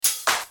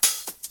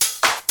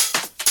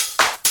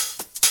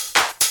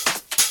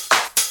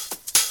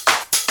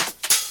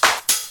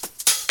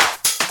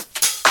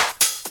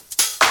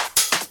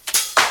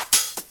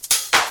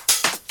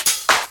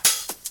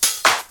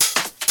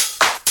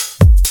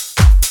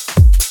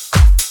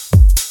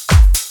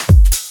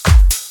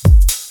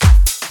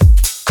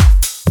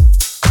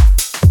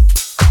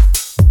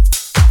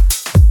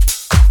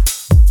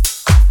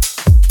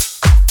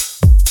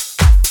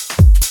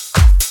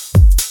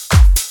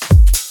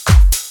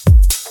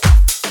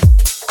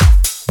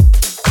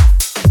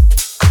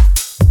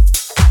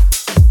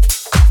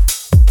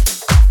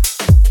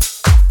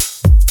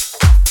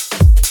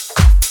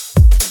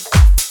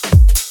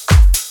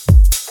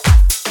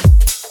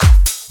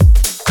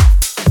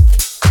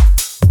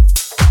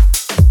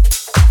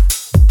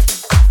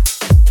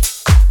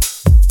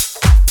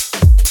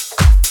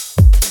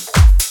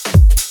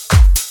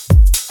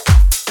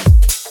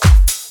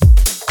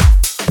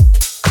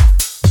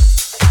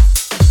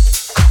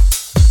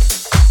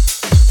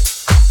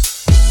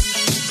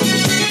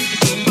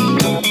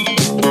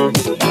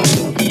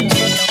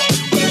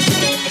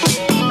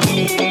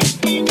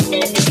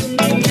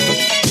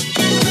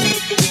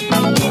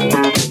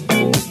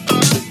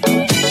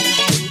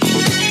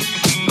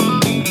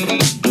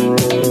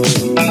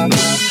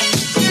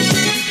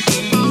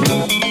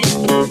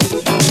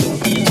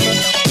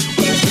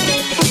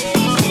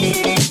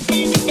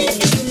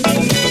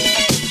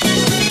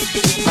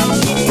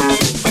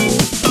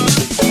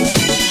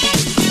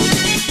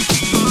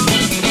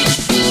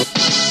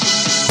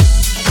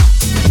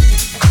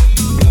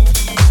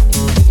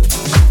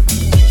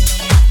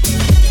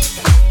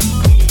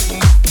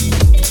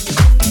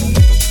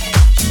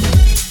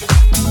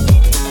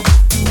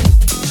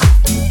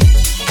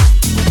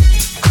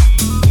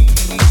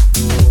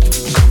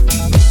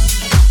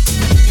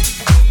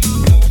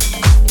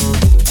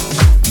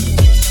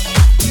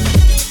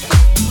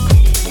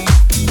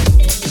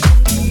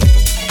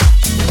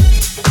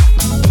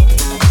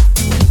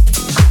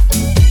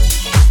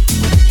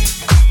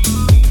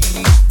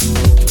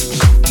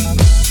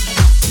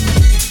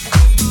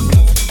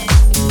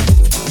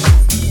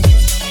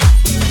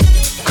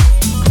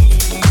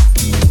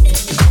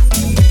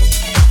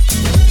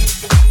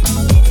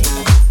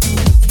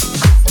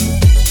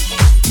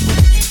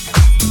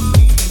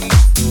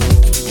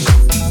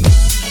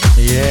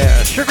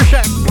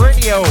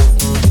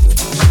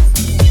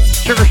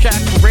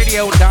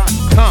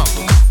SugarShackRadio.com.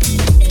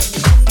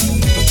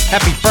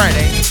 Happy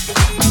Friday.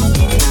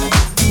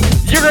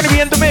 You're going to be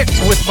in the mix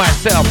with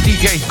myself,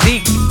 DJ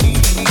Zeke.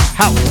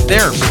 House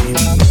Therapy.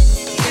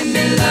 Give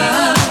me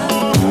love.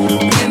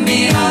 Give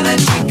me all that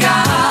you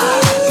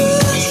got.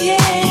 Yeah.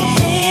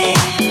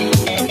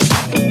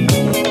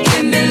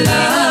 Give me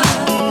love.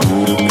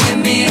 Give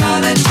me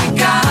all that you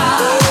got.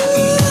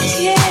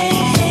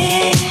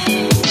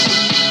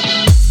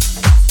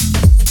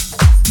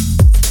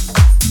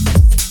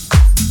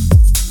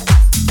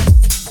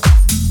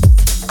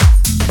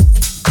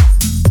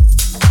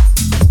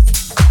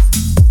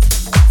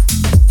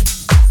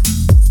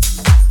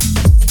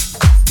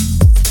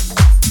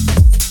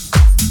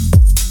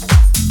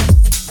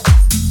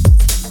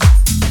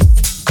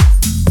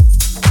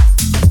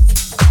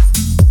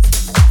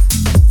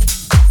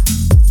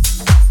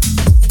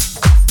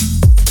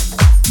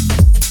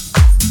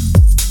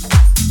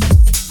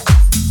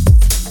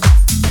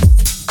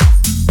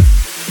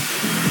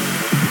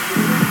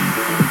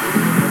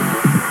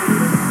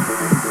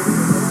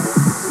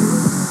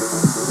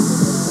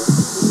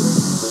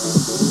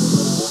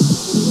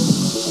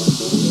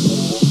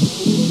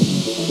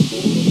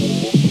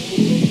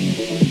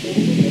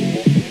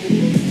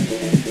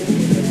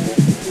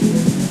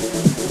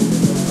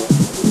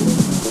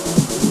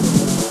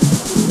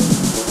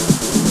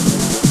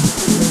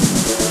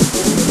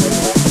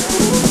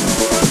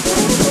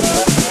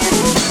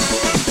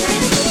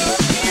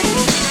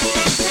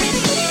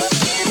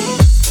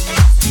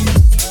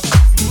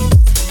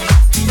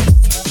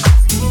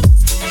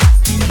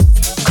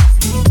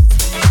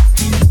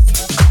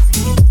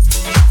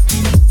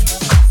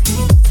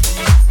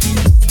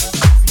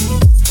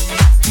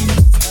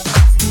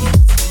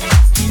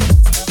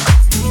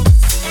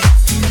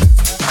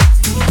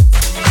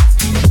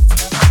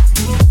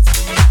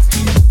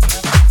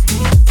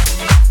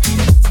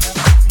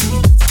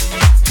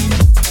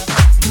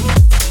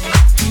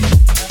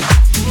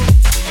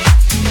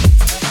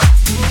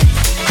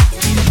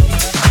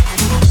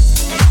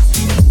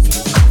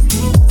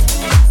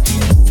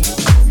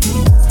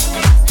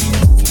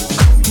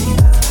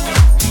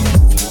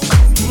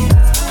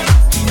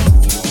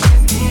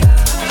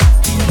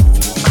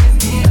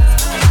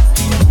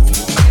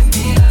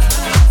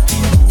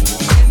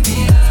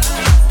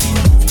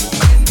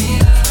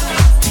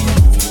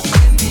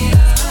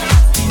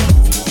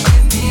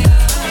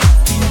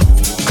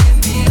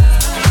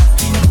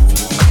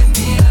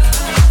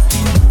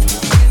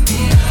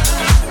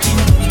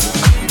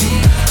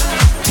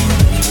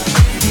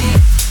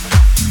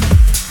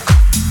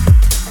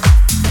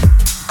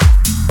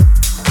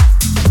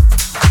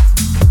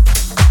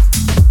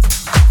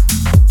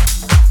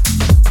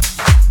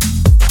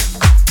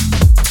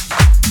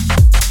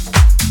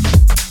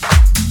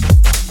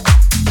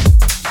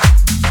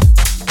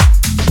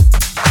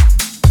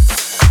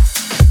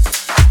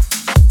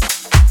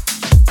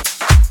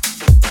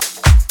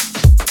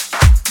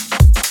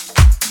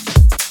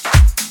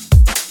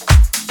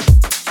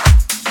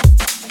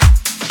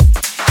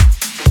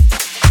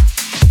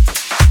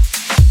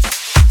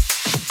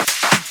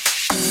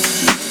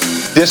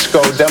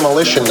 Disco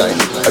Demolition Night,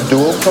 a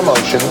dual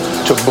promotion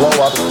to blow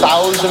up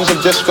thousands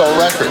of disco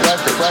records.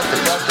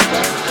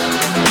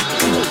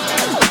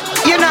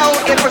 You know,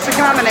 it was a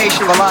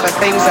combination of a lot of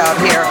things out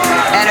here,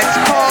 and it's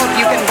called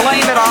You Can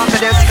Blame It on the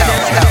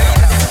Disco.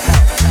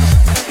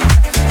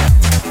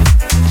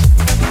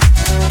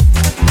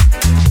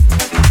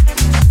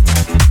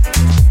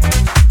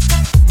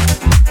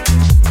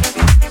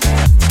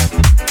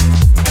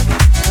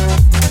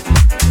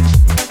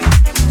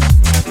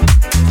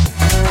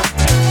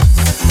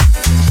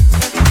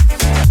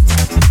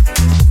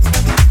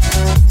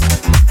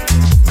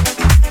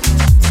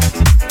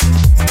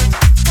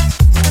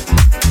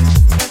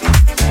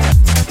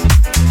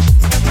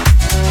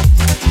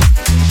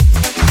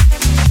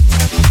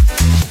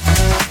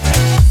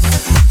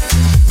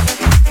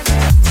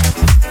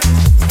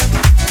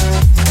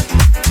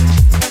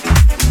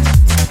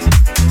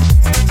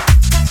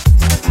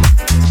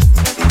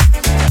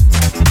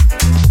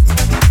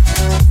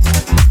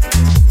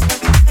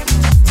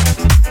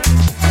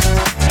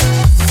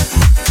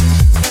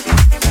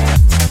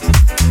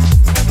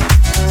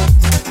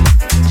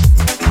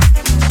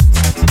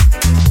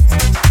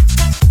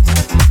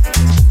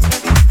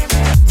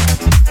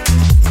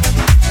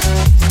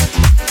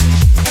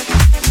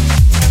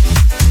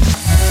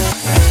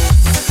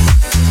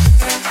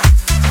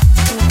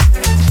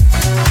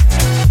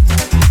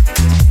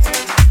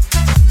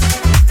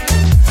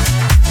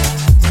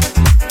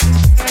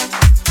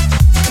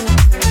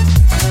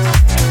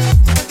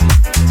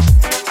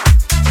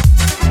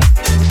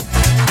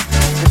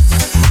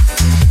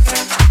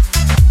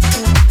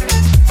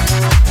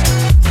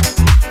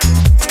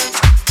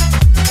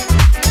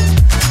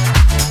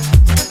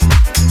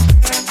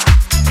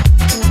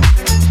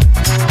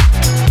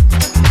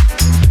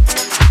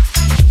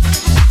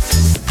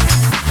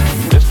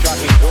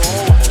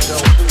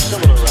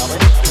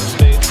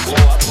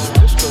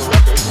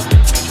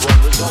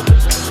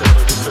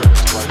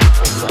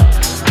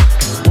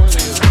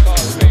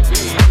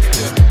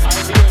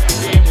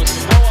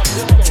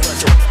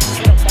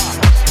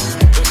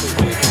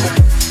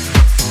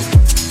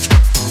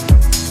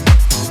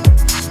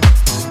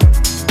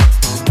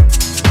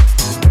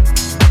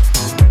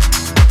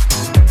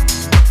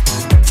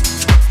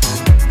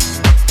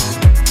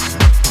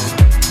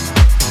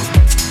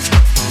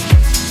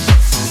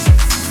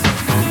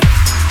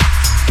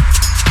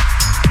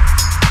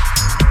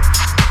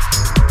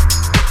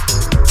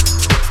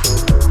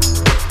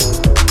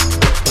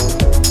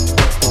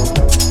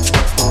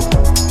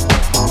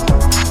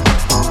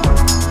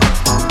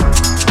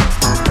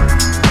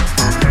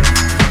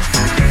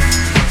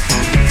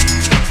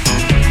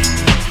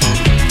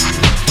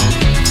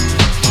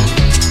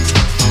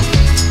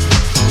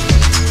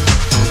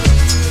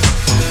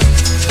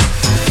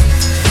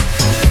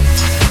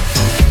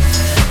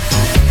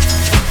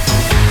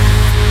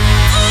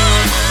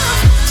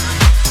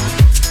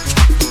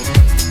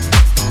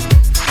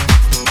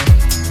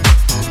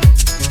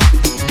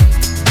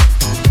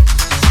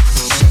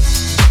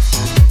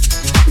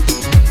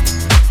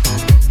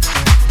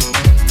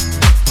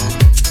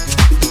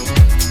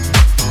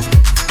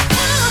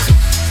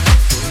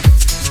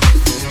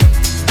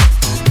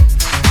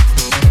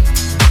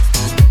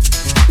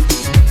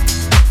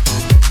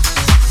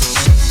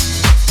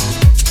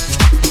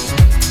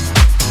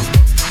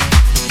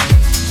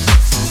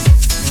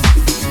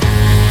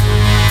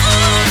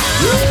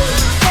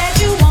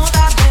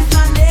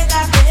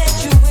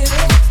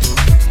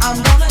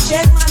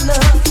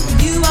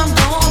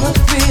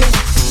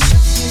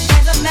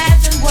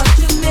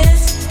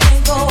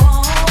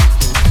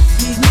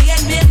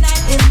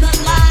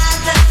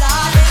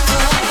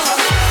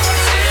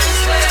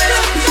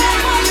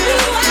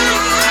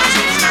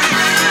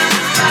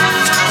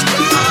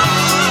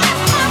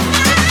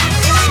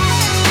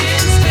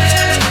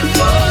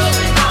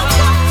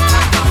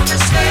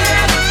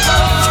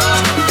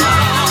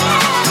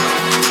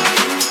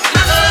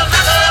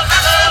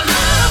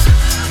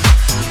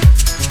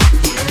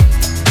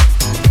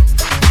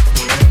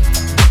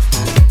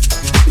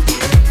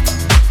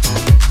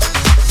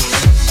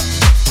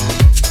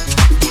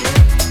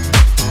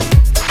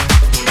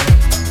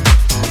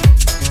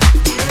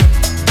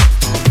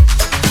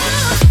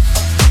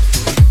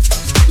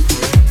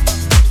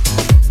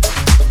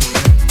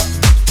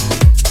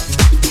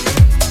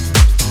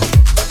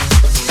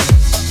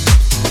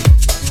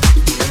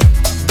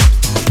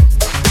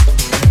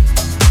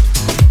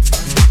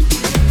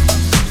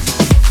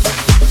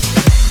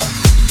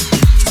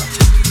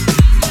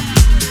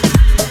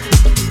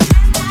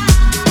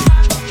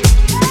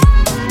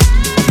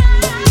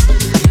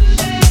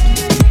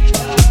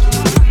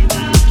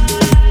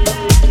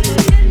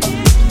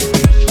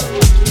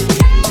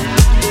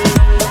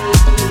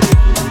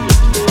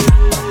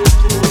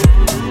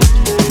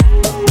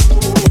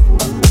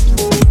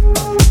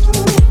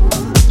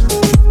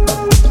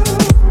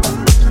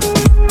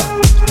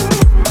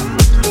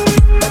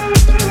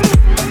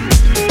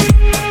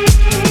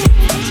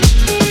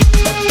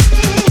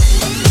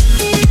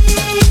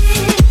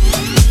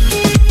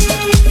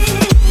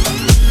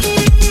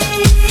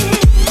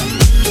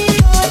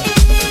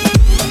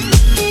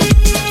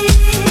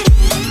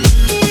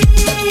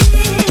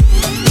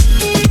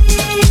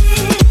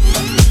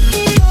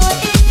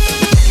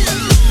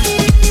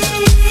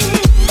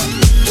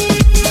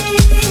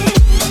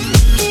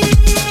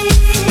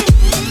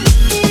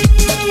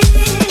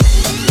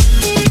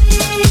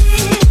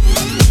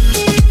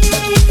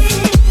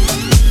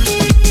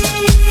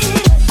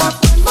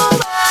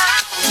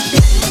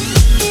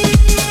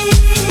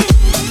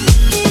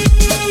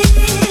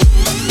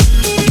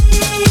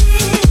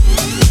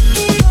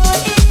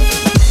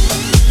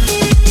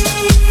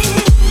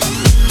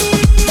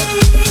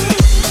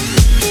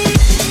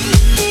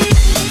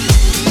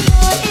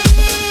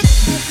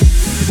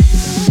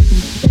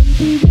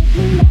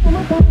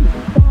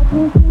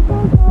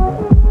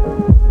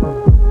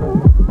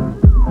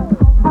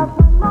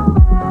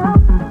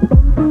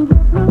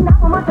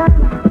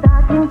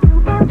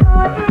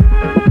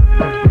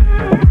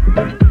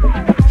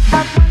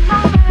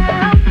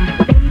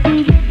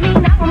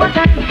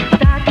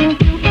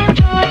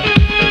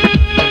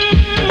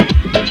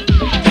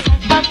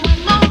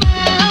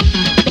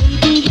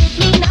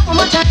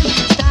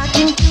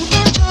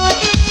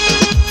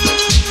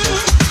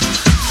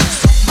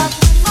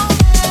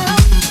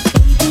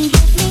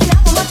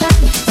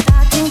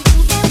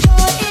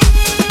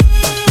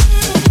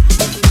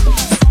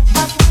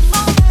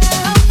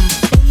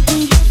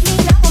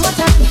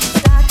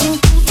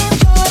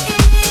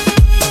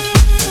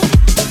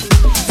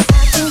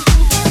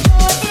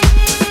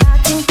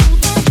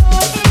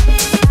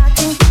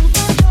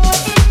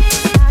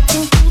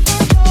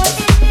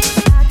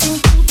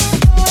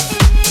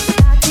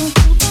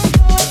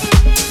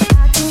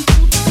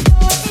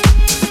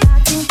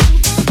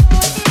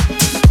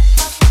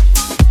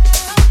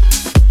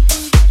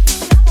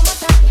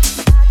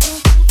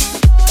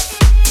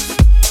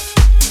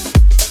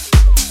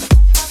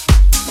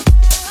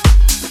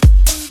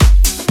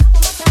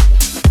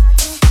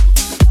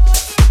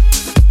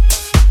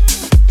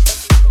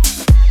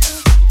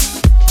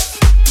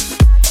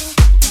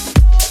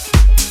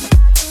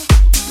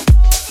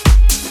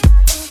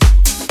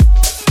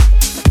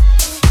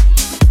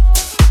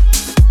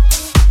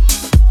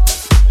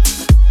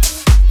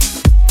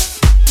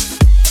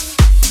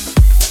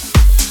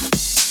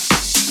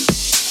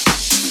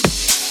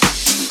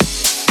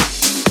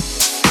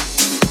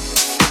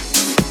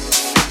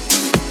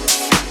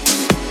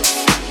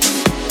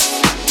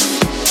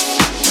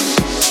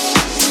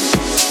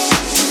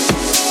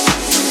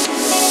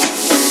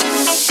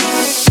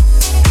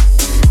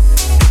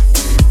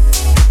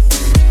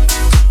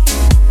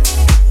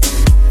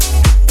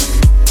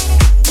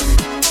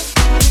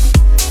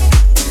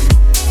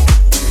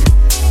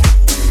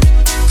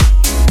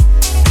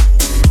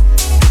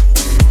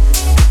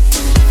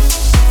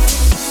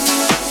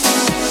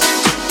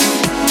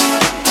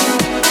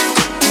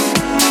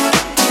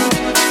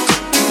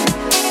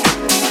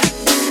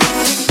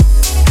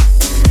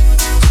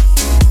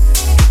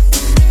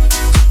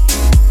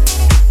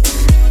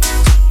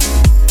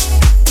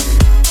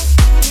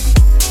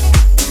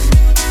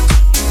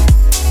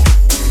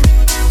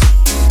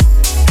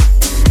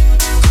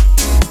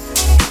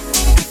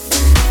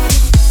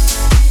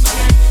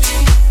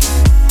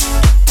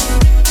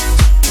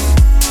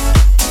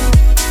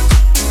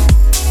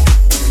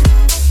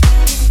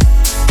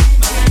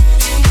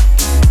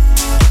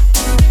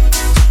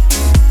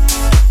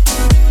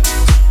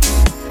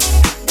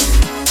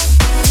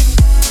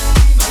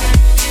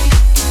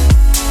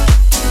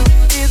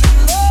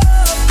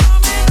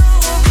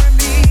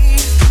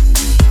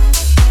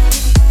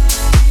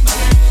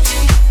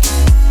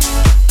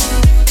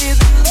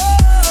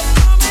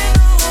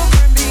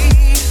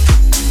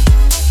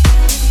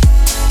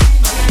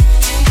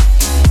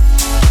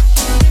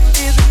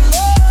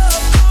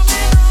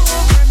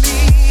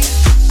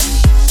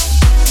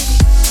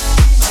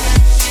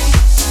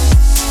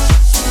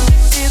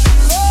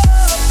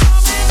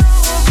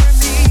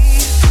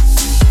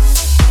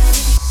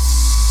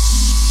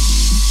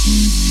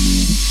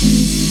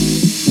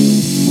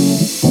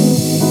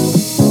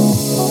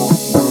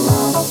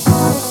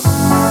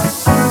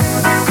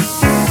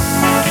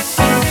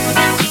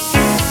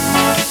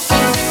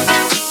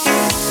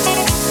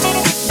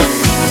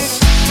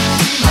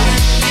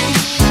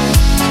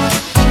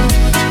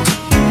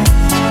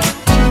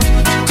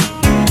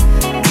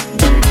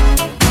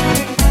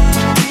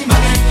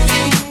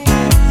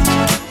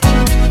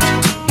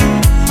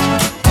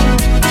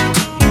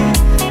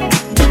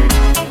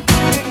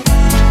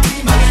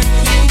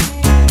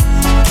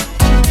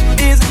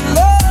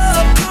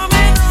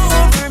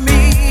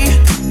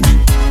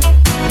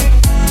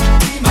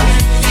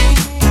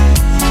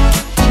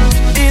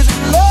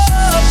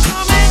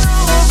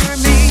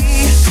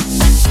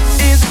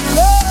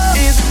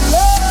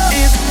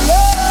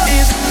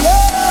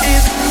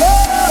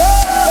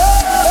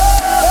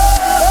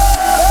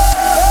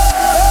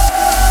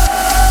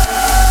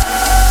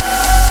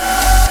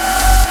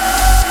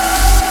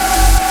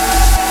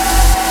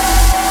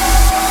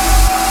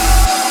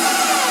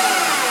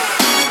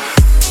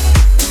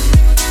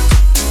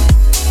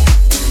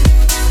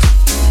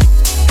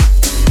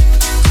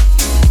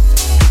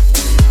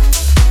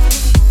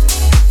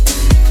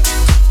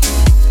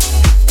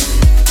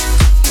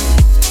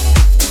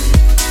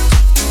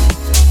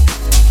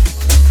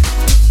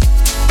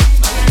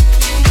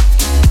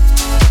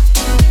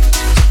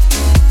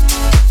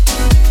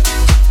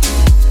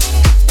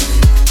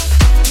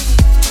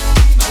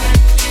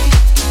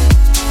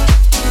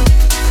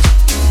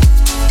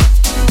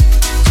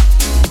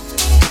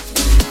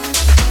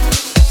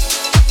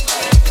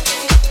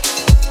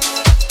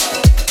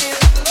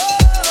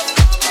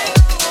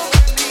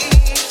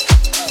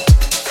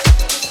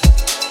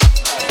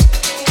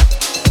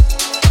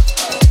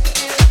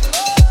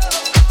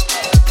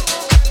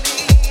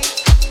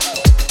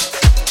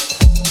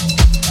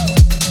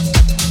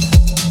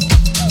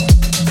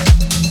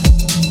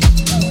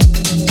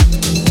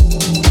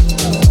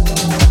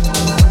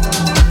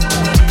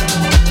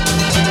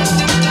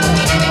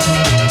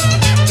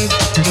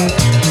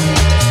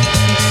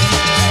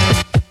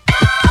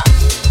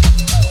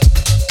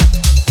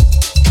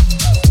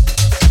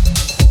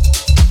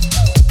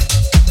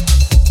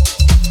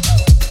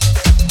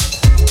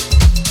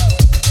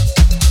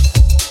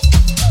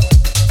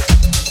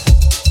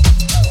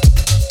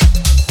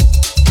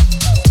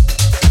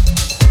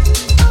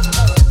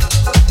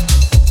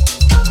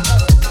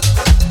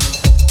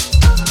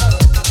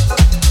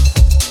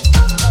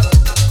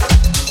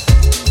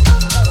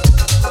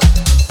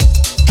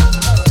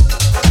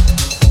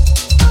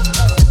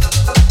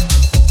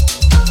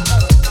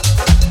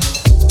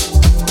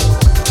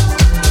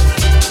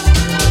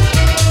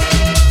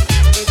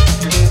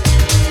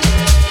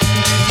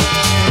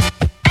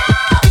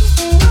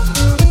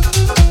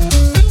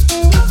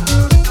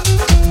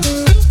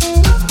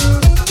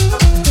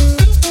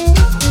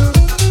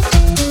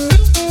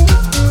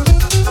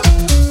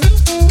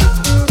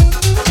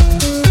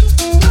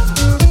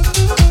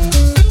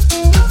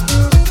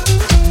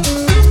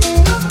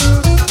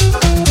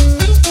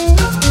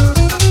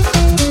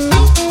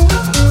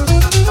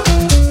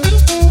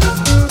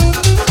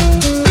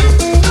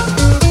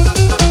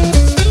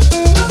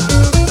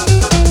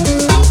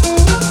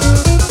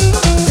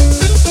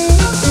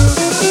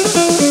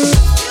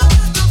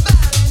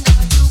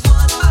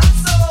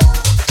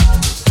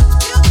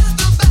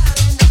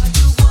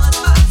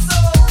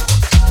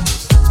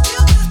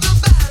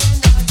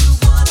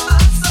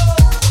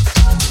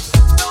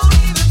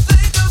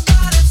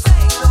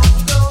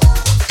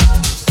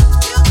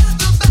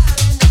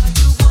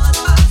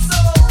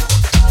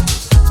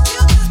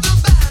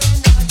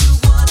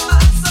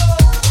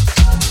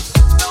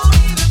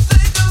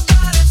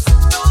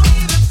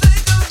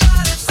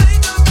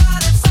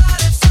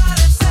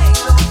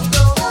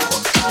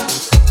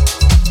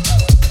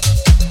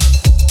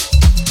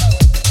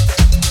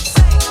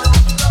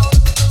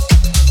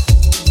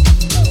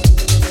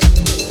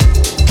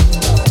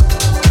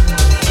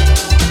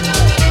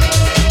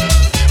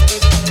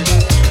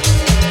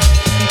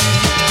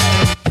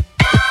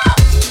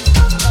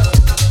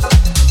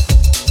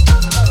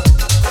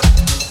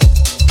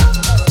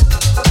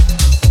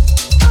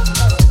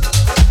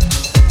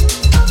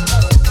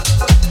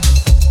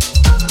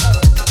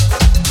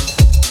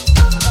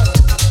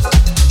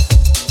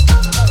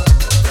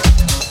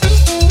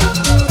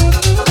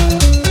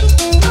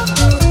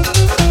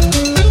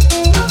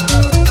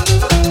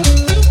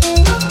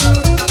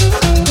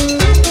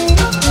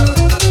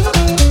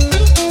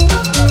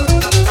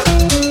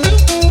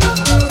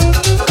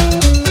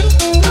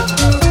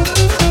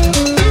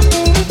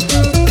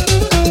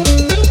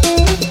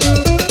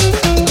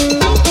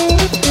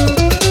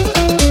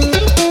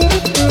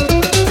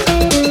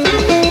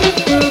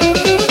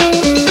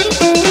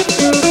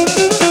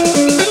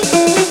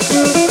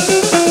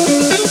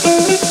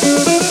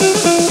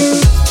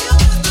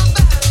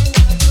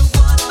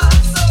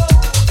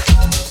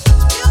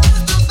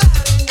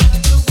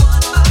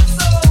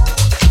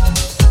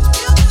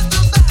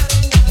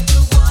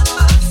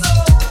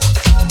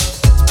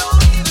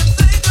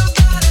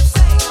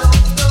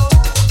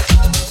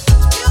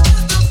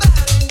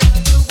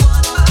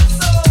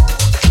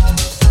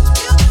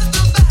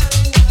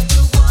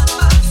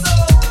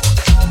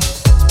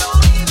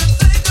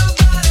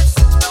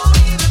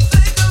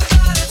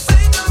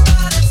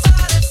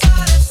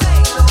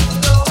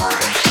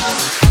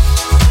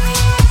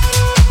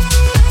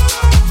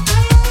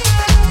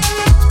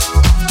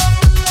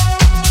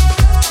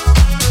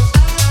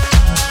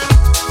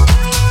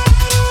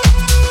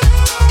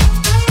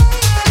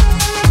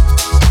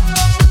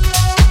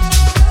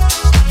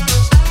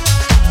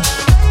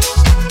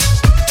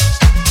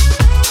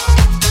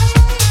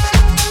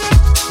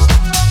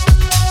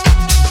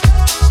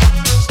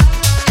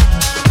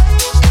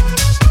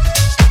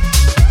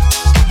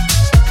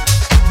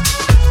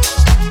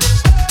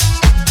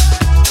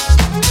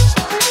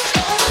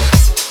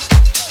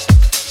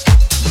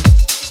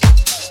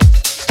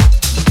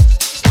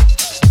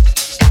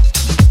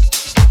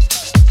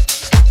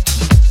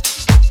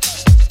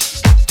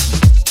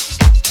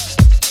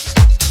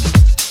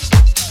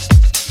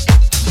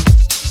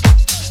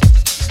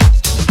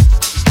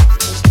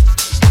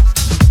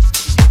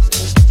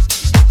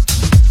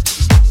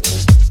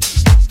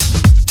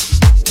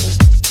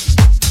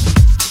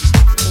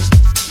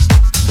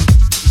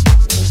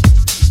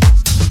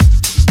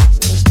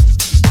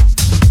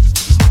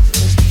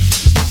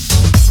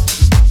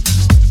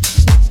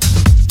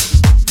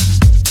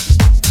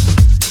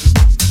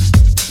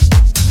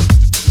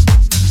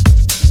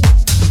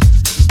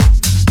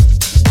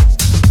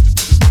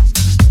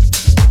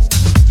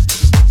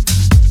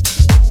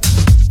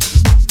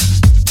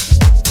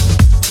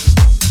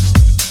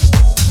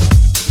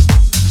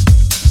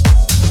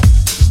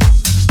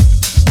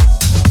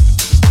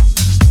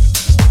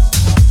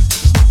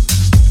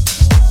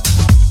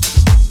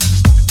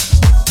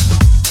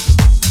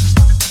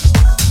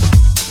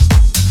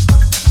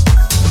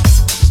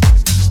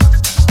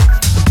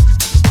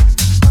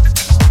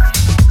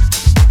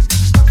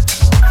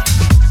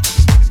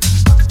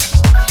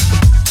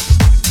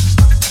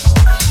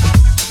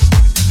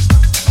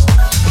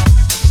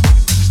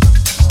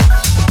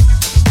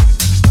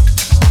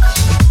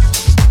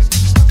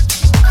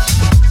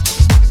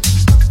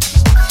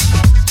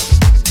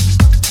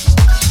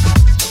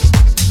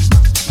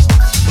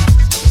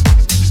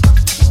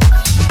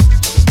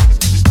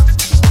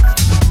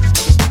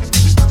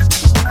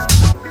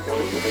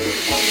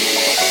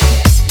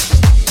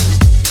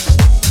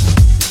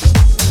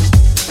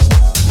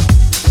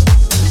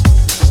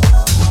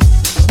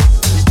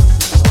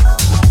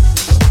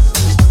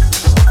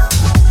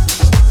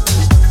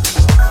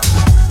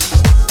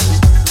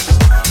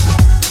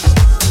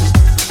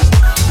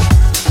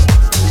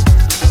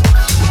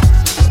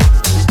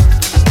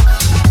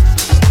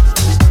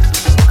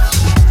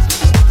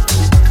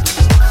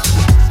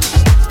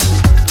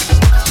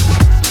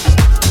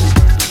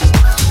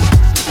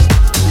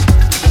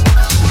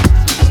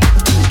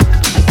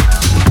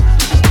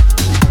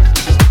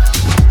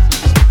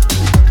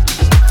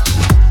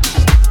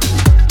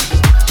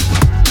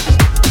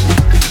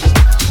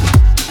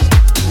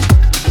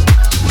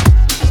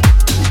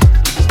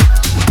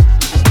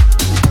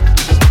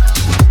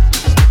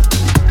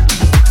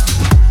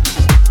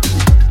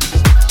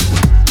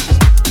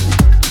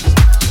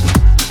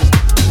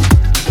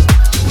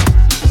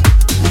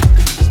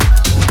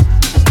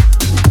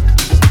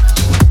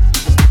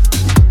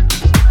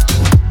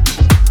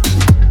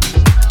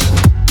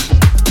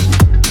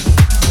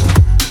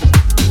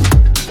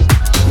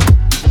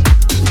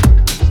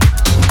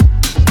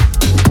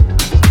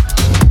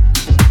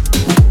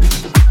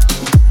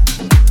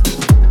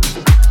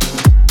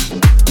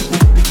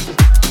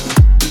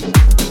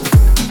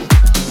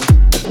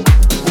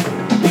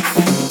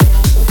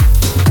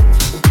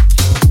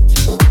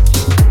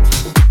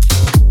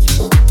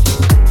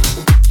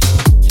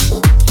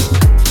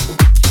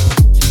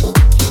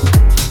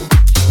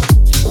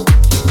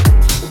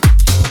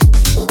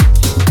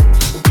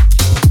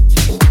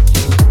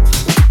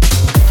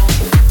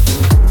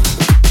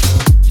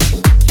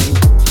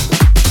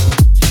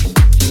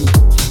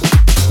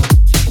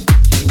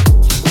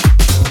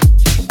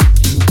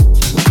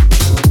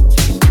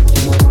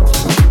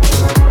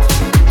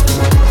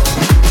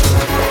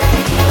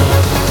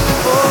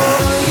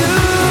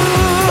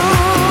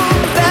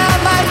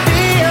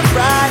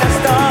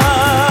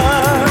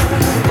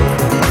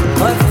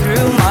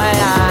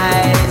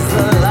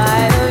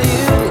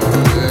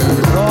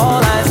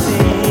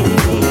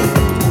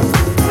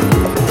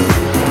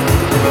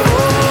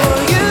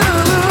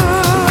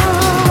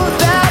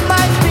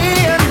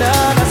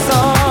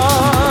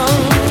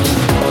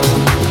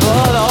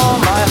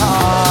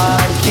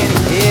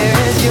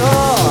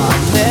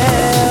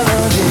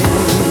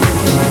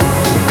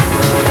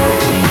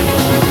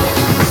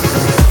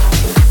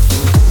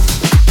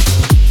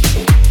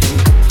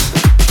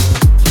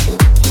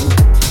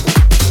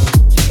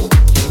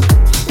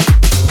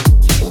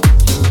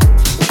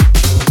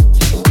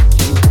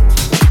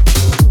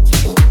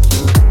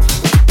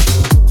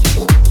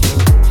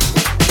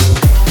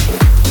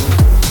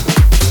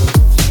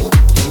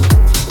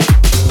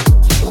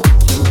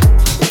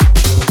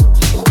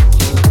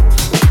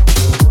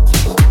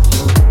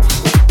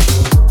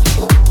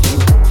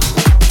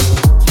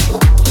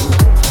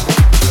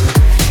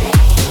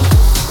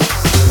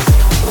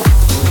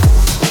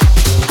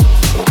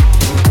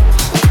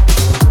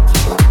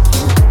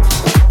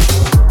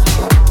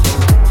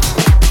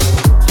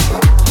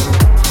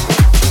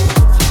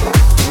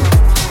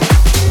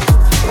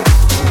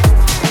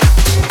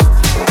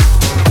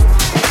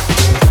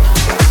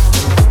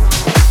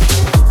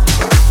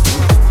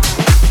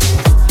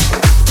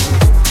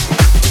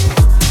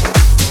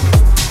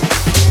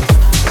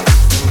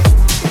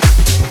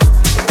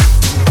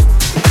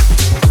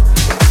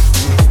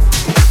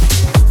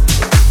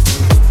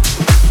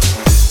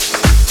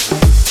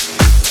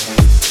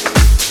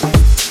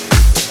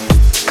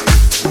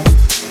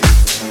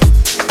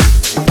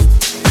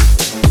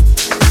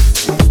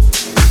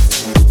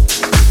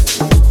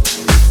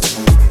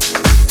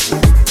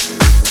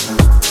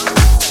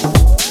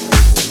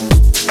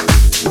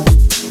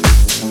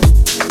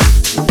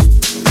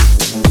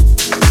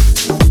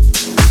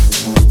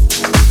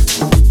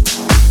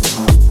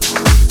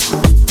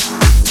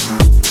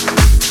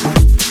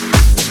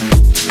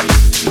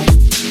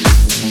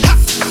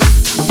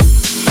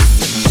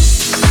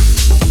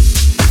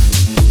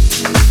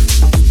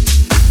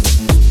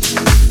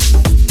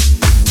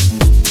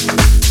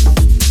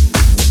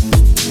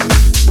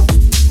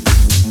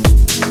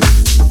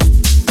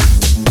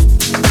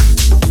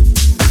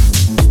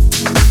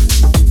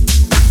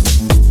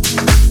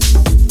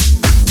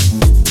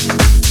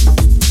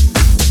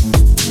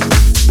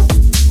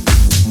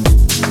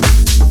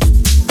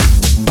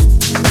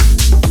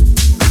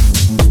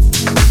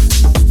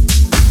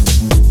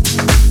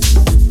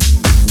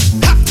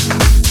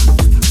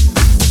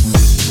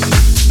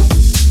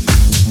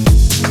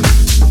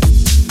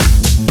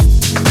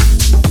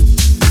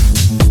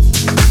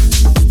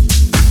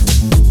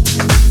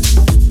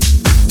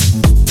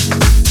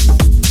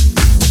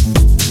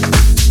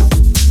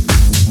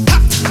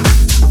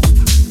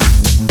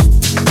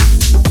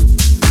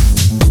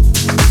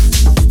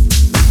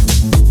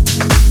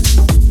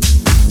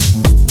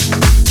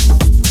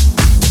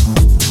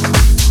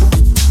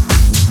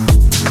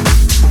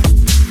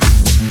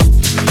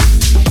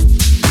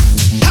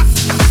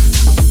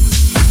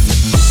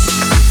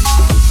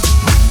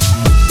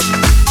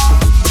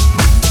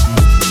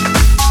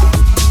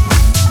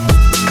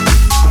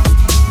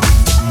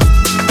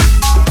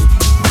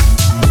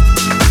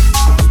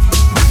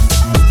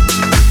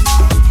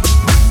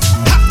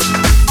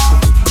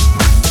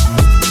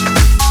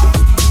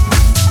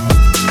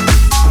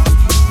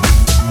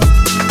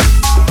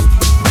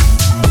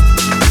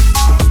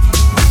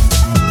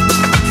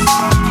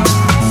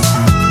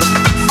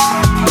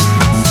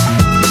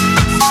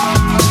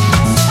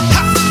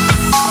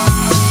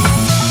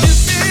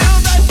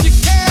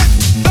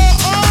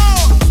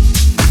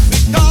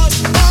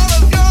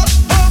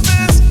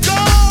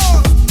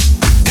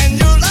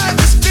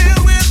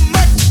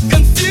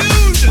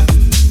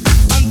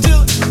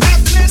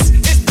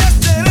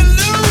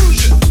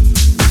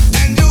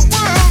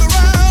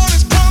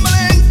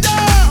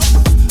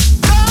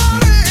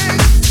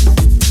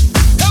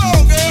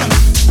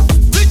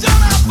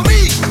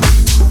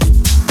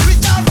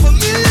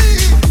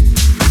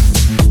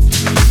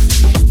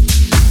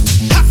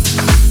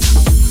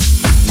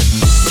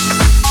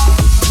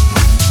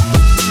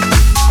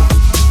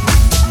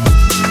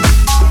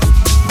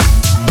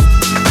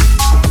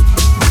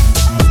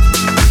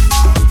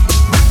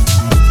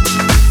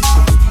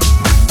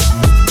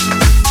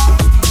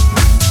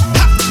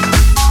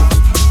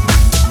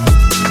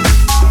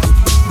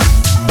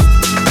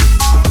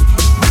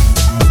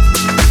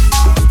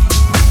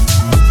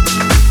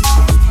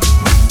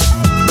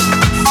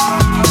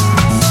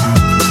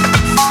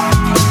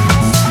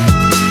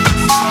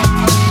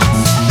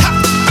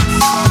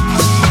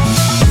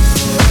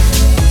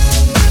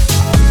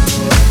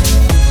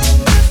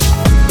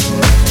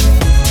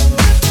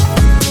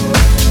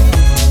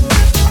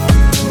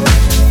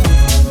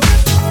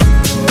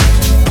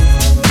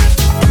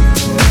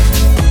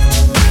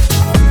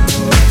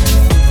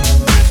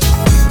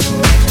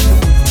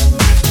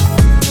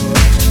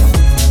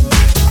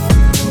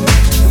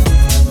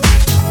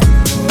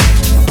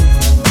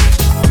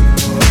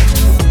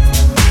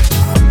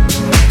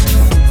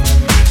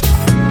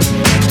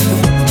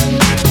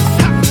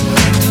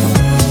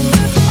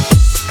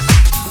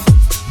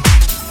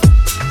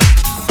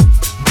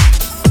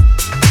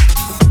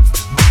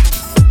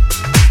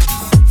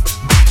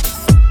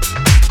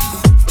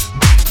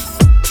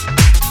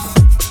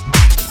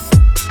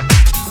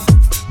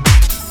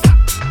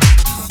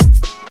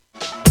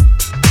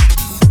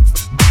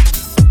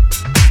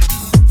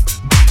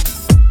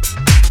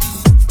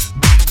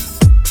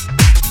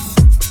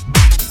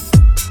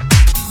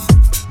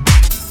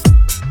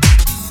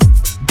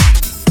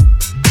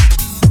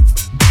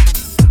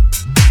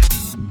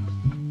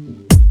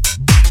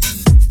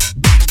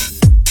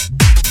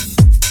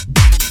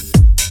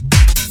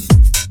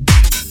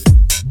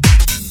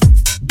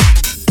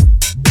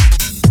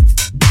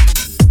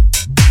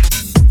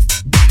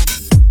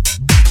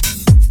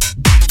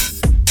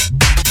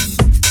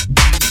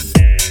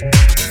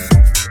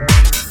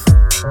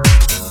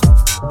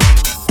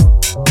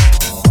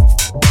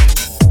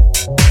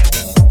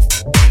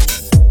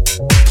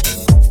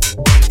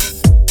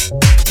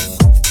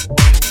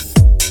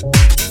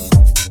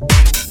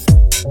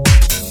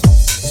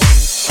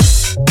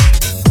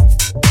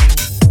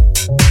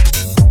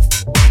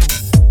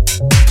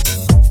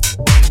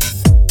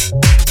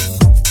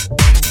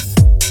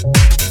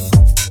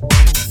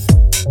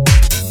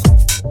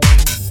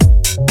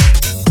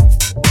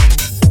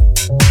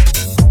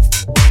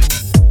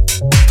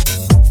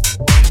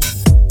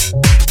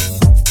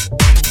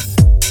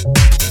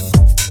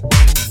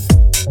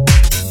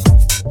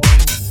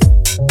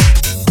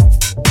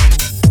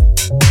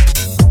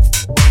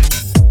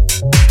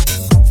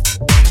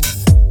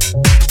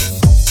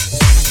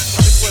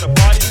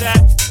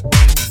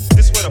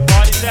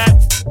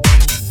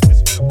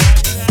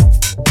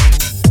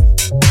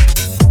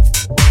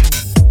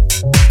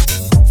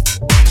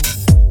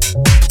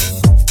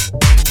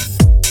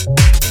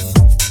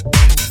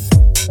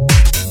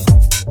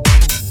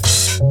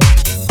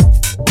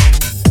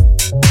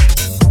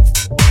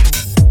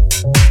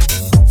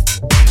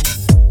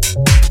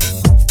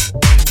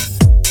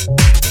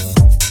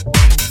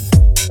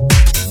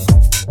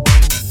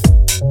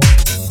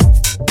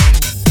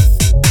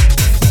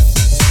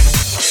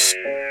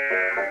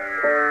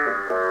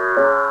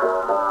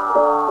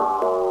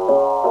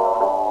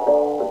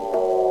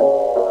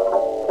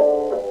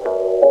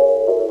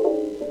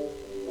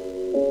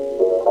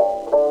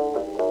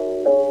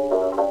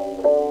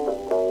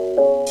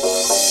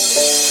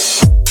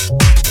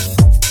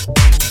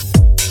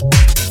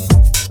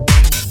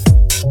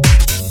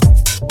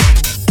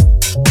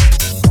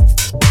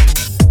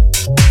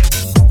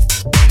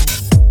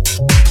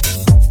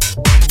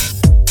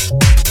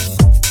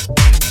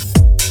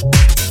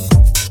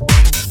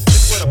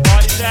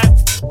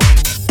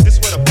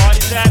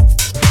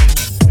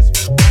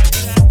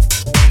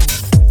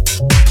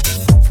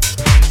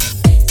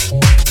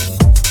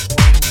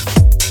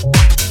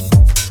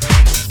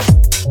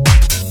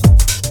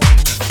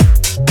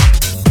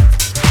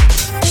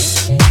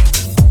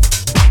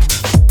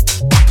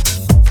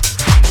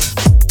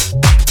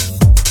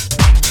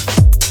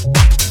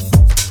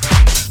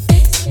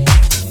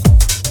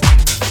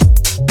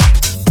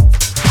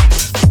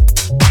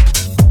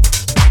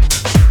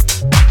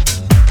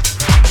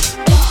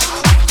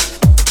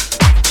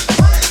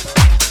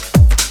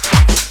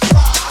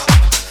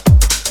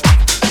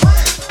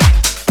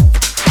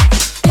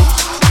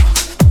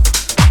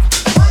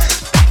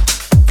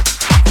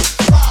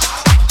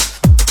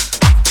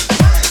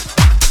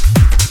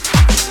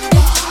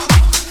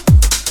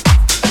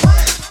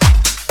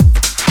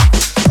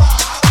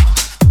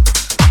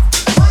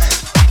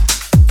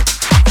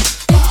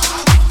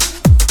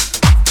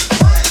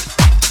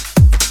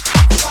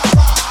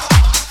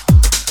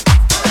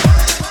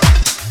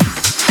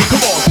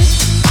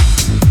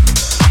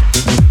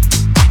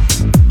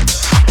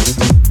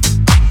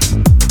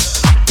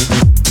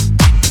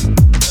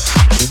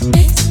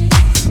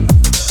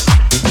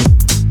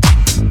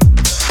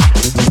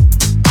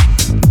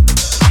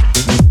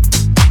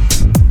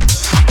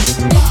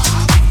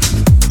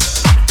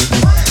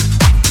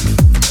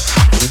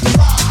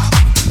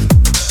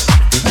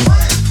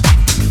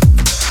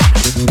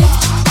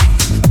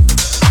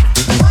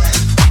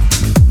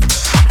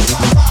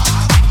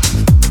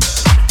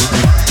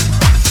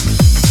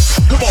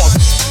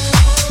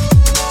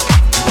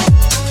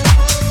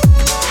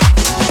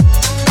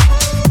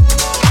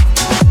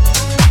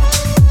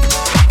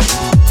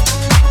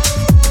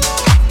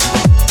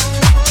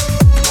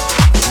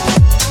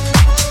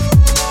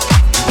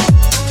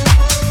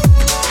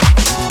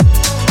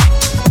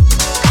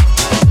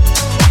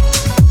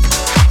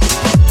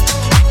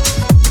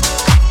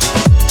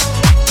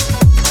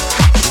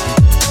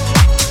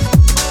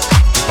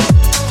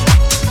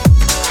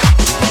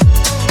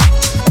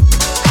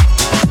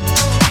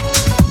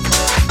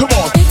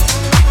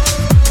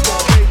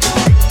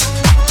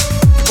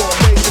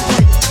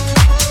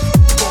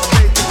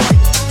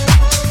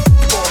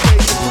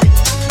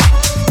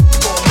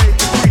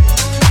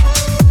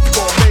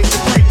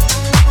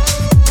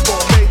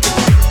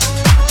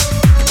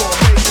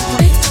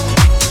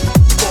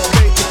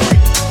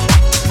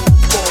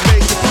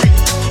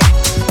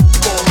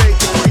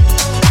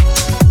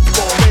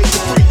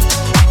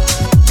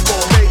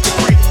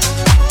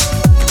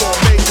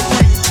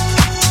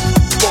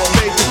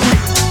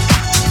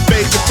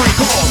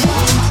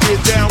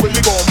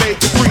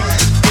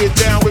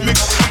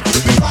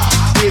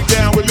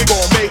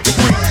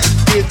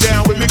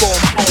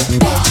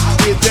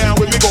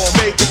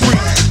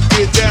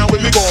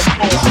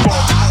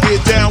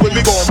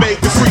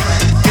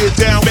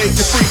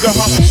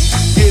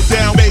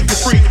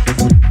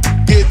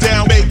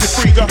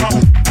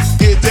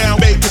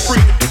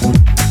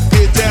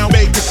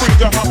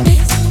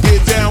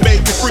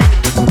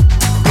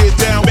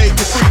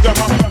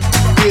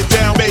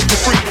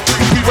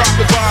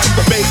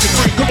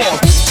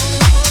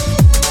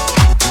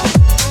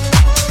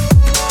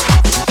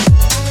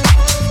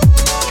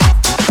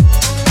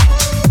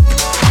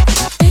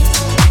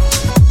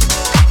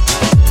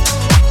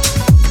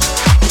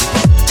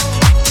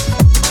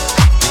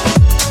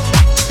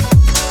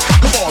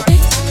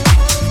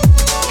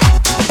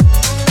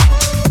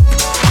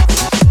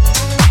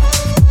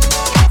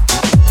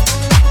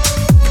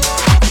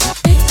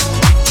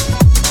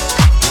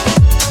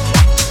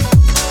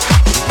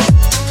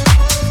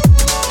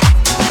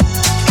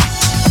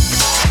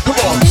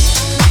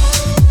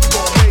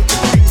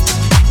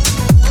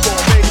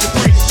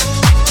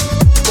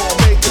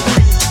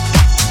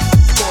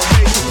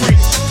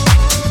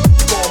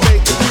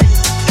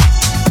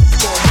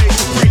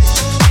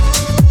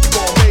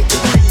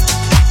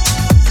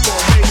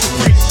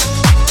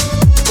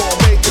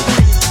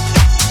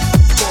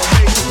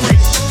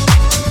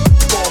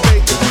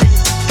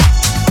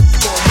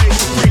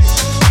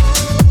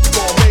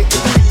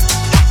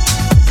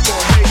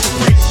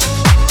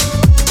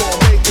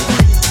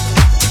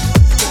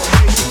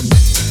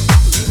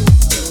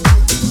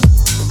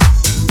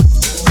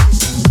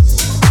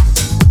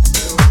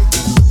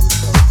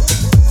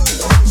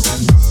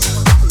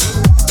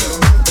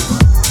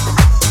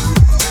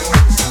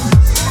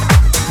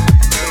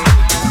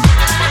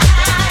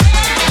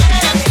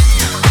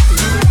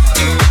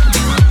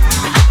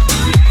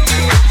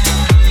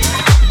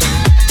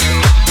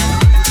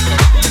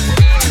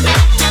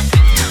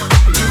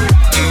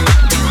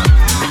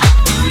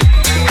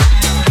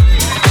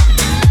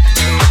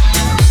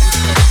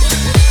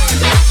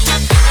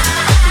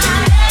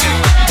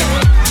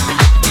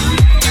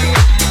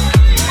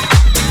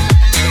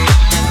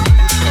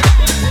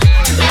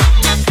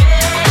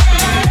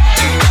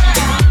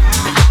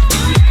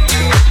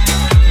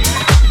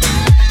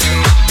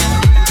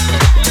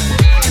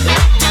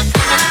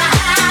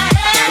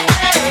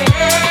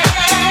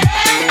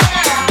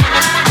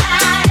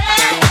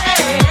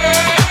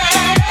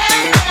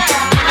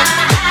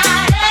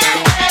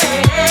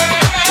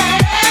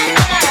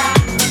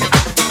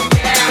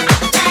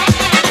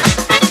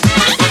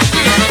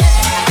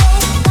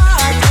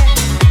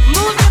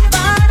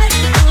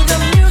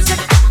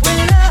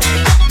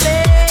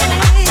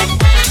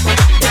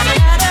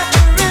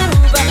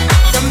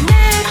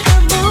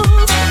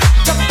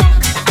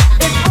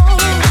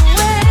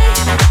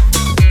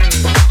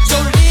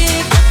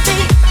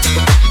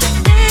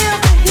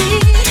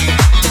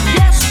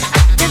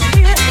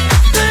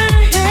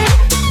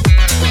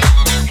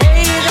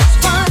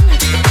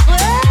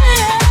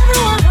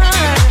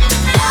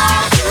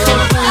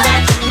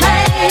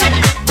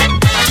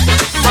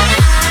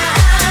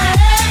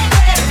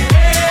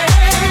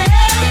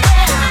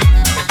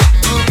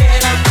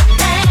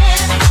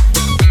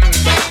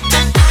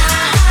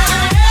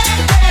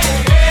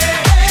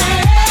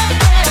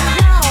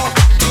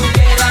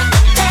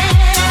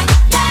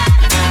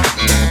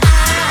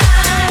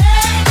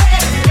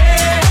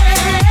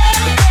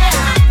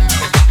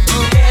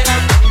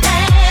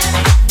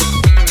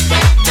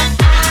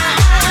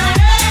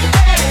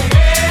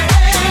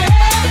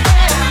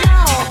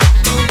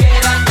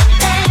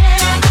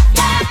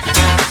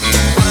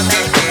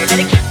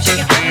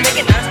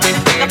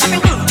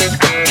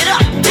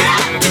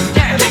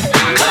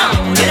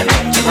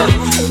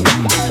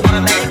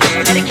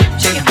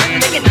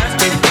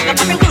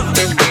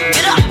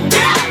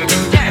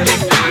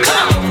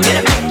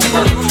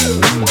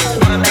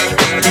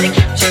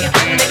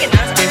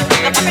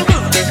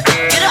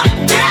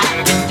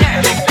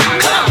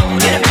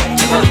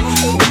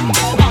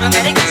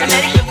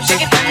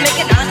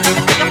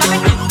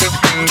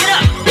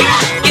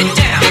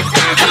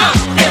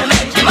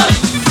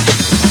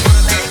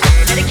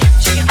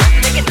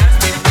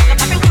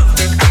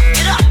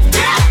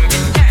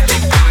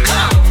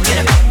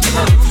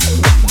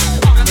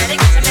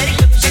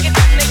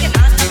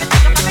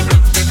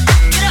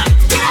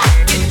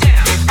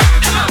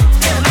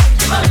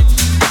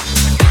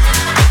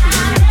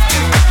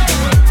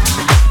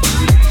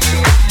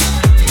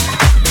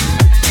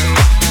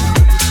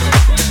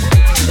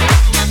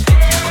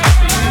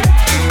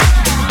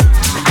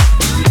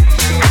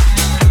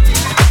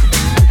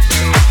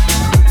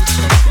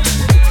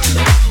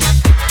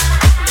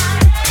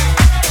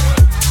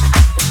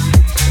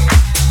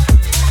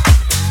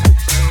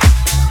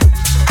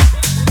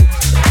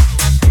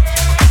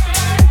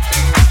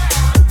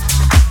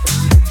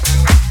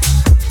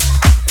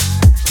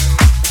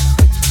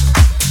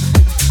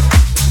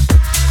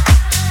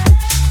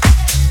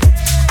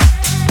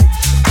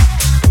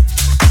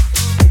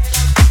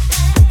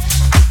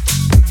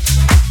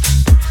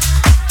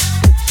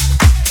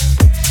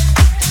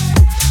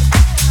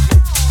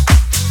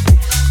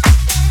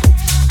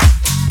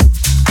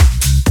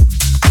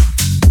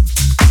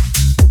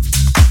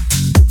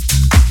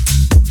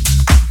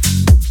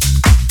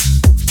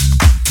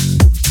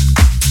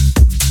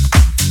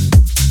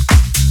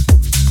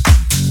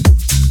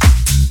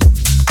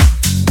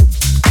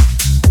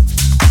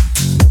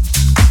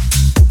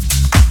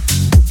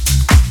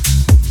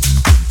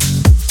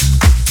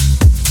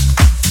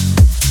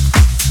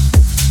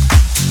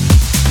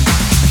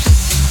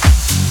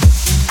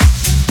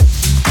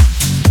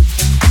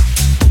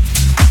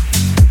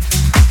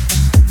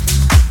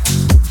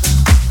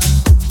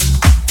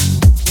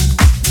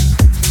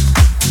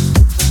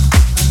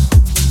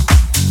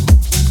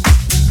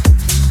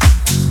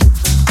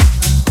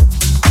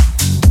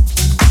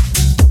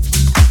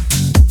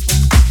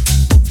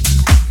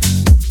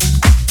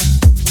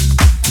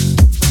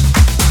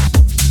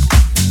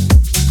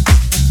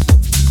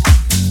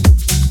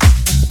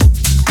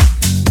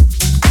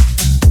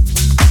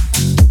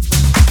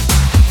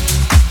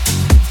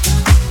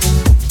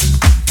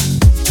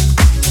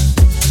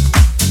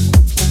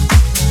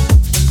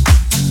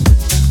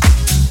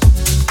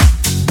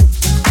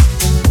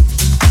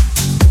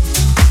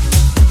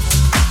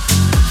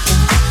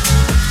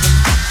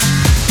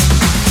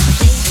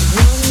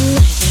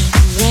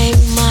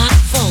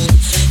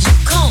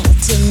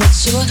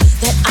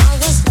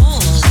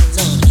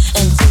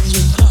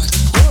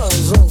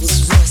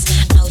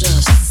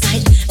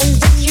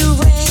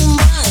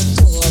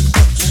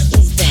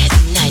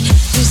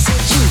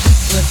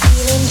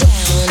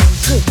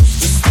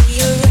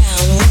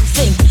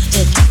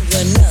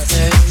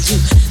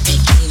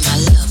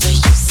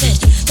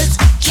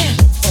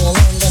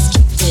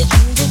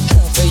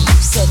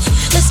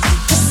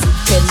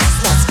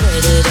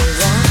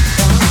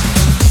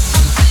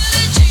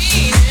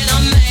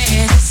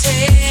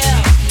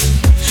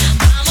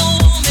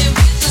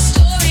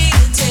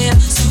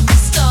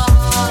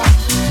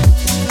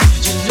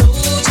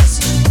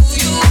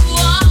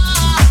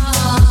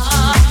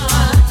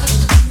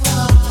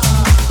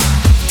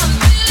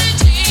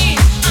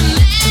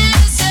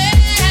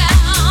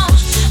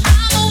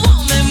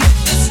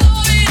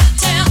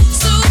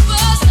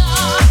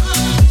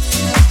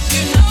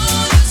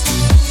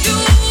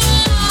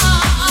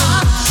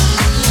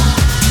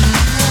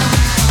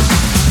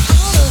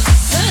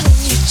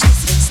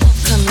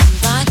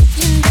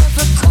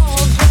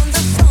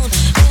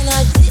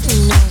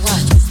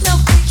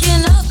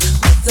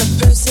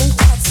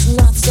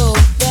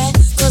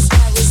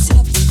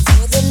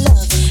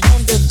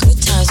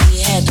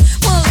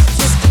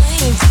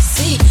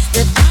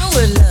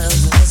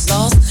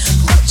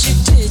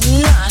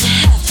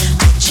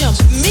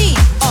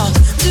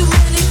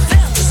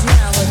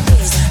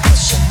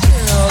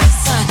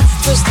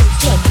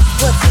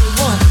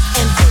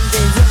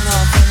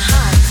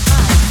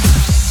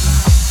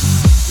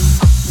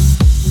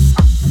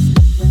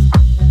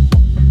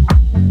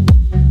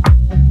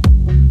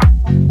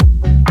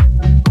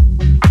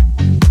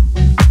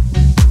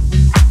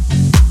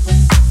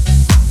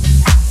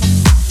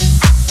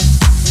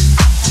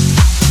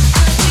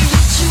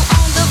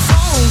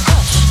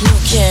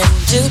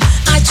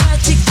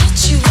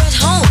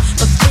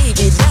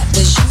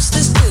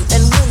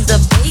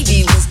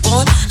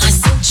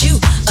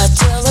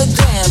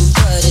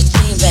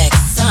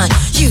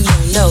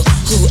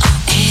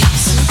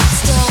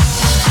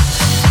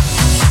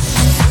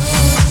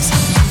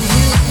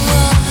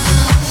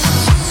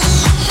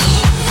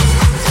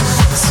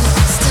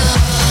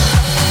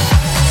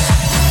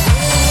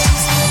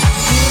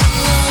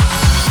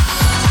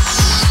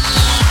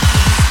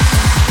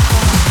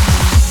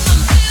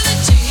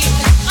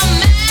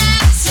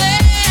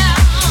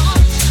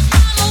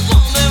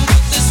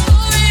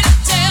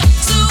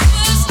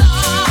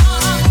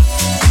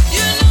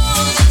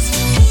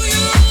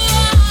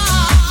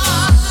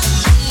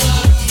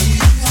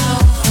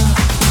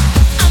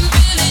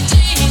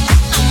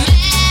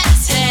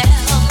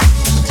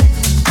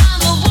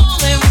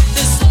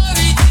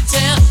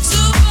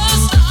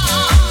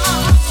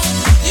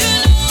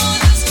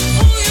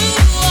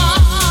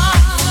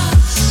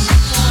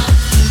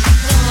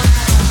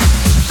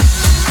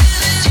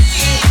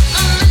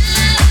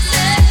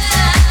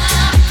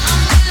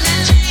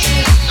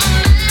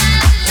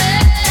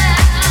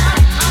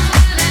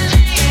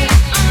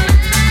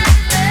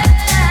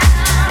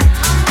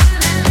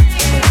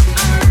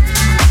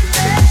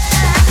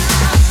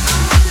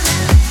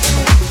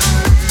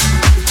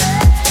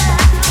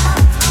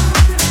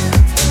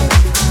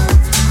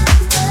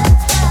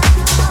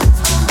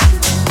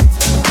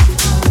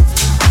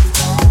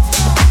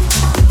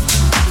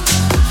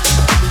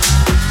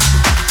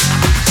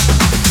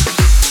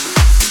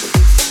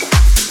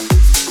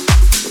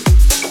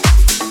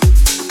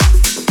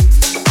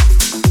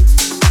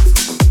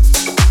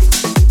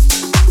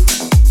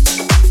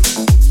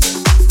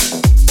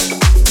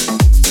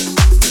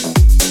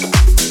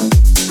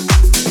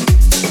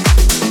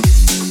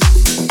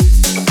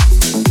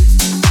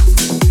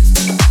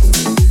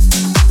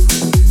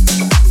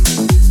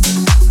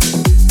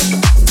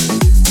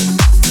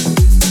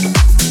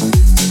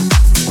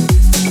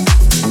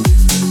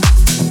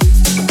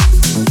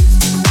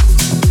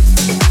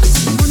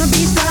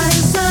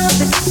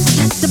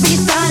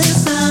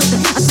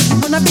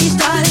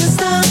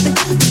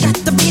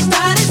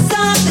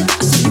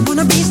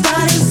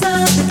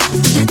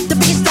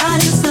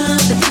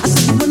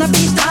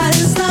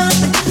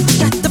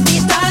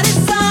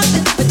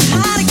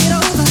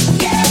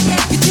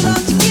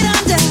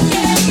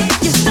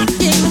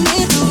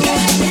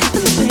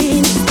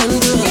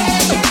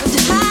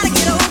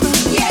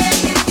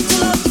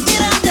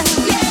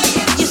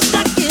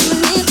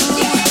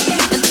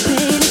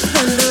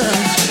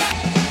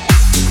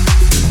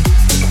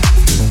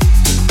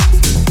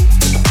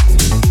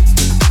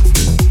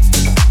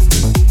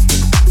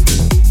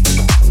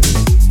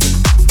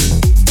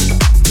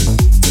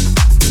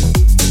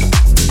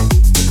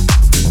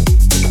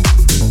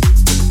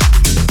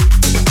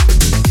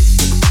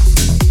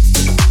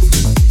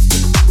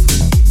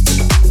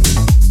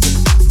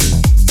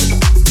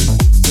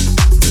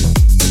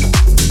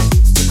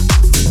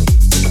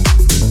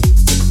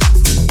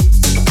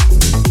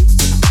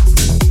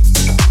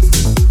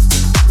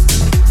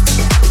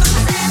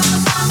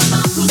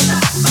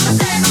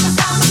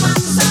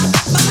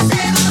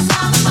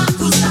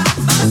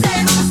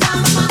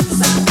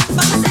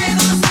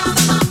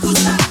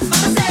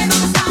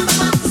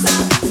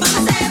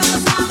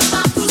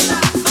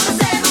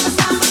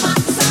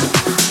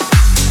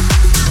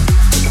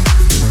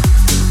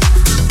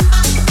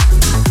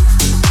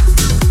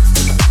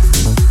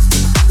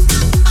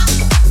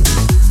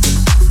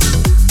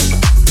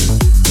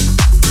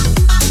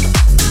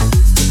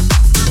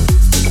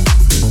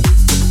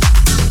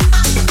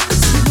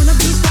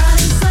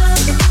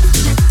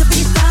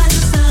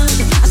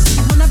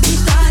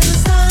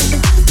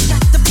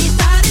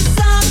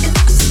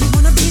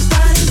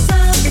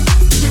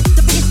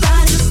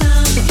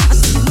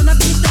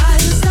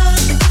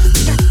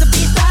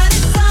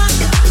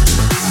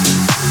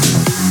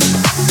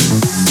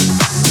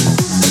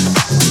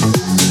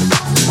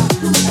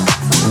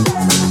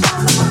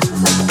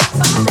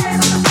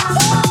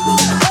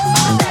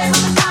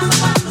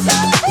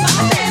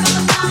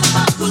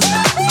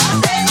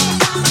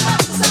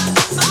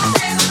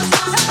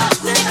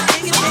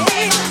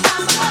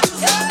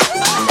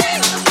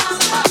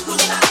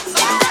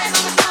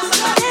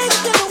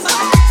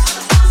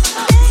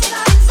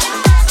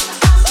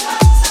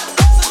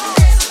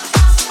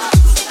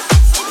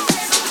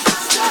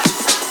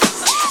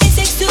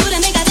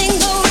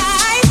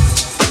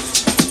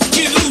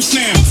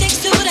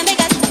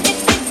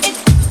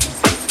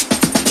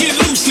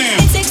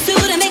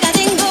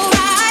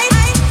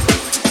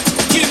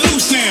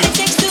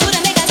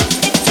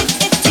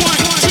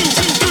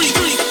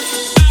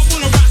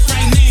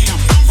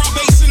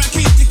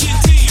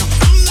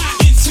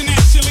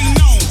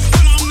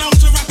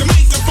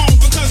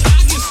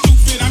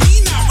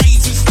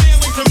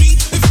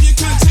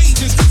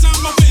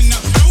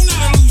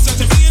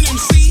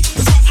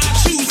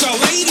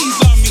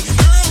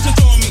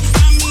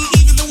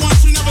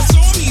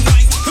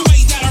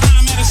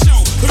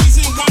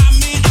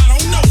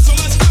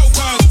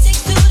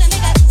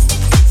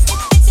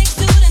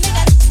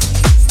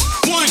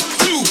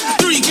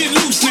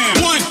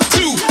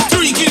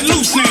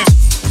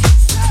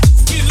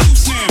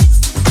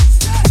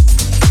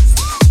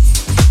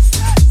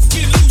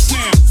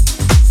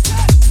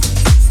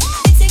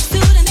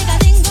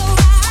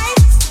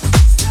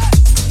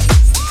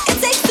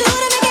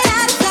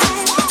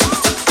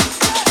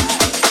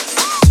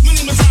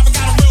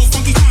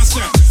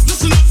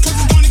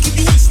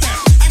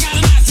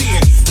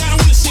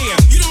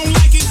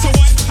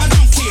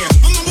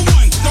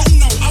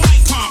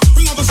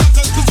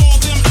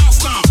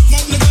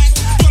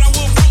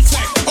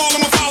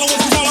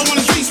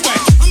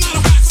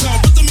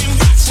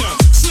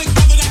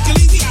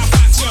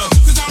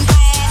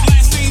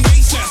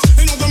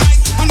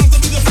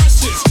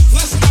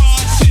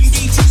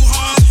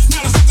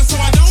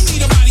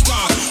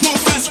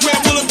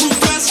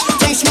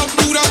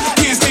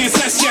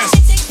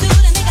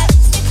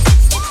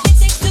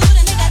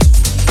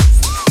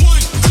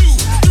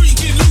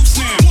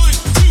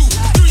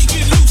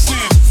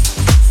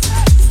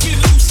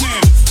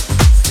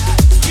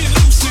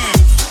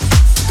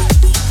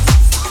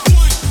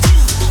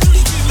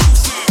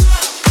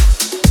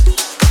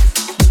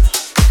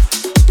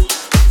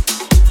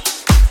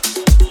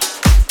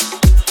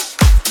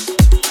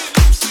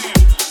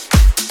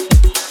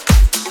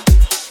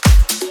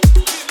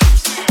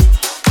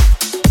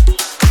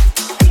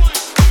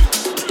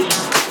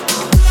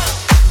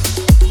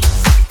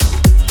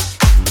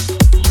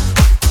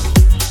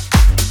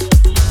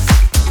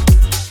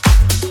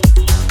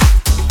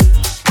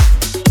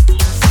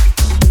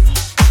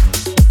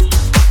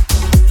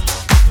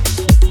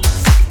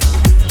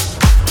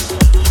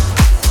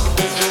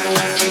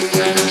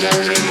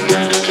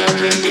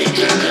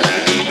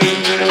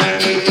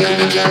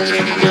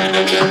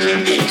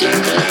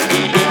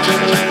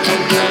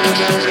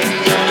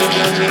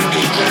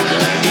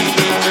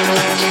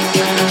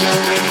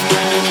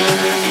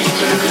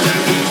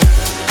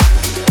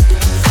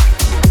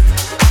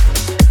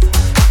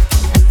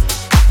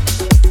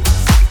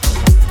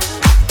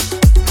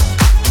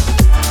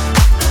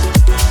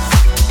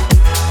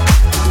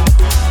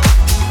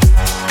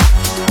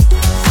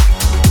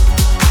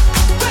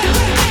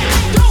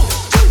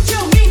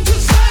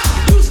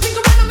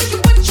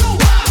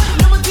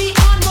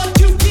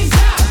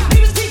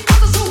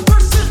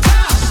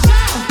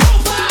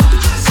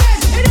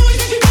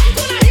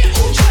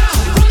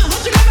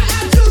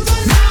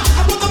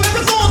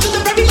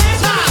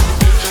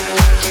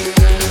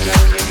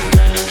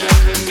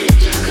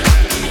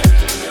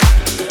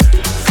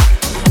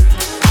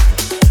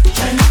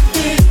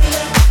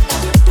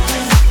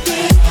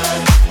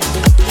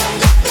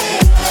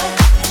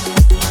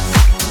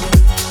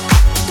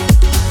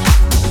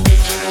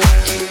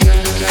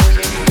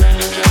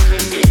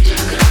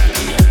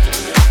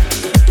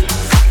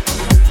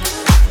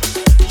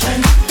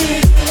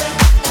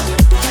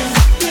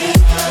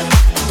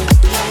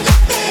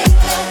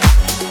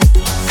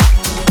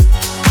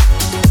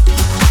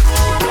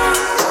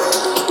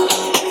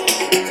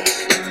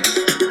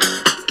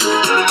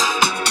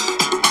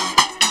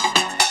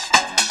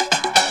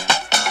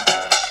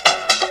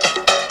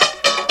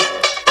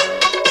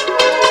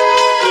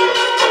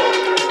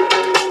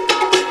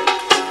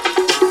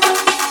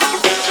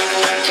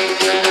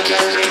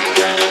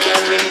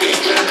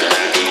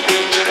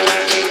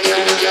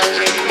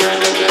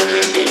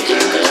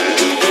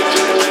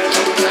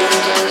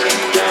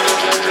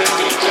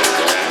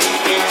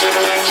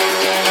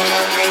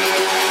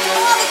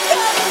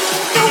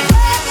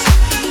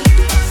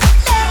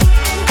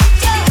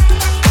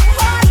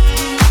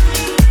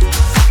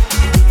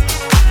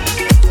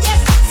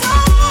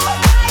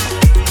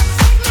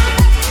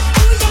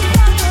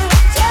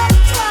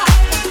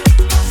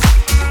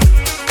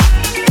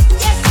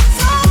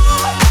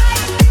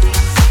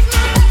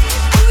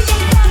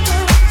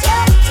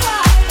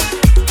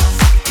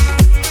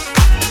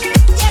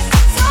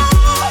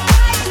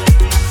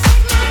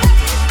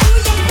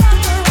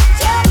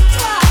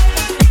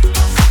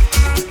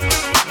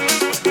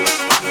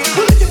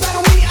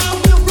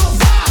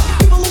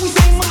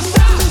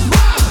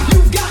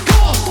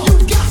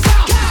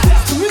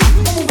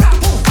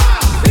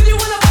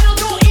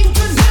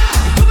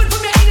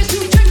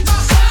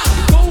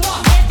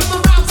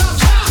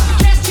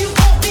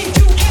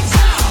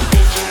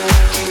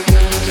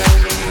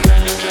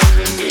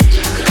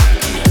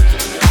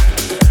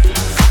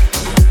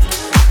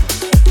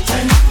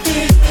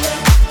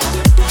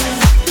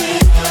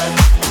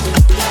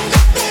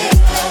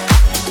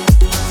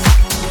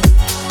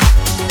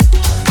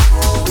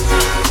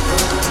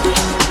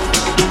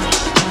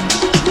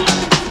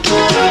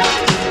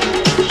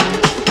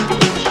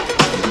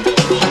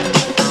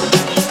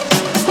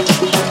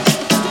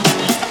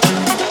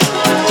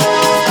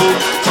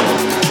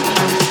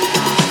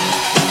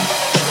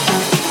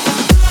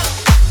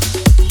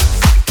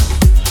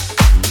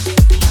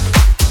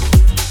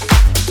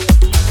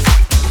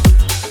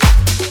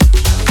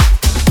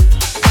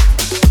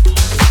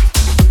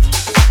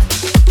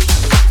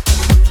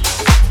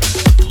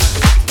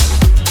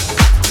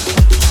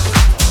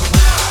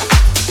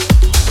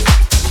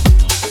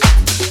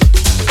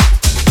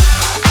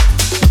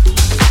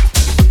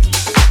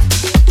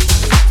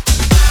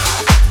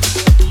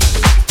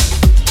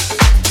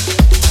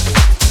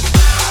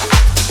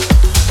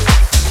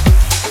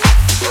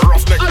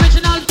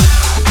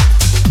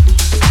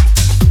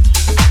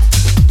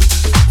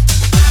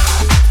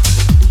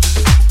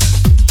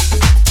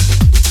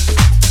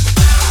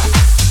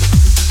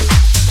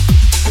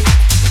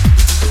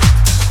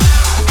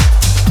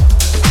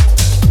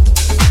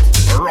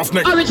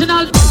 Roughneck.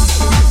 Original.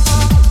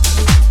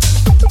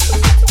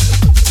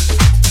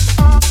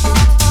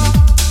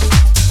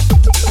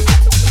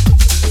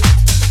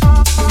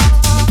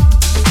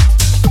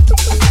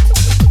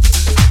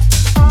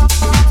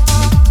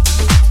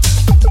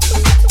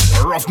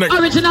 Roughneck.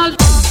 Original.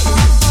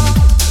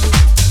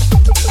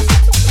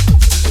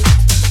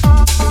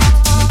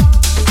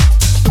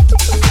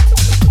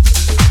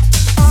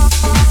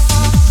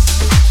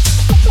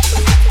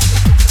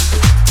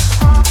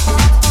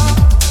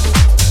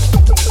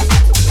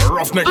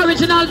 Roughneck.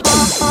 Original.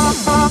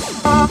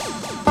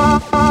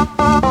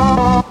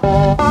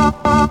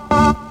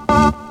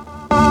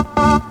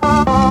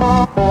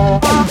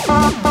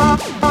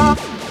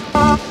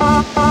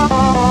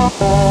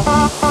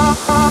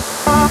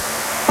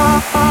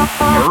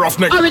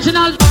 Roughneck.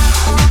 Original.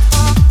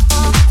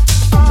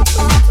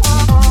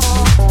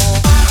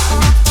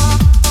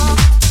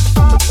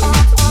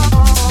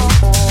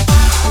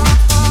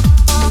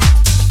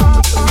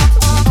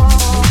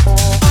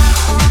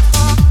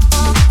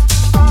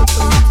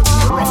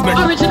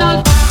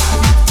 Original.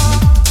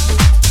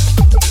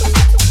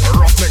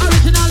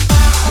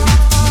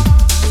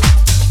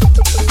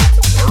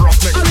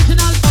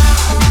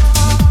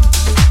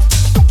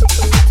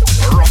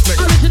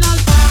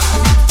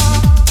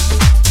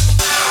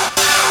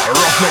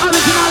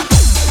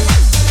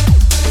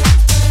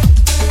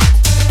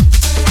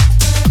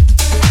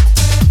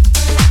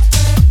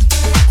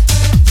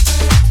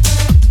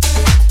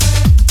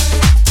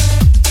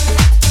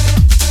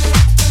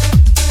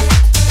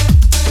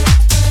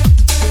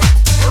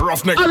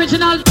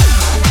 Original.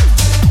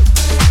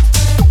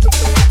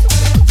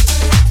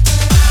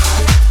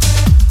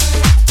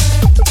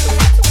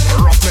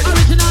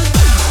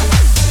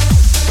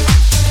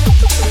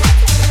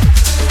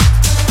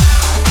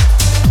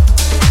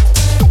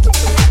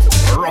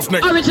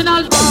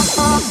 Original.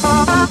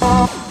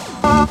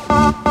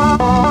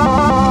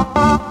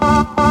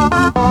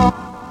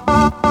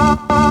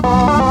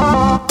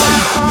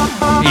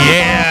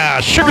 Yeah,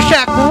 Sugar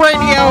Shack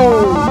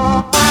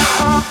Radio.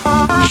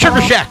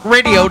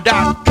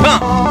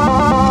 SugarShackRadio.com.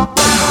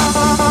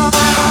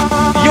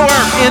 You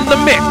are in the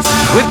mix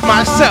with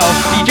myself,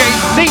 DJ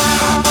Z.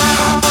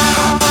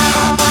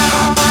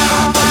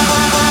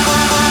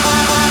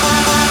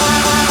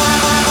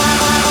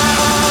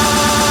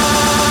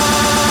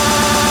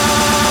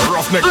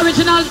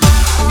 Original.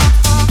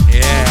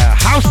 Yeah,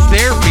 House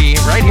Therapy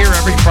right here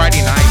every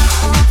Friday night,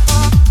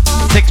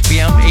 6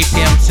 p.m. to 8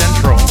 p.m.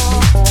 Central.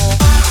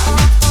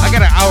 I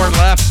got an hour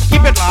left.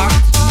 Keep it locked.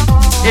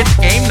 It's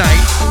game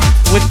night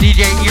with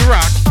DJ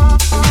E-Rock.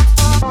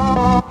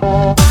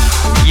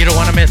 You don't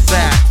want to miss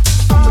that.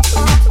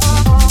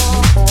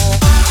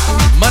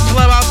 Much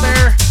love out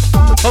there.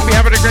 Hope you're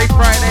having a great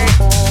Friday.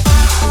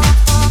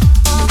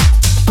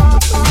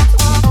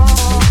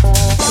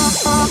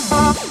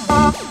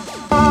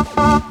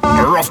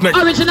 Roughneck.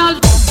 Original.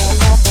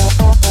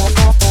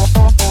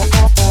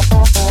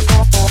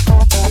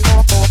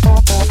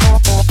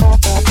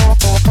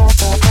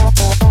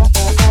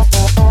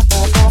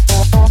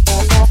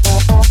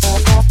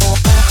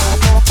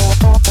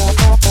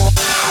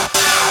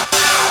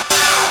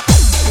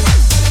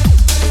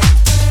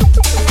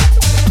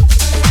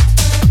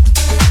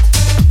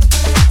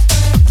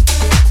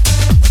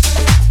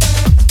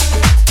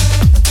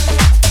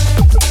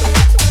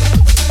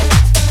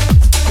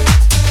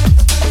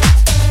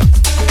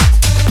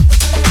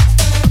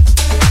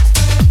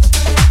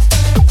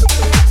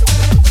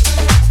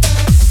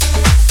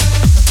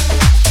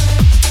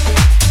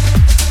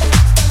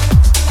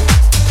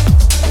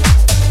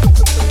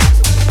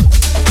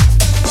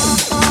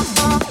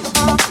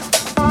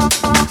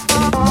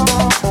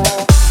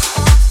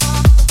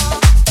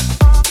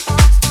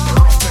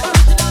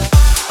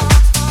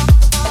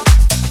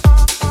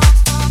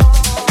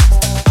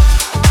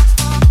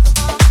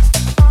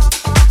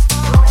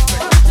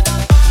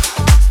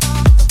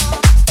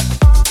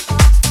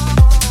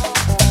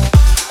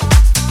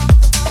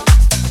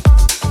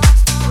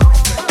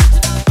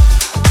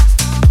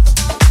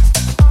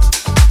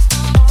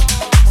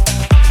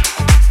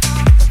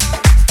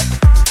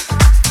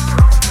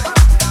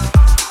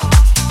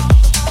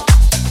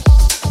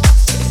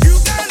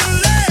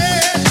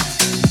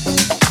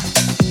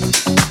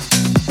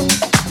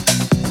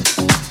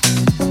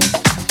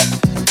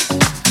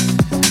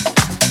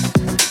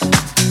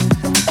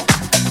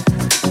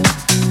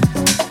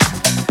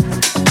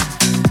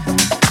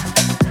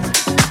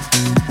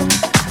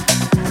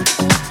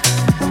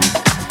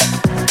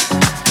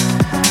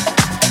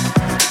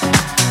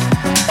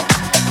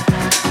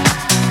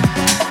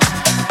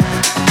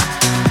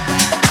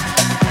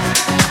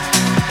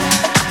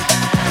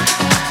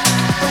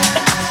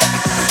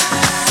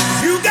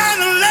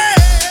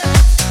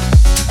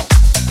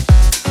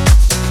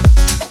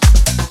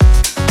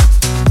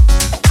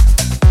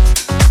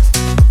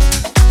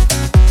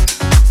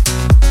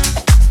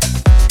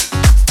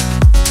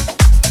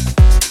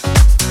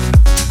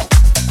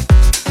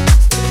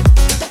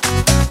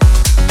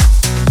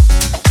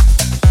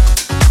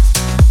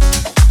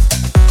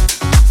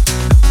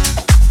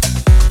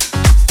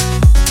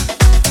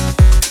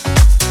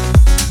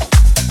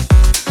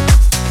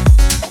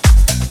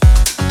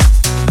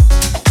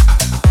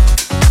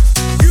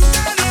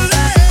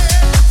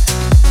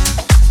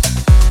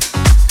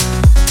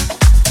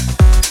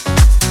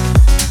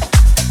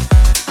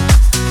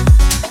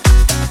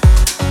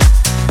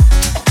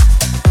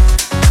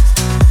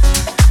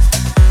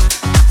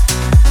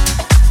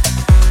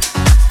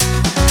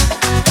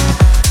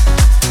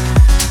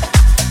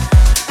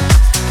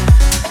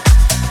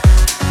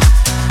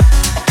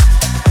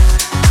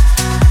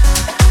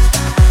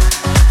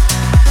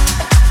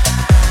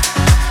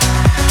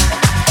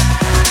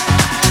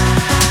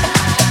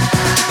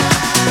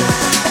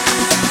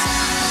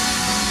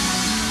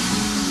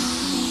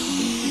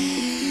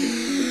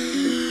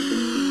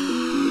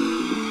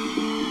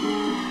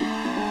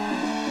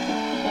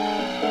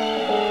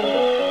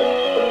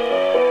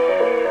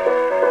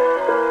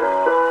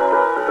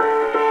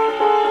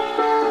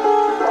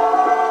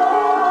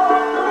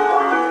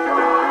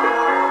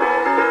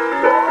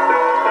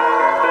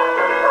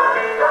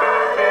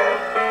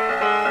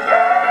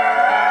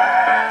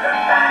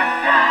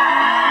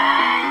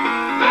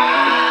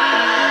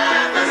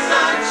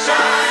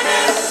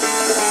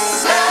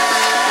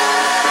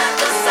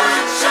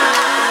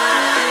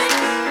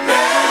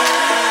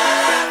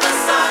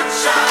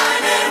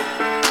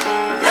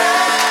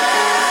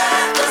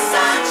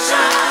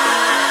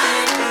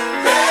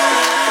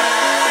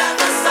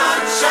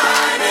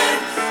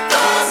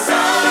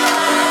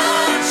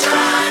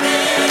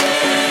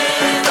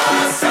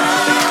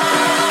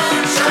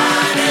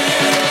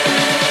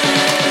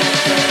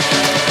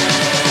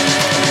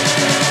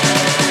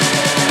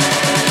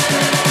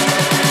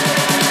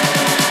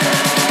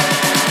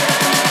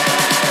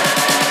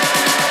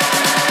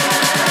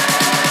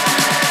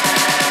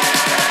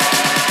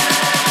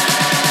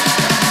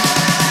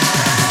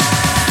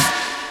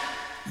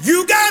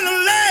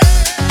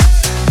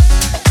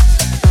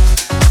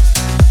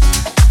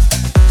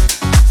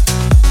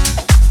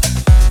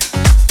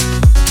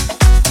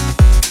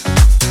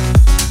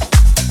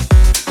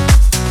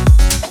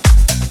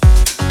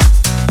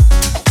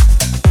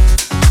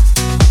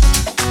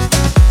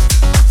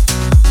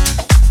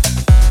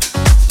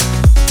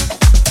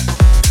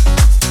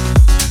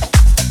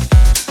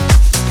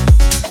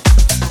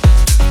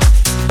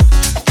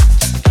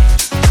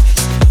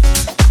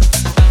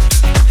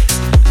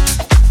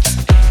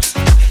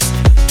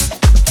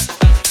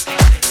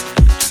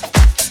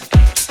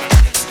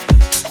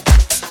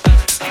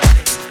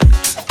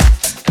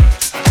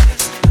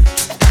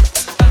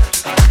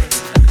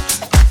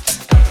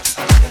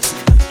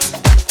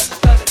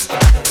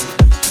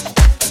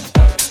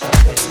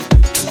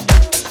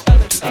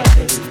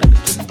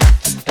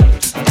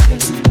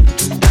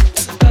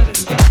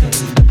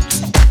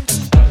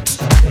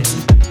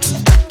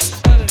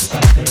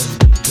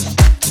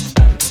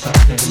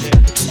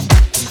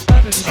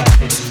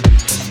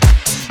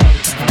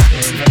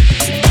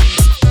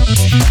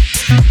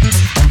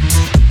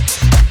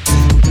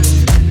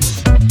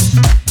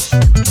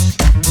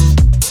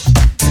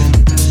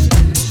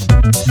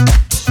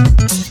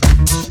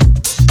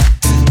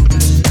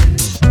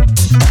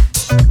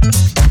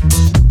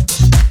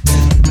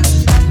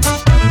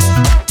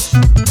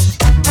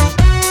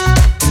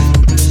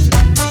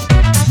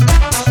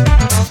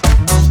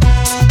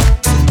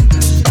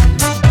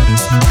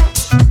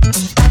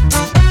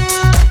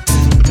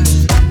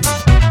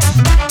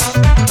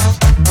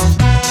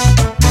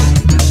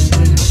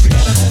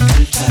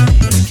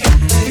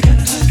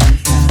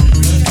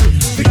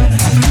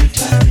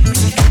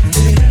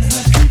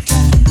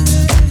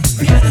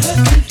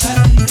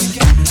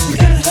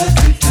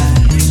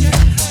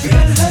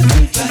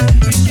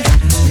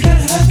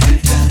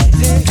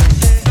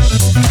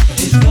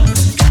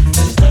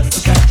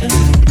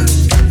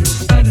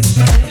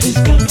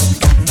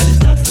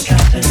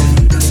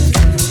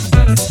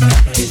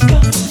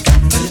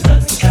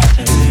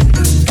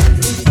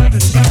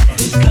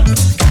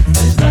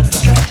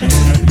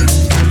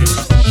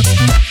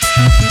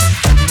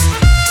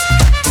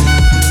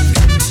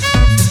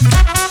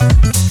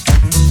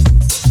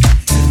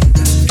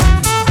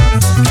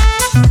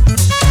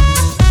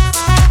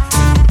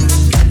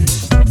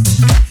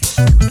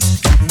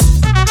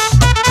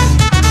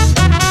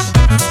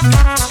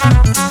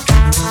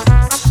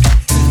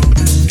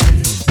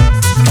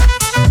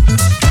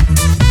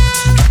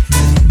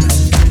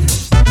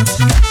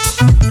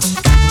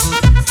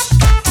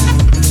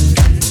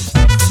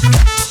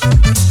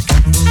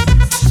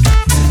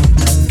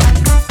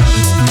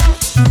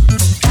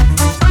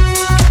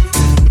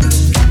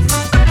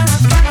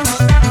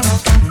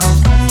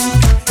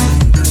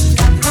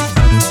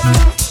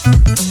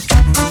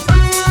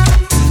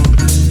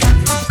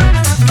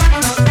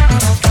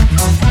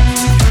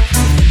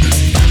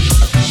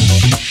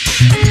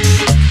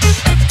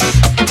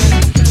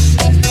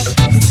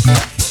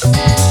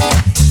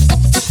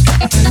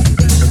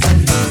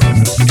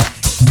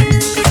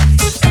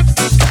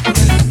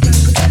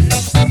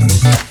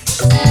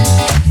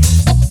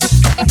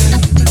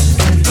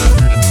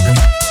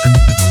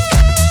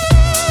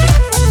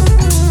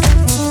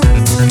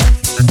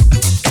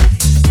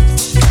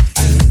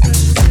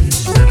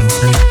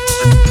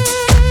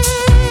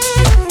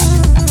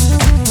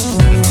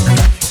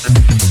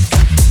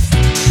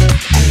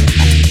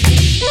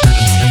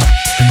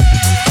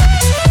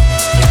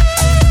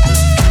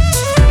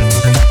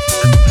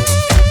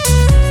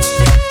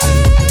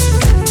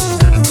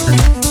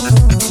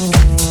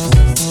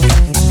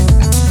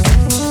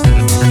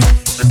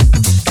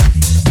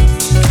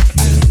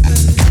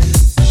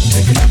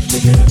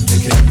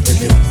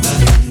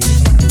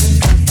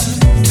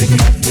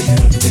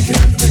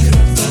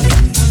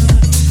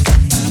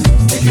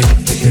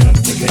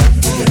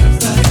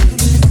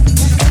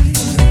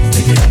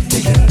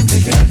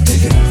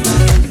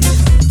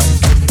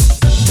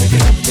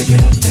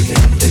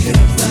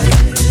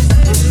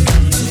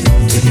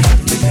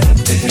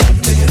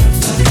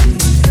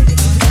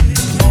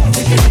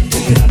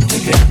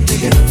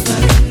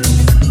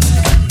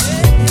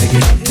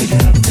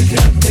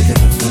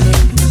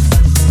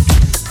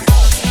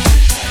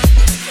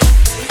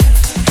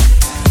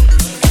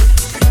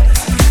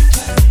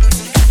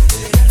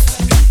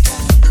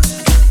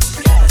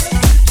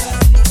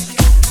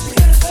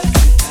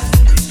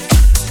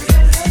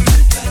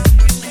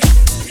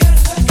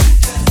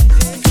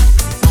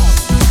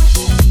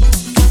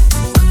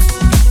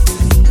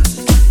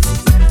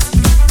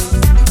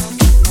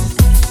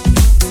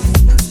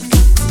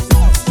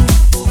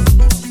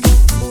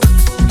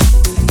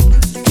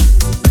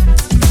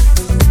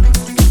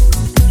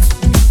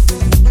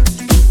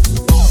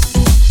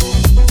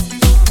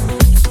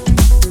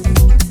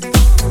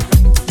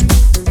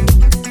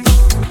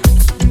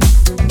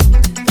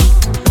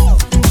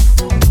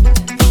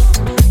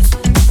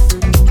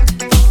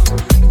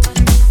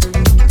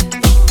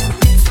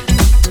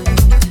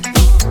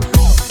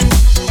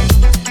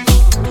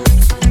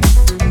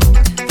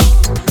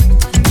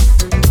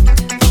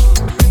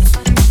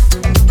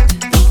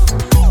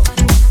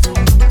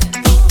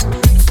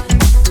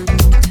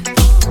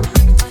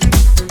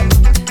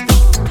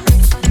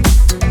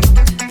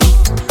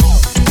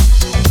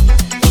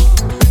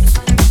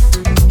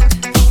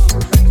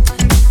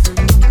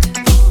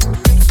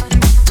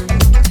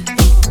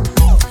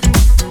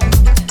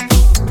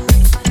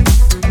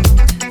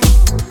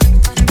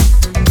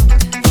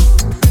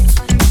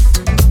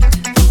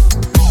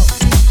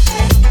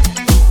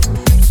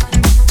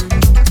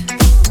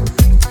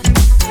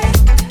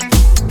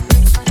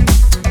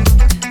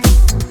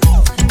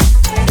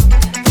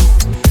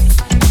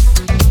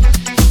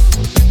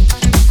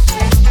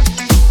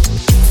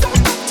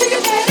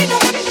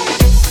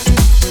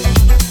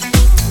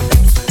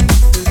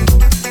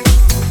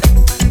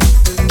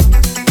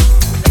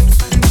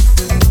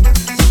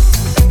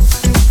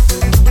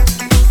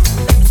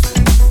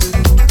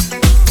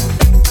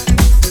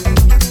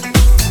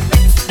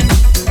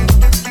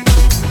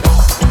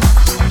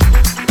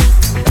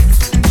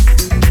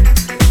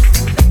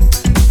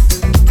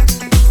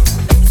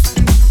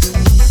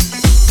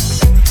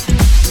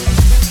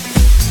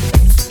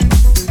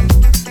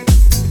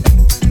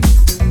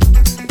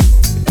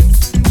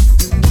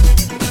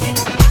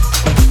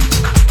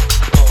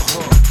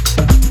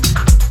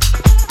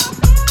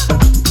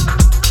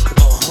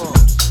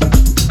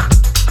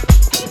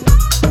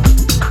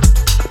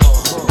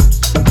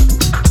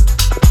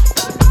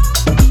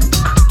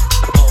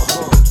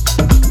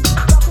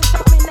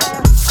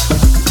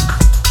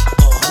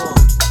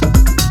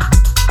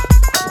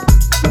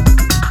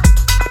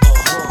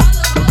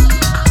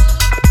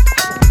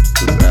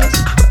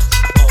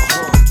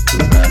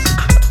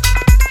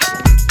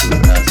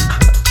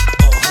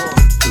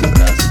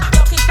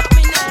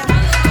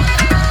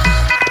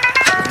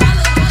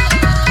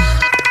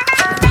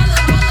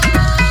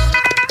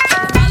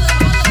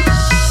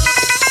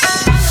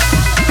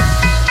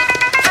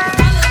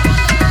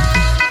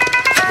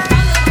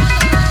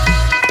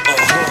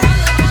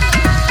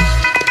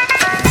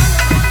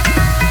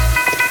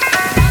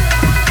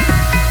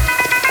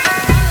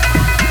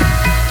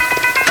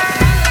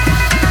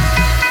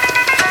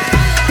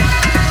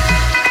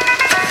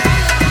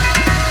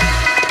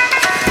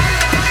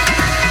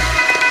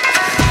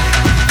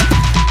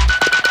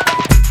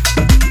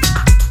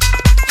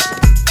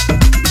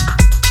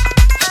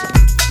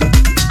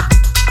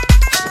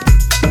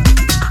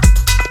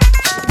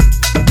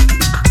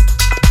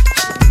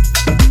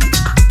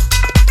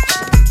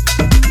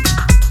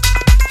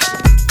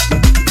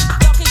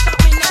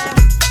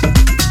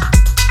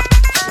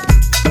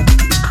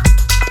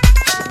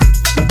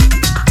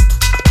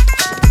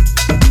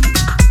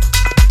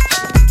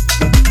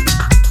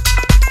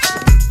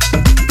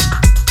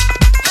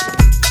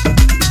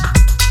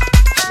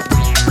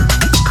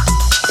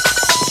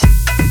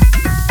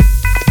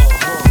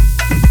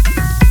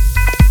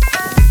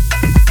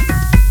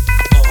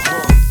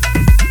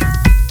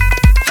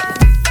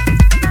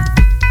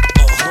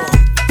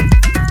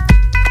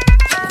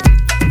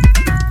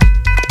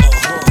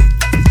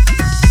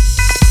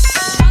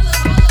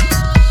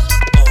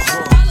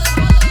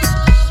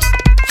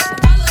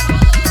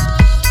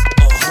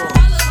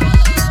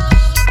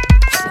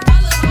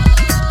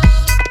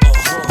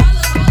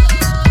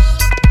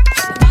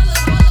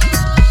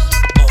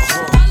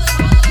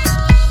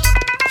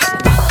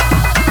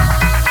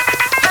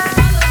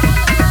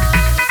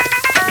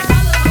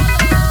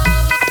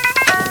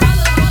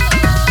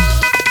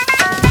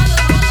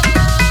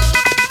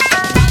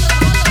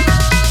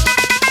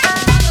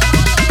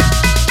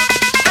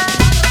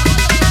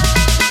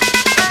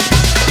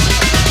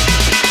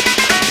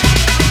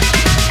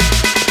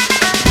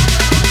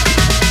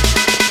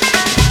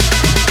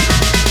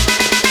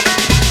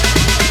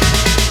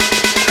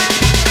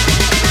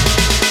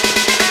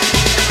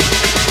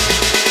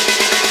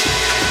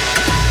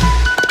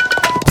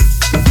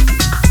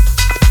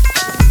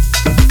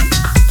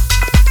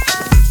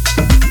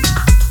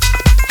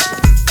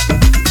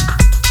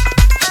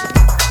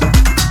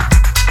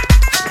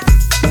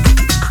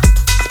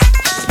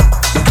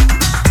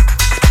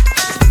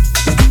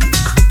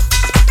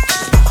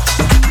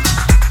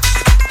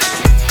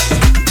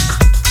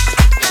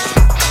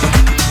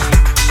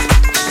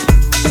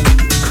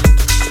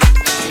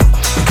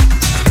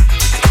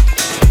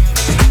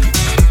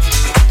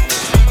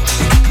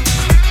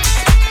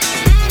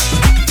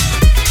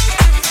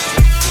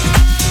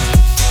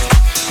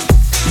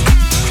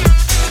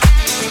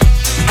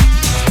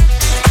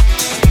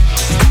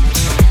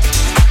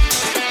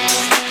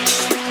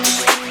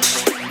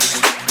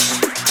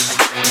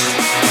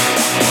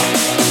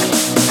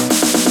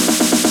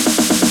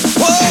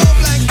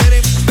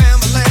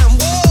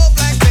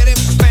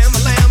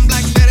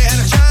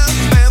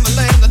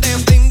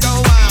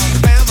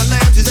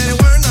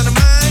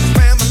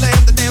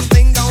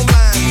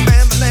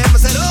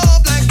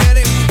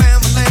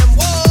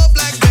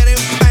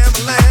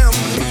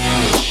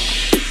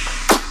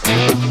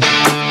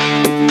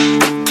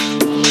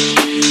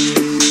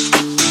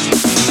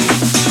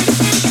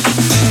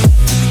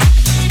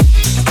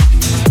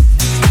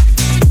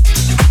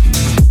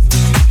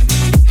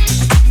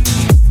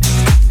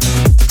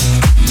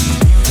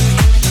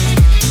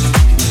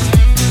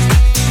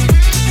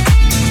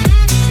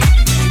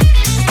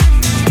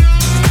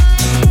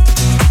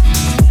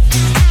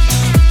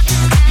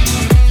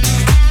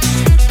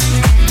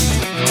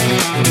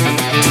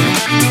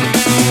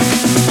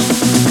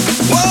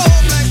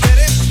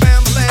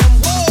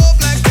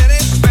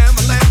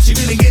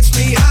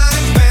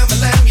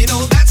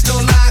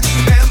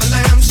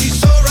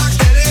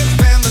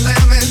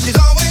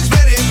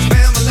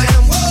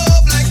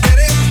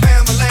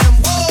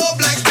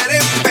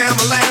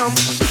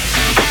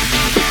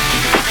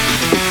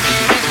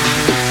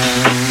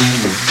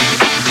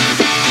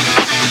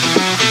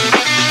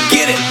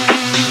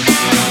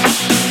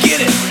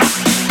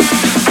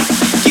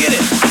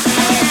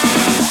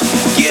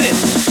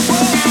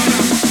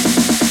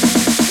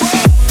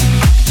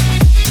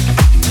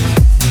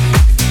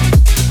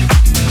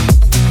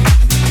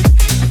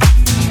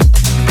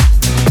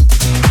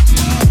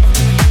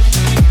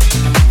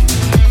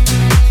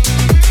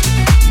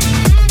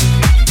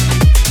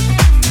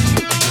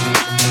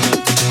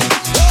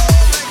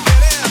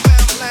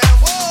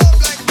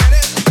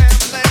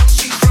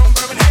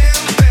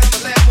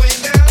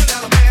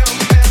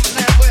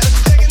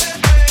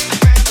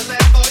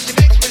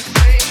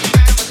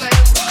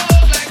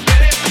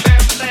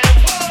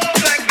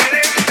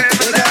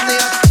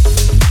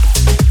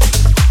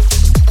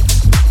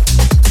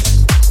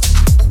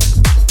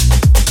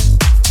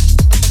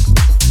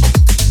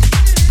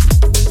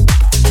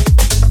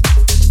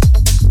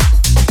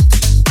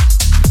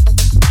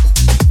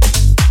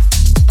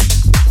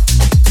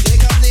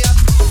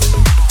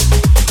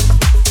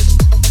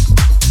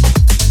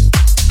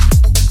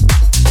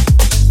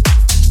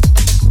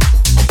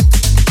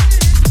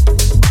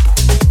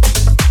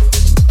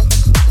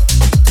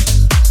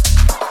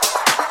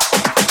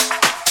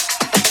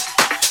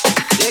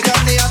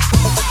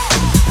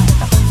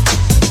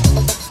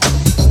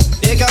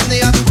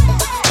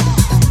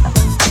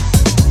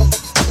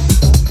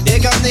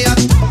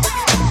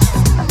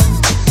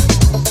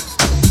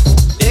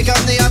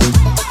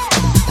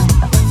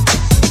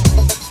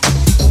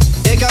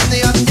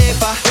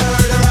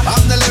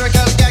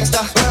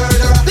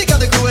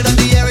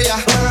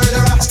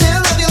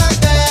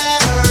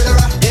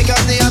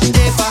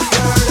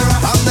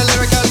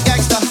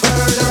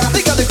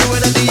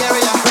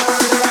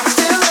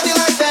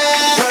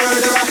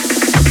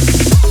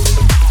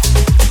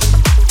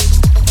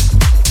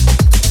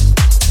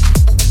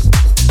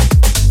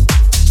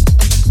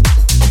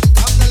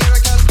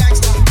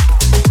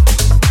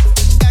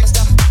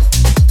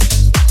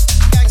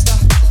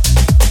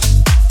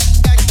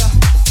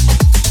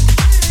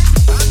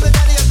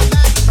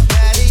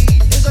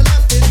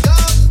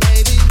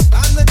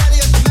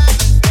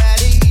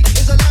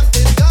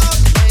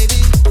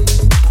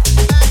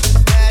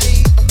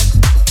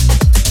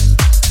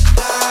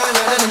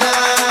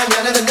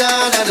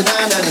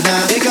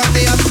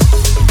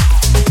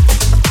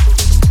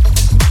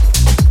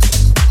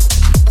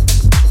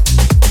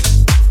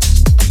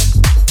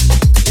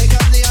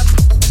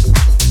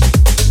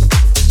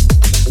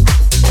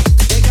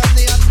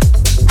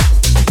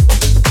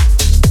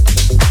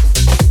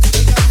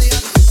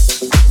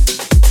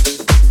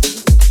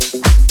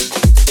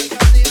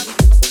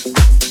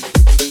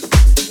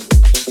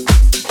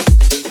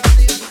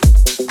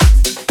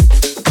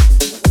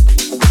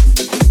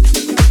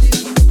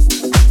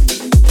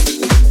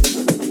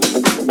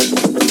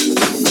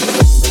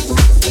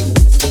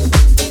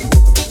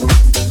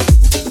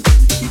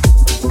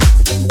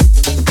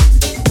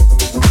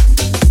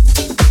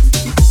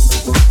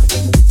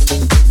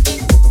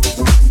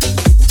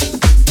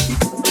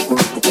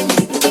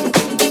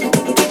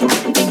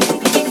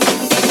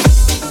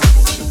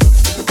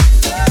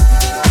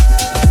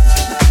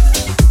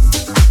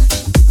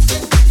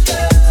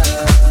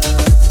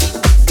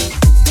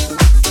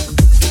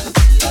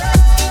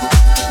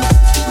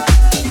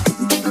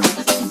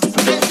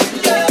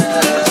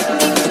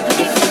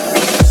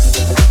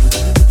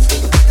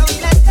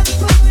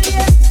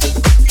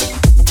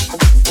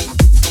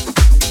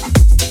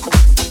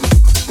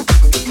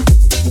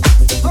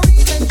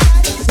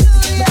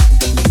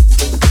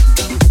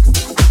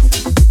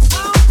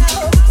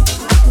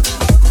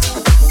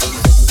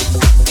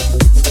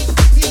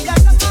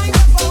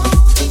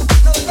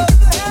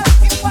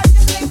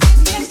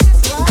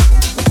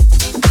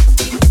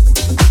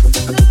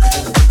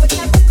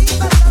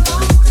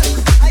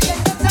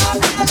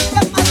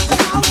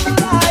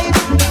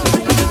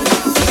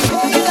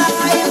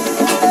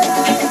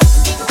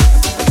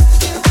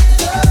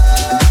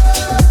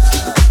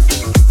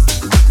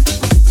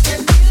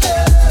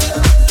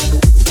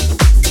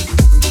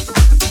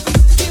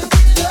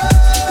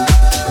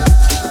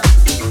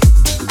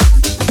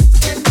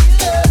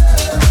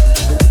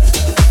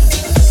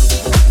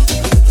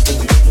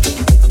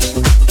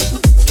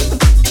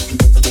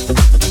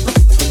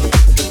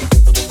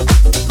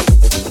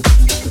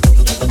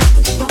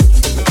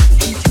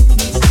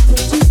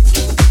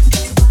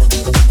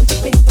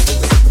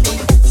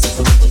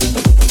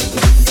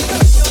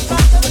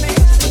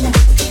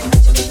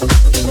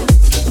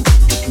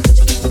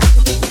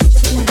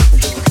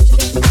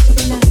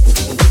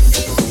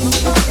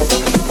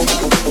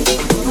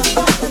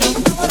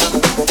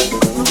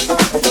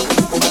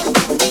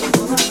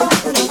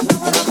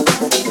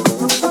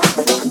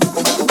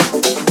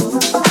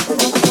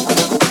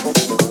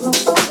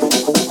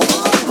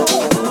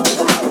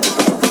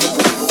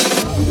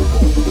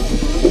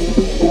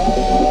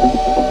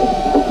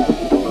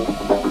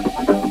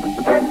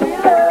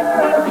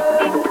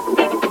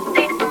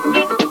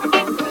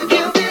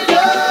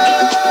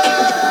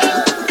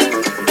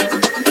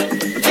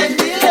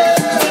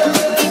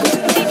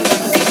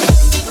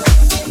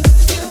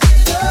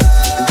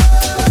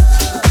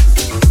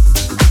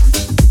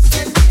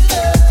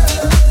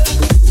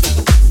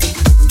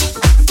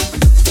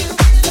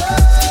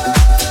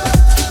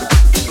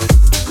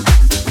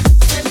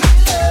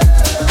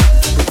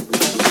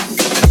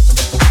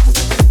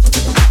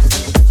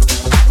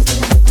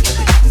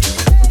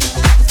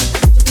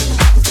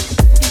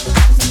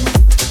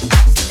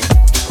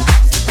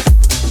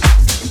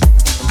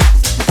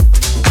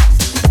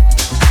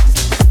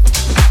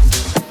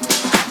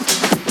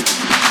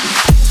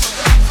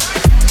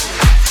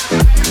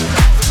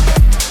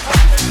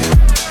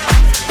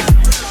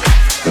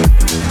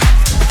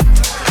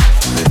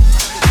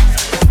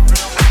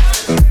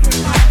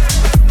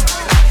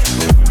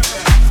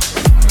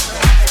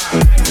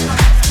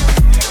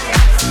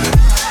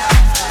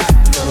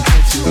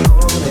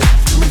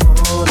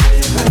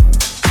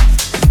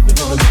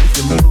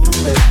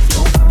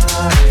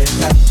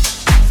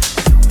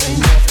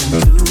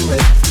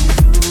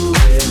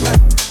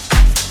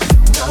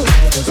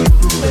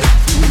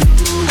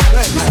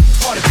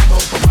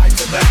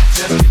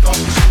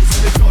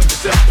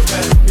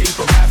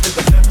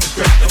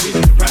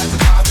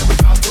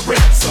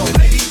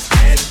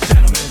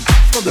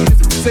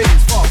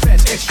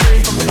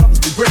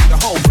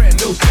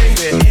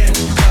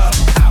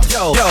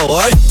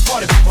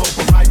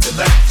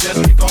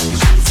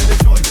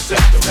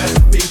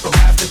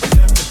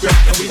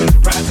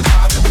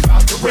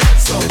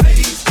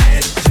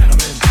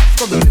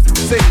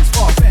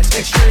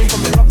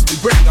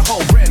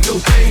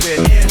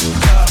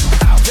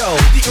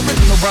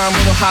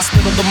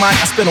 Hospital the mic,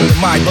 I spit on the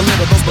mic.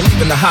 Belittle those believe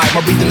in the hype.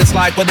 My reading is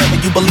like whatever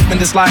you believe in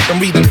this life.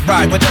 I'm reading it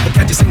right. Whatever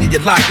catch you singing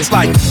you like. It's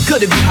like, could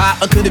it be hot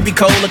or could it be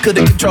cold or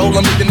could it control?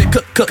 I'm reading it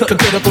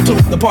critical too.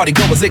 The party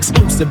goers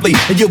exclusively,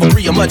 and you'll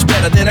agree I'm much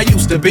better than I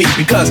used to be.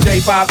 Because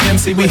J5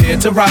 MC, we here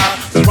to rock.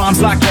 The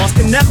rhymes like lost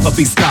can never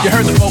be stopped. You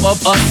heard the four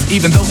of us,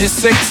 even though it's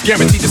six,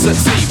 guaranteed to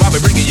succeed. Why we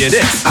bringing you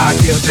this? I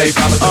kill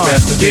J5 with the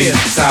rest of me.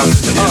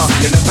 Sounds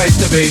in the place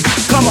to be.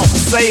 Come on,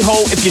 say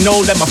ho if you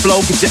know that my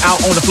flow get you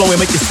out on the floor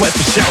and make you sweat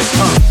for show.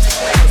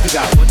 You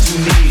got what you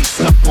need,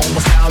 stuck on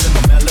my style and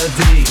my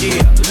melody.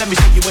 Yeah, let me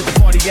show you where the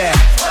party at.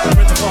 The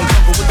rhythm on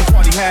cover with the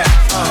party hat.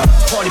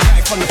 Party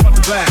back from the front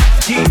to back.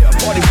 Yeah,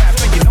 party rap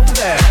and you know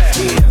that.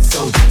 Yeah,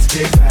 so just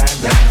get back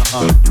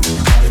now. Party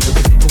with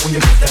the people when you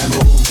miss that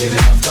move. Get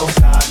it up, don't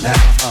stop now.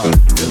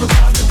 Feel the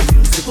vibe of the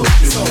music will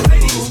you. So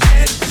ladies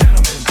and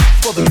gentlemen,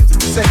 for the music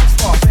we say it's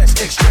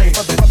far-fetched, extreme.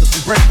 For the brothers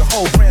we bring the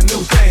whole brand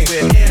new thing.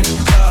 We're in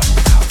the house.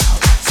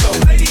 So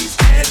ladies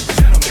and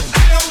gentlemen,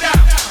 build out.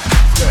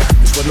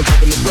 It's when I'm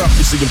talking the rough,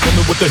 you see I'm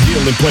coming with a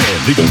healing plan.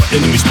 Leaving my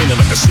enemies spinning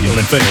like a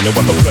ceiling fan. And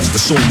while I press the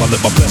soul, I let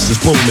my blessings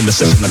bloom. In the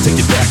session, I take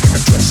it back like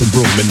a dressing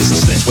room. And this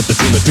is sense what they're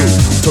trying to do.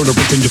 Turn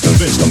around and you're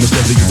convinced I'm as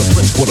deadly as a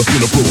prince for the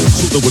funeral.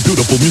 So that we're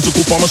beautiful,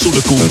 musical,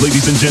 pharmaceutical.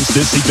 Ladies and gents,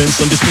 this event's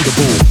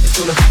undisputable. It's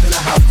gonna be in the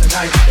house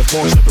tonight. And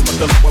born stepping my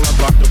step while I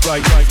rock the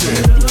right. Yeah,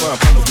 you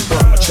rhyme, kind of be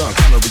burn. My chunk,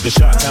 kind of read the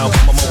shot. Now,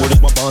 my word is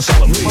my bond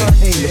solemnly.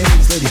 Hey,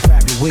 ladies,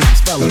 grab your wings.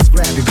 Fellas,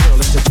 grab your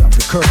girl. Let's jump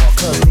the curl.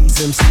 Cause these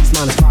MCs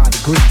minus 5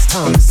 degrees.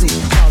 Time to see.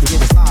 How to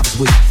get as live as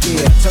we.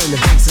 Yeah, turn the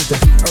bases to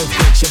beat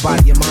earthquakes. Your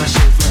body, your mind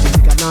shake.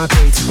 You got 9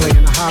 grades. You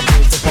playing a high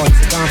grade. The party's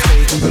a dime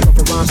stage. We pick up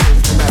a rhyme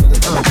stage. No matter the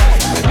time. I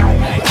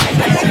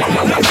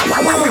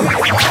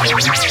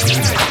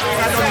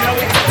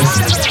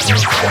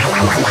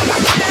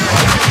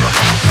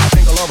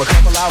think I'll love a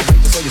couple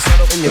outrageous. So you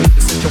settle and you need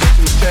the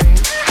situation to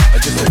change. I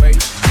just away,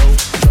 no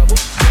trouble,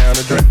 down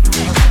the drain.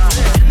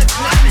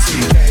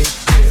 CK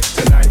here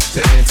tonight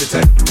to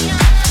entertain.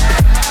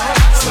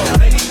 So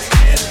ladies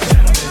and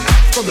gentlemen,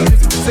 from the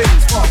music we sing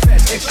is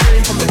far-fetched,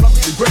 extreme. From the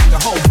brothers we bring the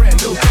whole brand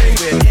new thing.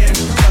 We're in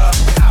the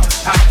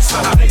house.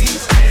 So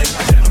ladies and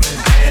gentlemen,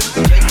 and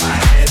gentlemen,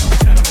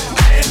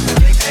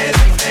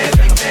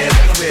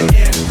 and we're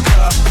in the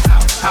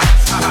house.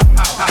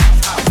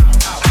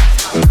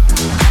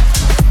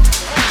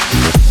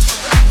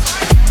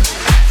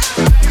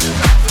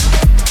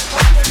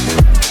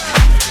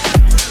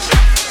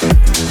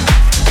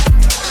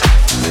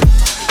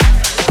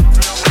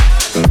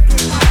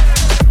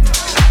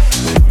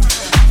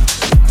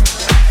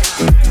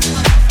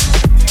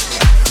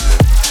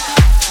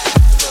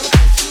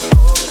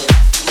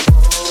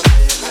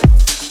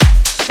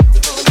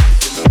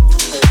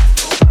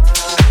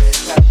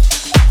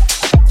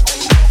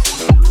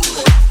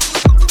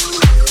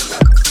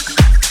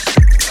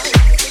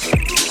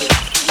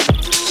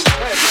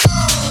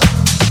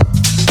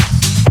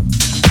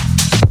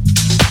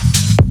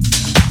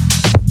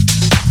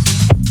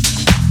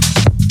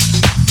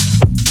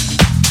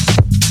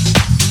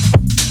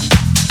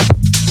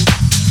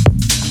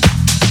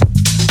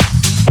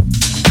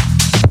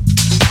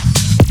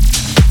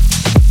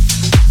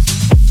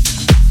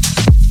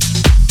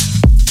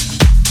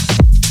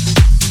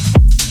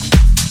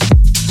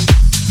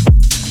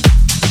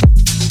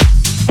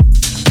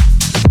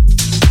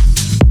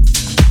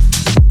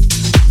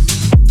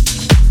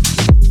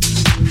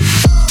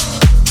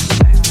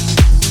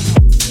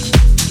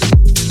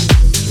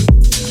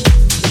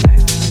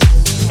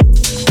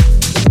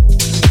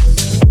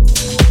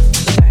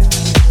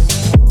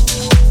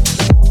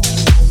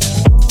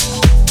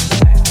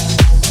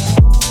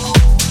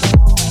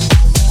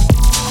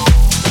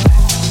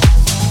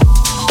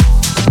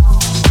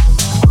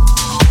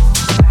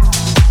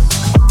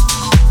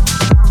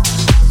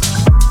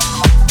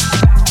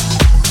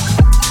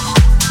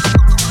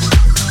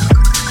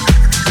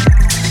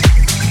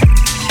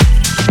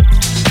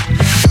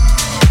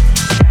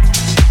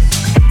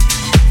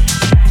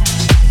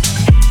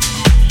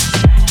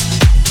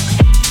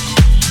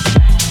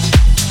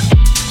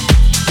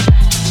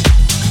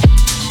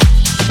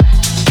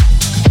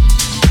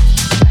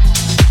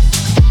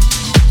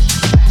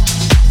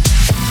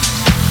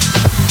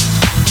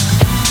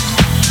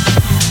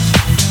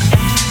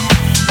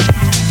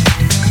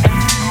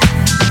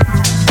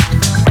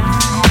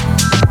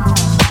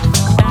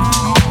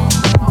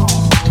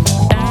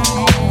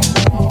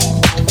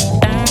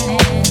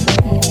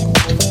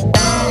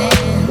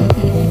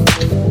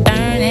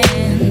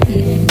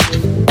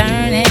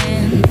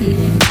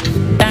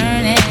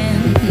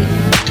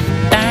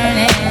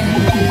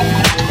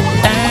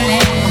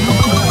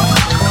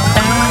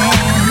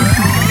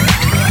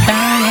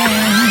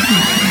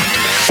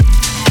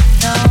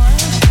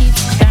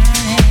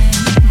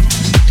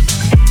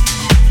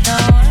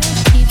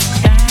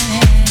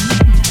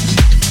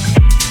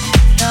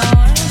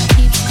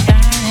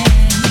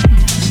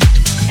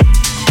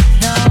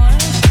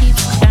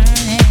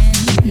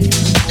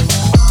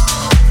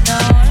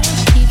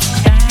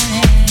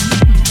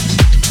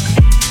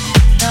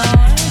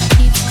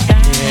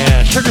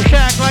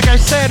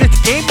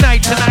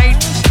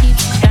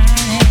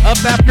 tonight. Up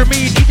after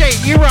me,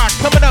 DJ E-Rock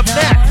coming up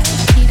next.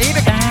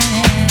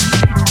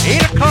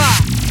 8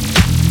 o'clock.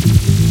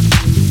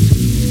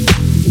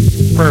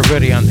 For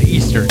everybody on the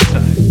eastern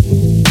side.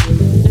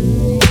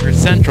 Or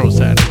central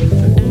side, I should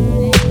say.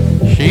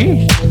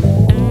 Sheesh.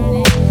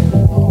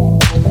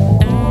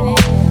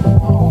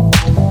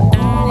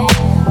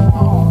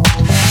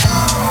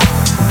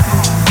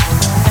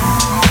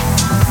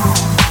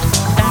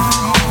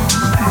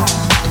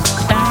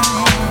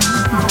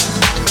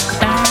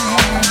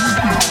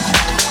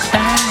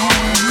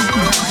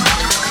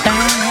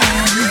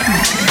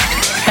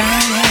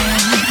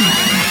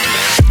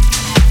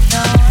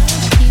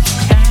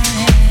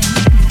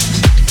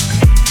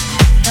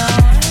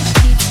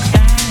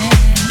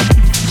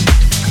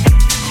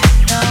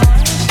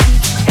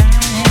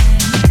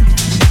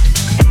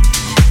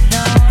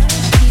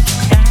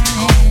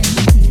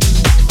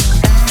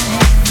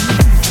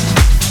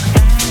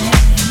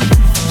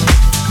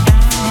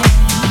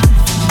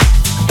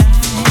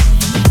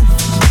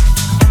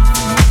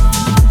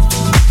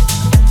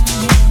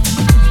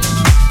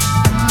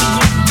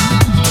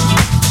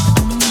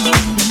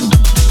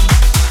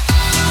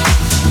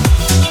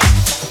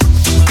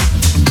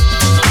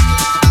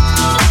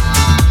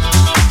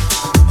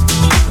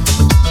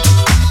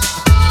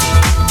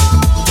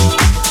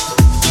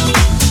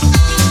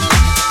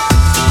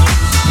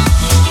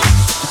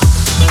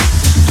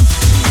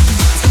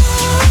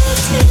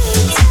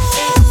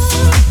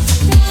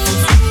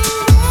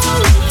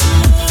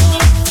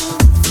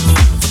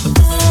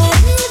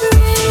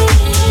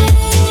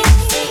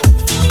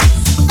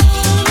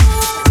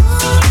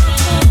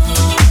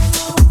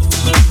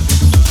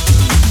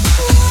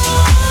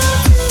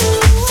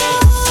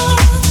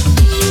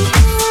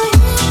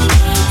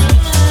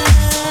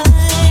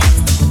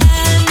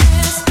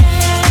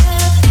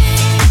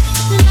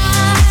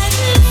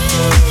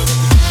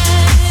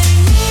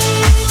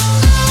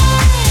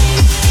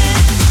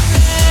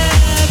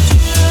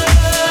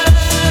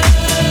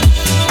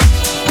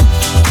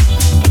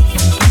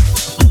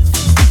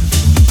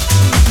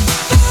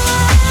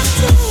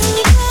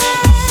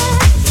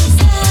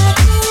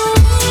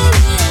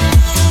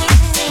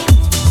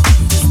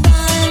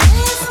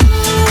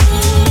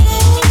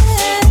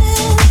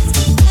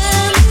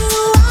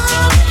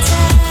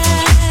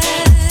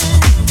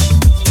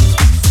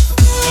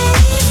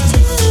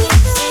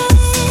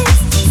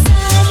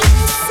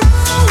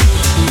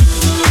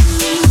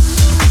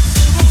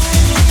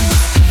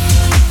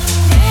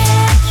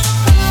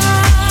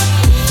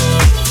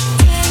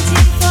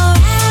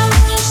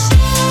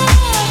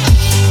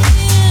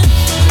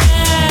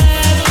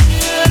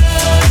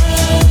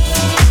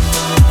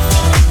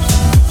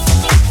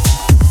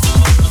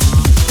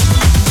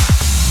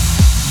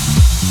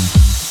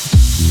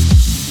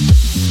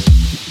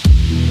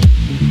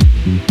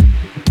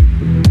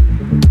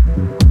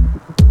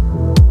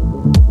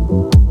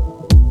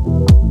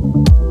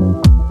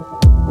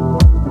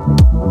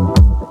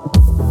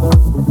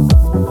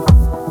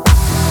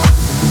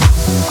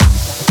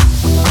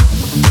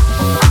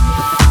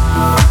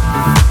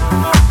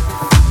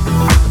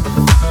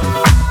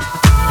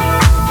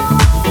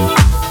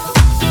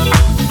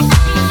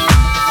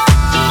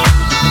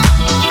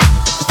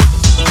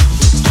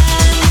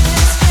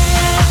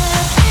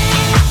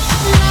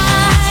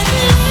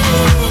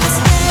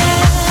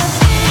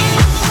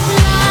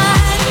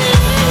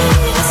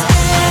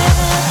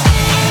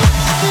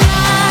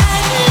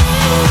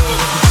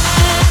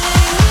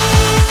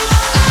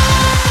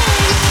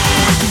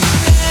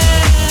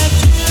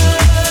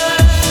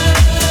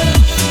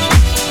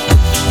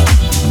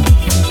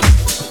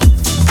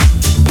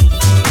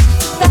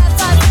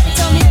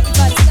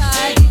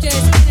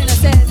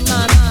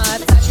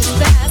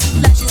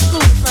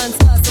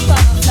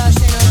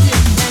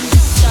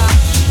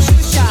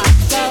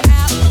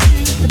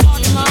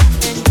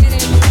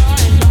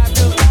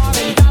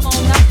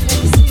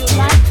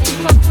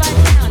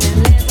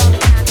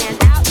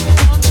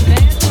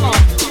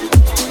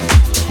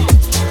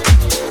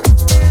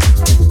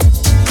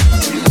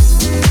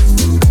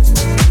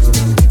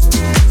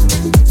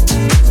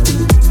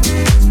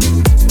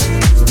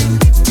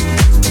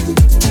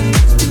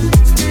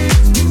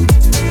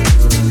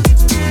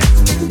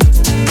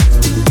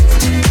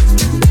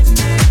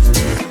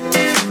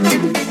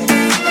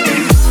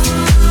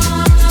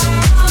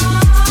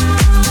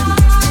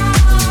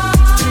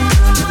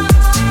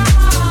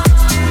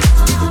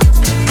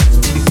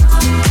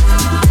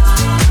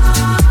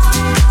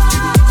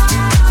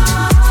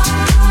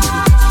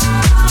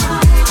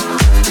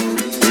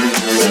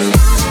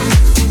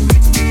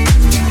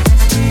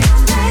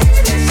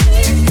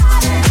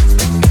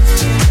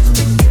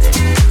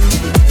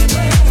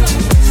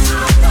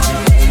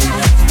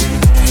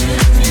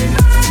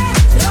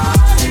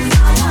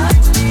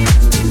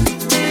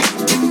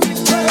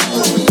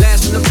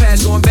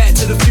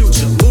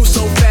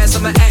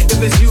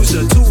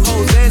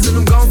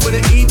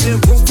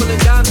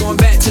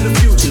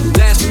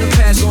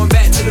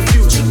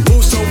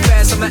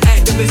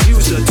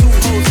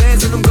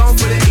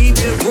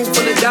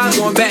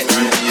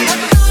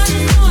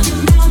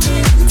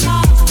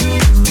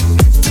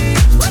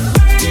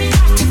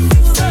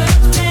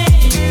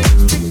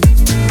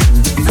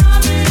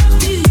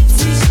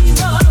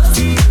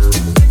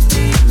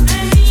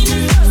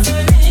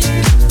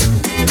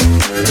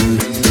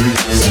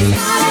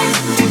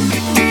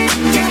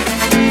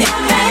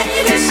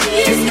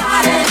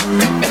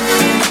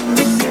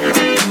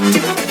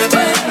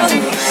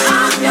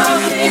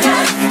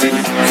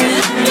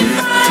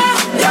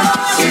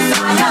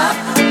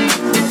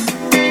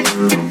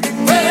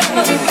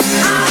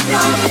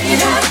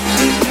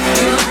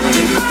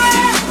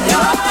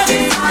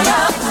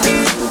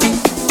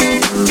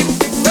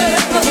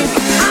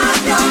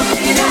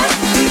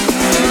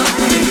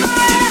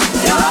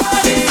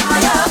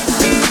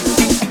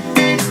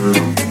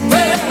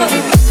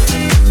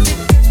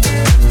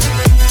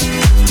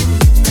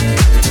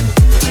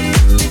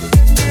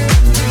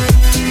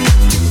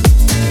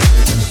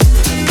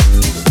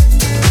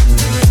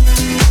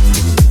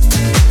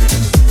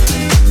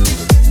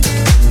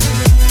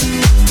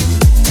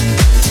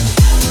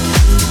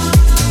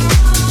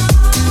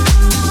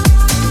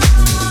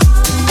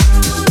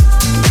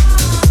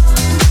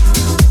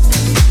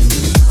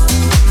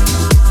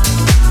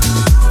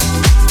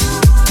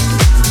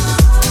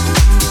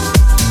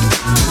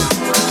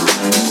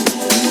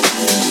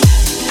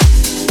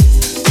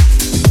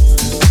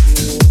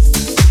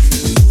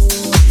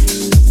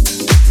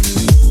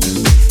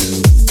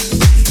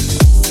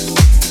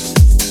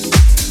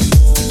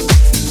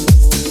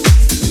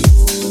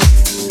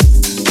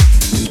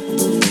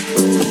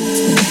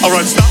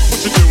 Alright, stop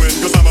what you're doing,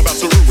 cause I'm about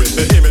to ruin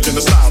the image and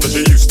the style that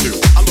you're used to.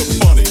 I look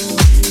funny,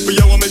 but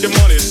yo, I'm making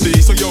money, see?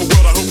 So yo,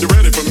 world, I hope you're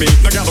ready for me.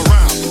 Now gather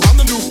round, I'm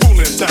the new fool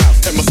in town,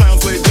 and my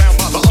sound's laid down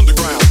by the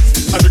underground.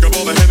 I drink up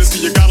all the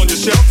Hennessy you got on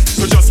your shelf,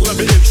 so just let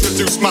me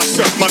introduce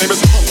myself. My name is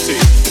Humpty,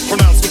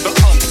 pronounced with the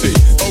umpty.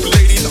 Oh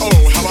ladies, oh,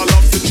 how I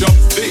love to jump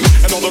thee.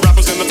 And all the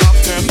rappers in the top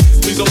 10,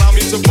 please allow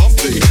me to bump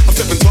thee. I'm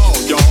stepping tall,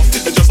 y'all,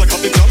 and just like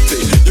Humpty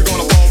Dumpty, you're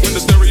gonna fall when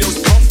the stereo's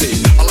pumpy.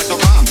 I like the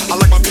rhyme, I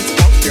like my beats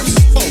funky, I'm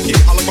spunky,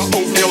 I like my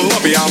oatmeal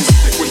lovey, I'm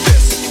sick with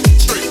this.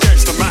 Straight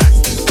gangsta Mac.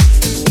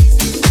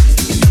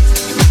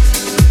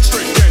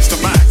 Straight gangsta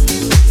Mac.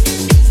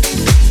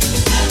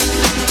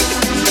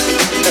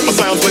 And my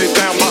sound's laid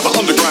down by the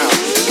underground.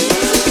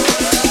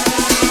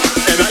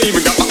 And I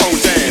even got my own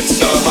dance.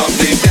 The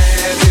Humpty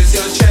dance is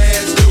your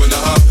chance, doing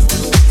the hump.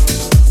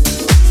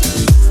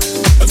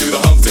 I do the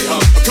Humpty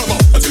hump. Come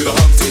on, I do the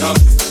Humpty hump.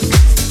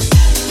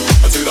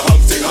 I do the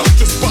Humpty hump.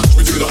 Just watch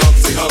me do the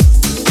Humpty hump.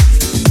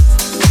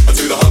 I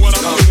do the Humpty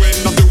hump.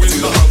 I'm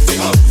doing the Humpty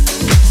hump.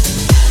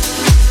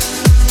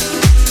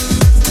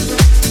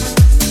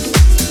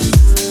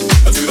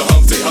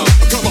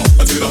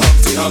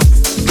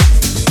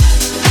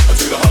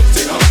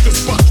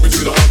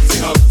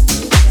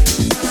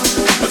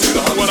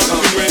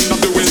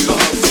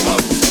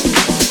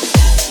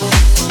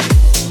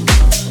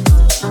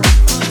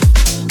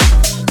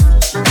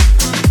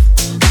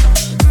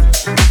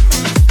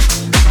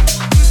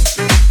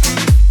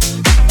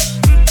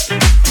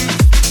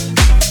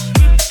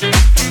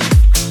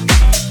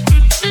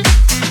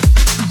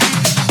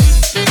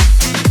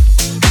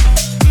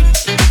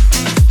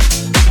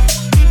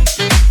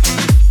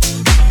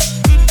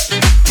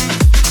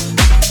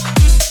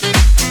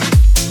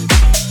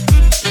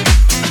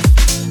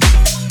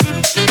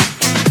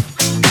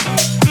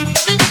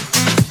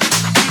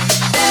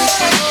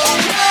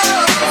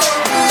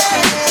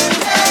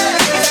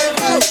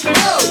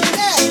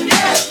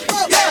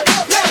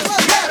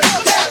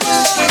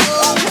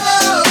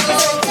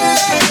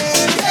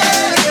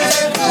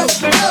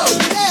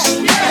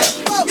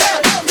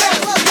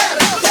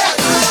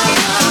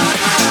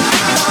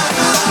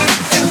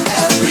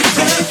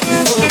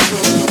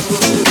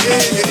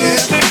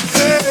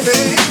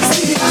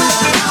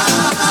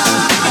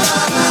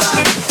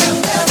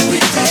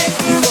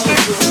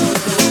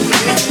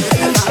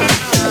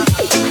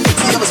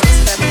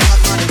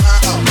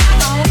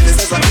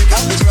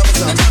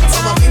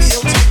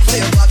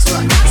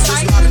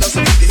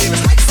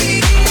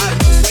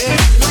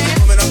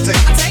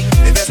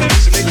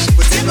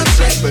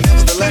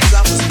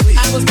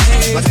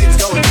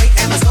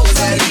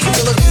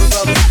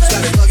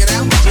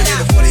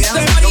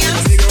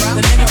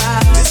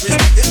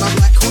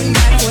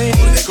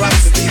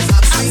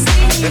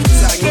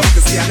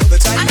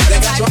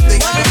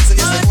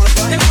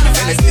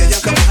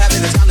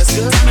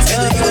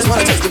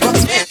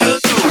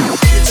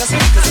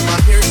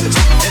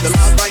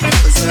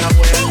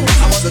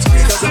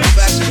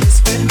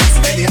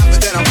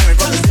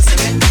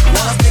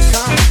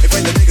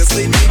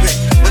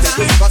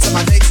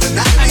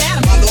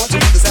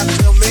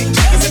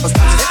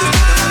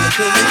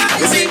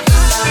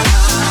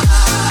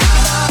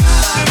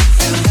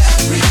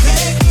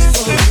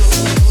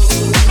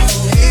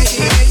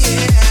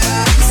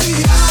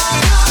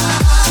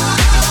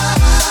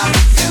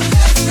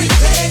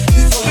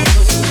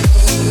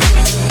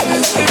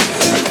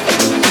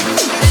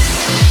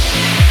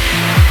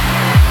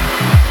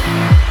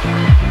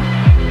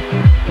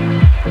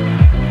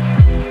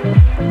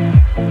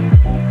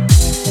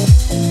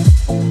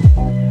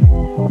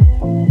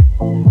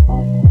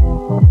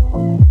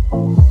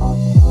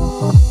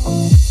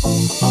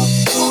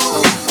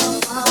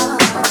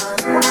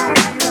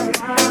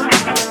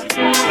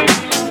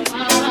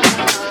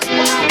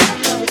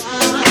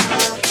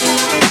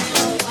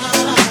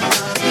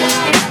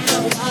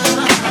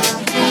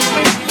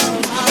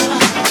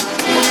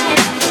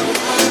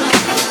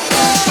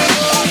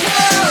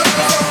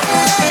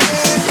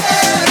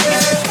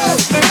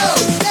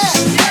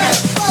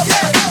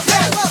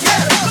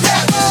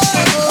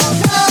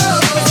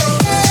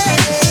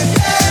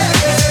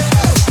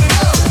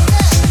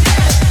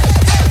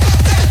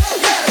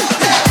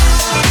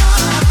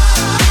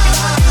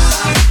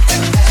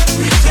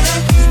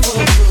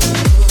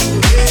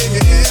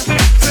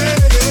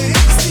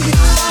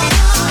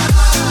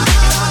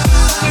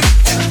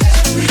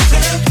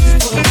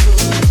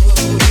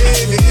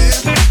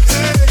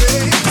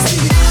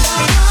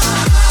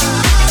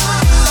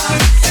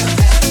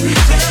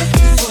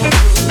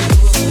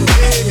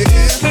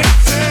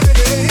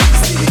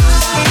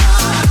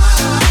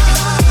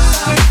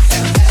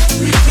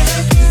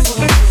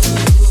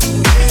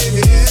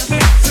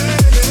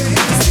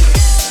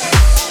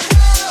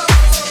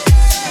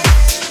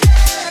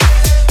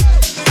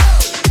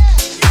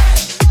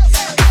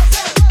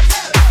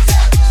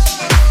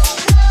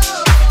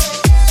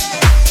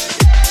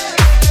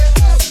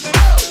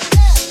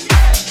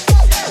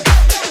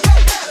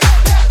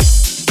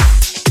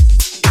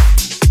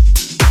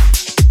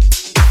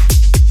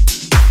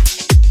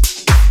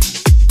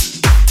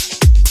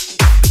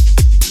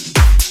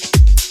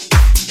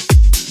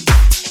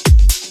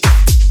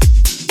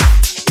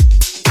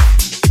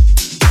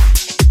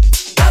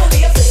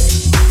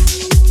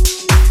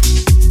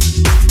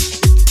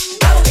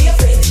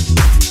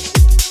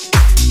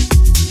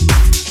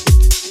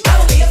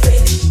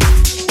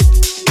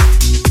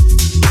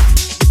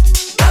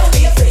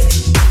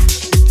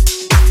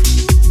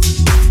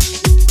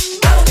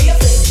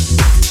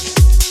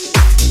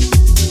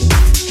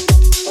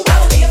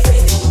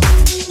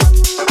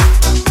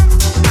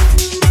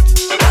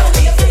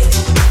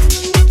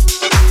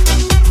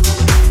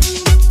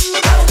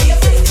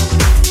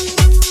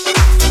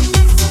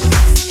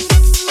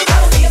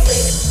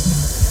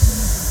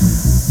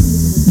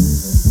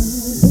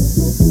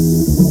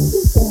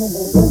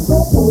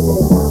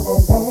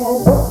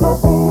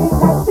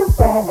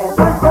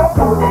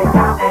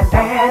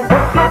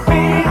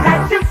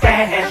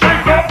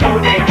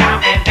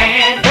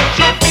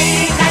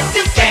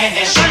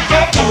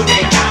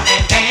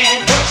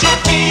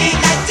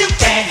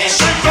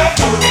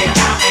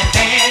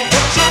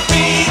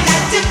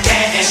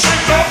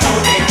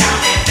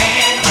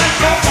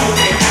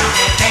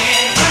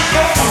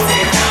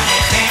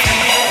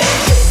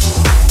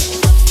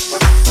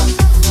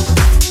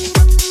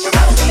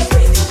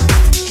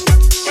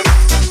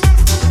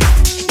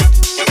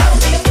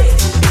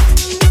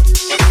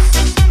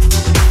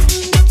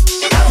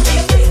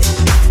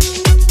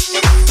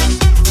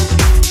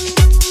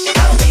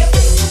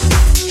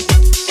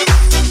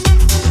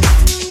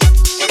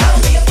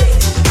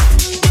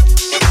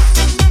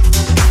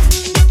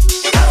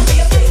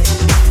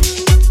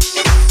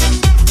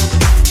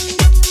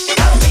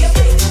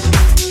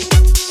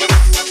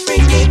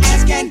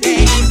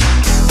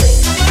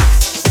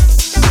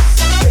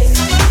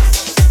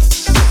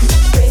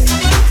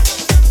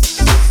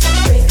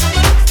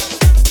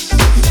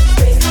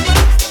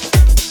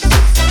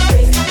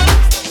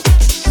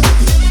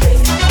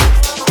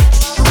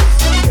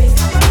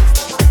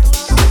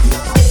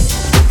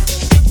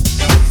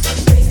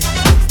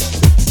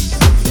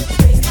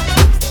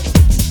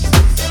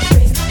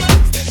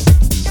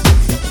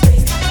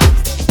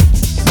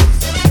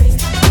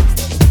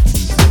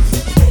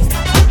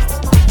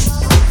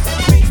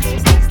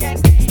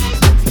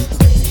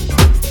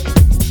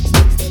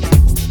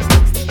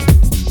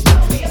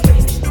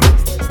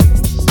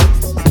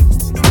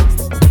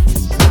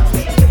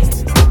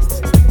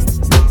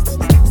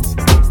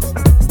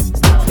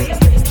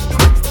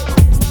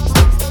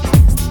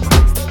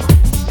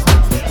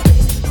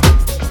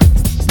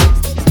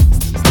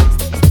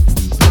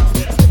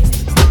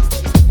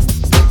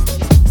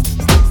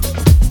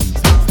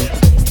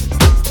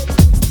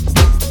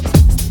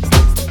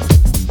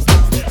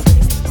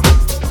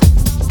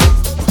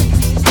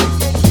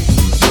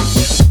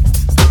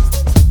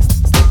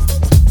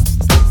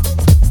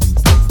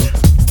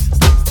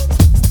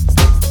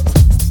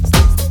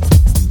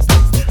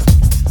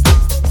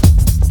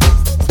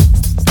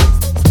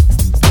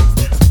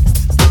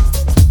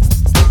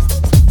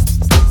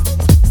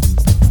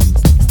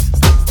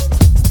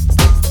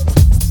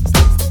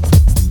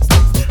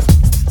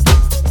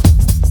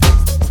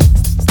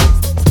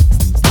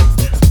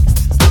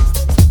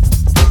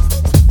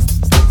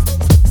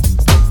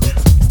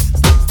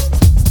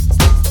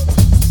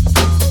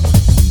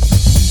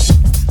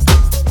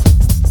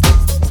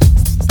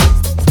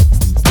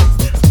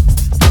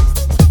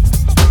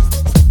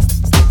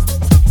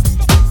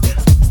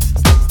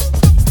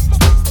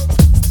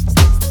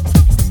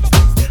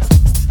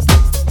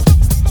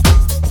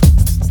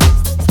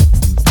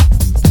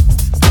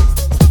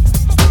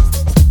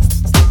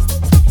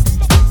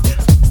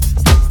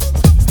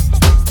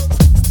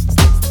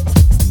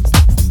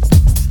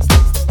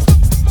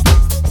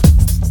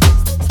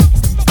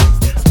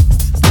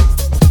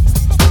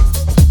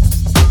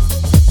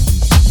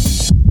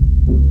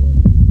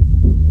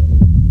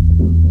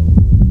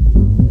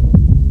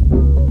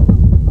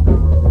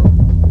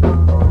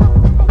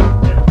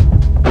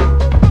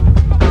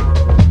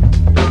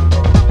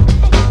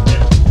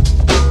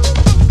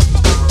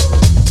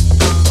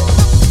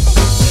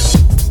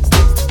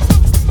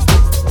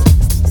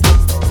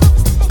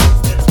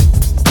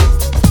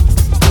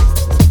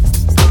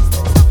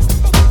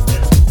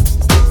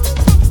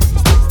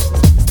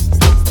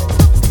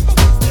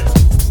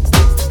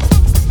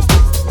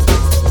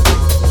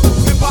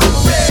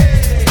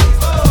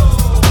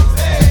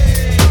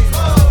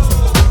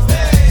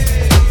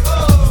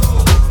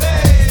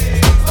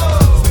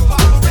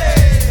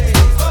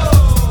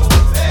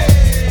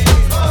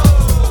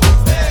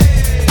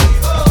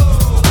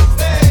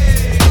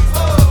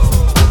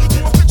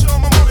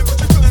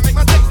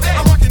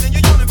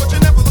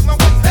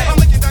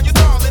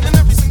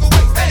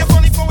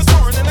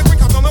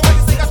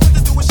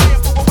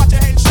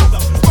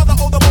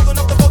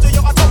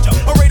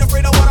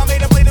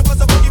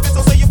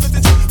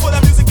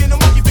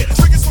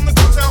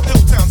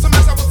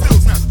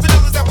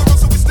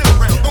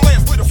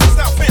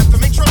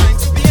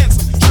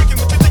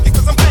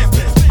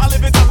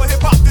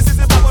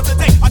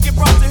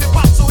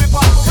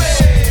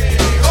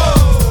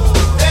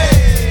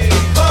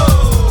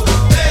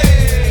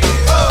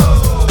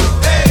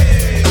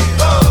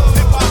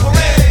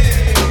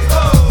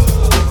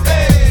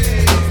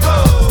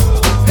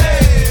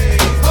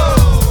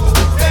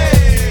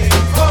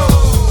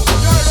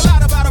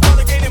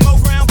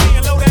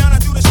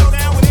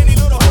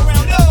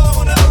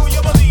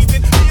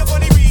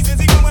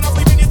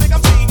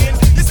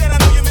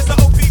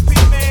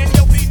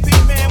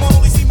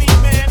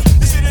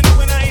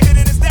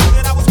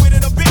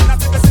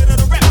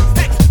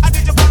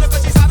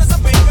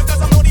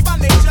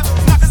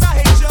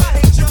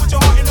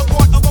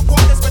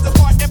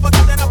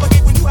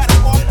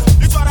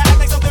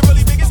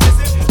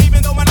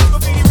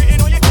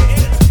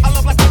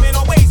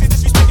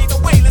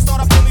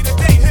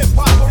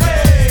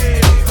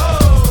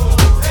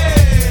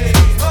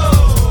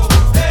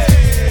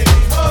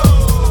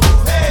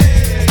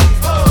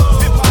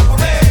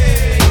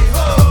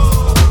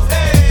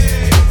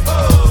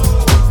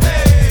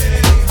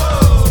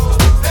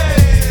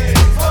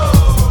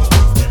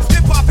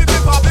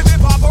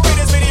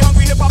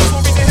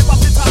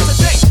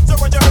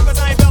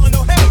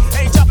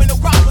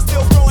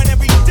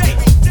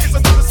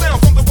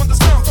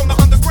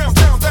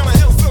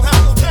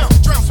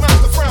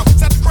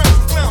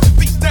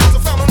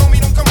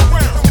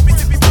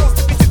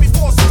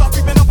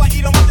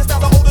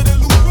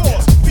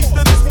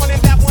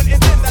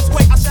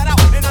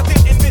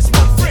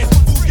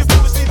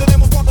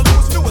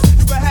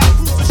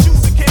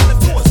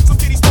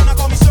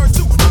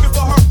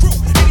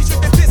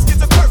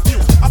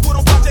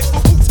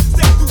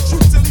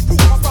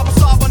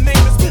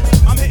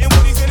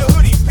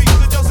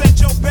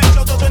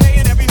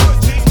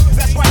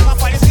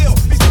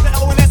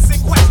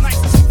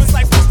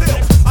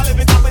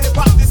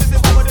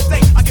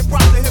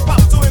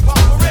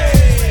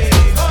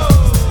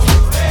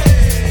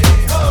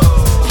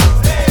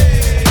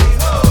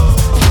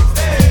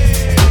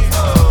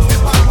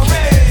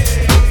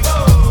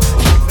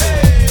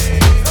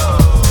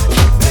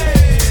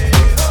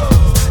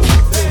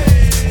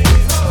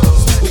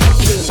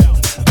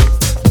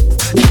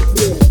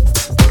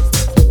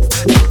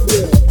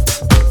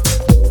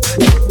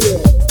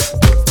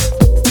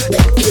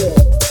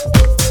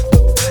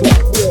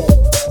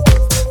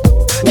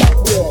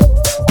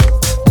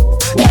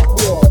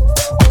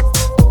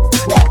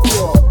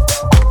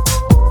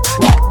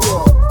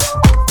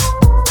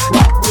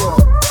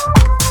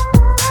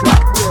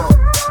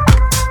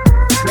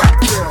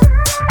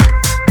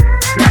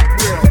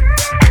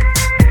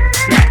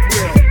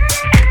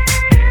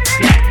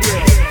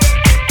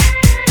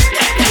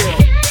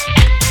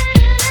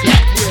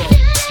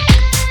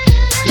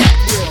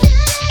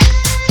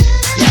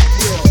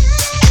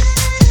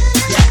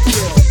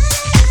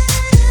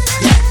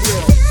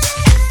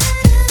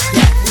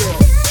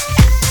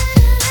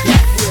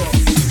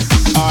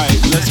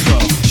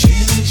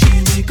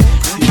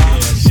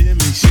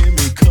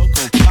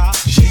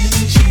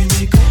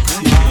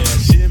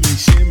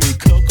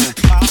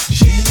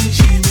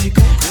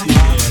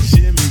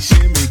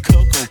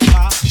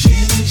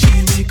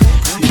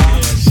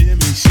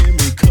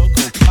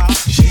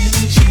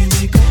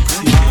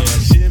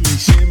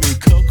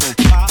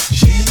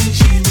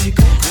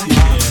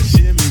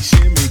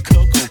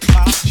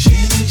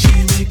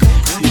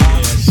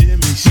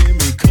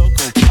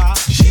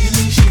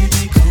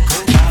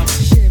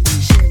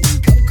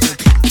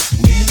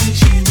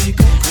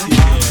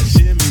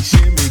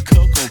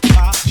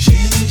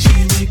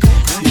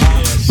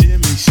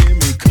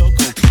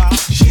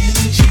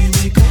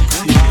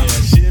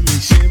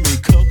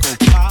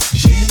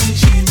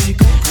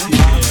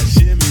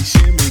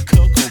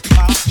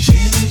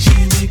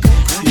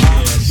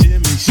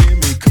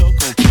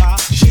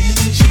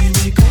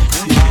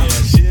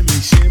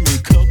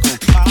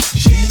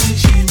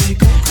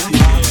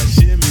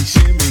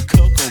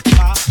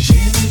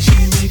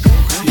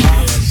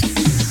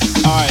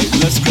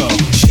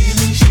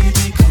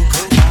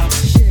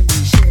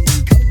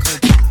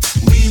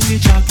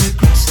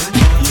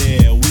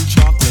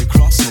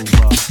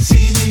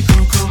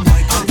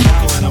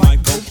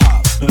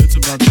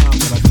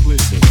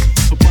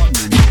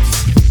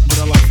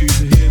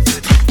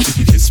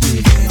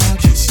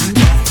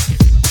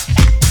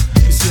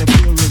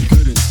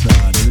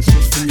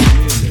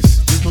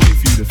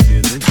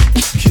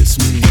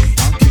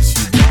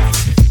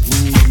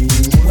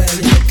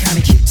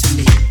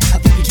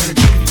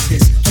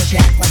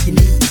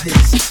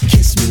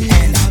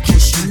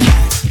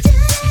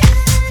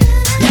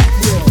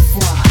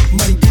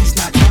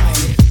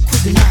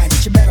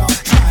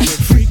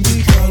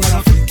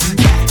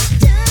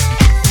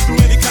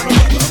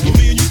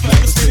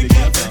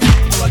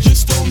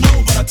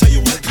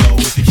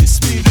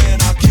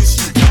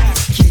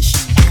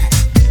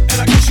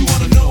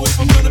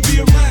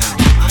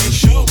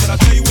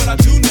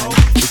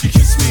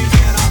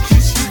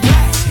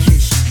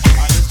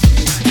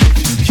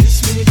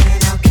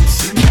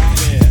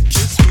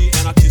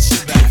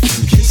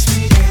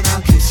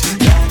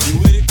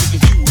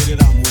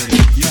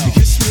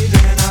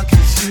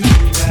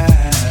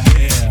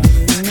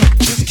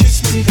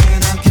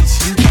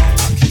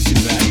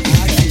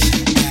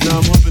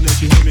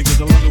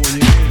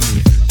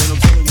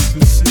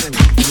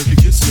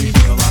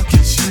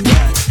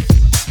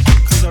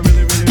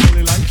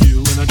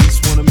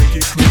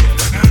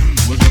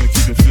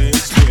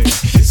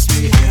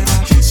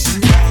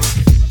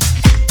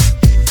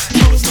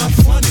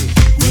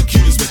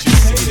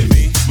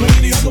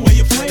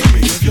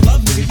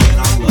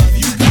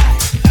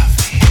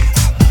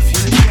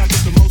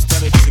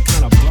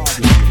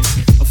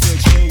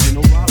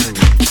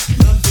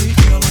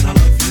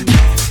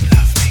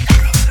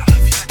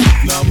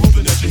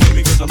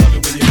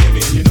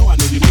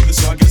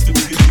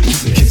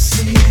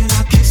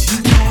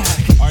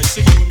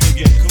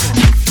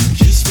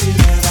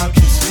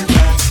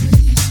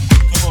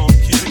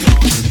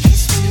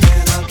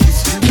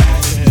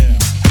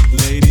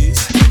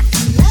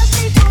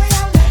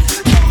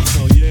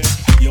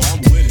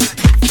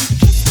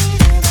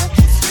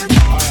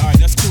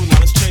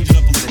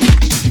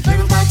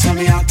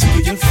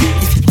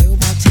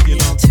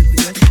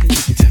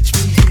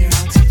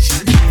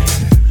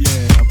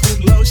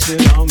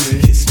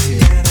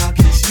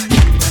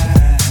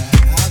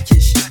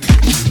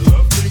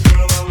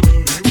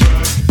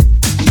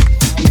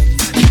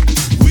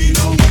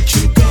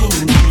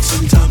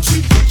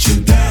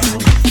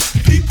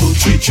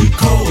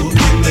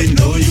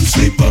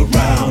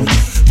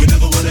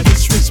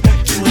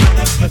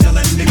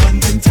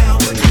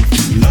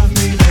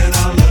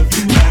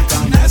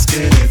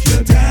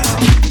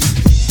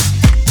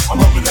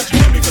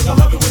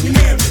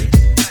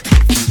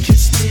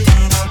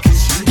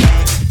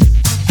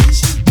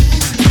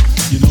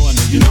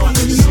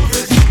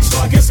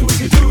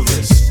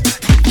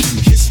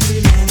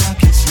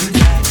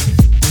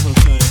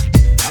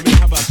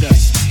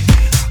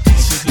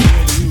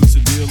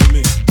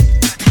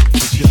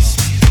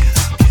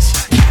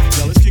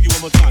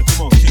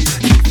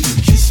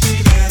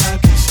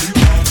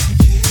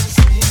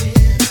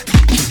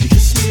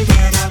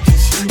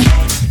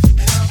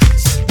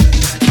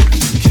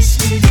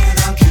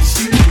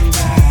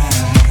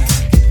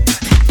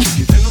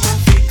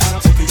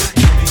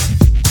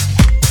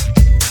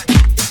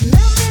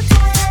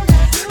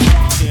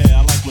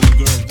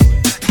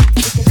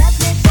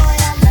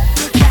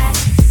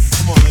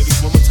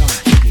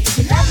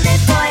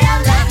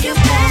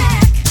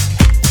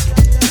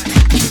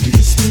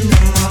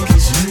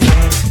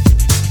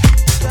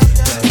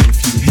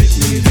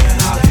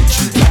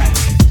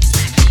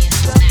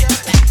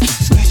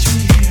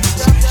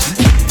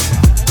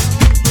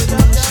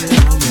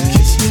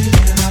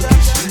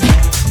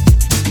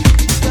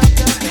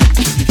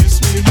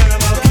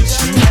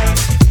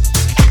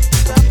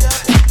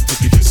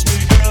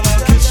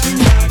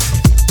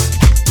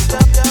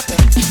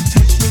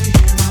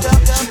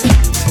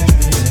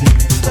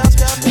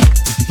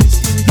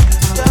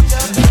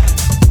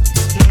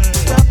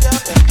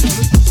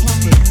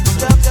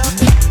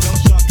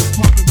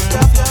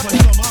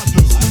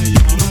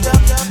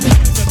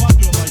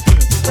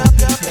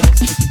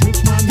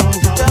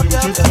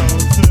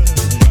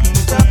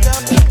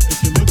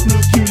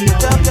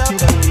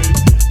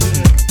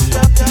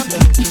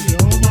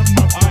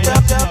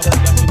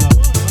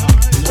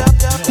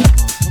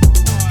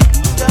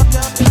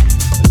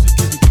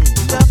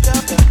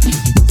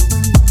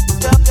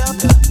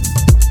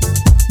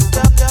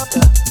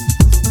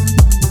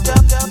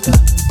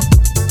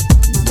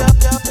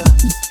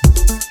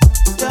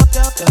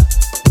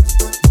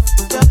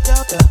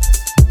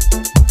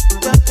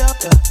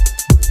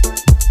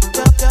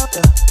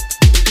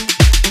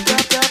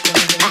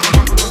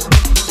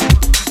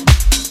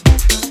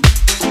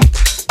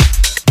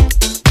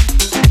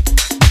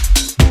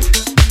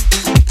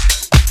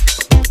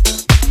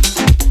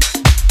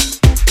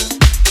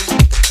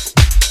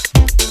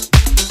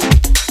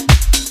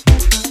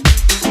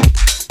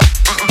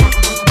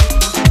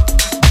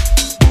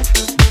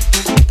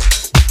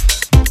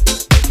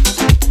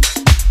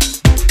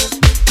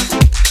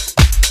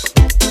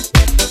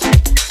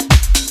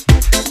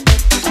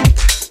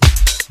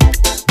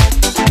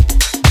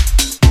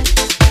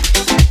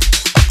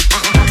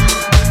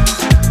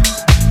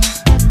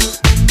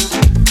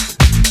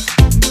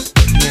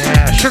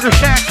 Sugar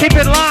Shack. Keep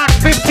it locked.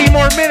 15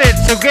 more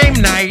minutes of game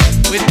night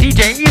with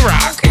DJ E-Rock.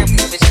 I don't care if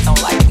these bitches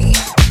don't like me.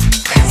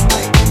 It's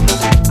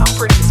like, I'm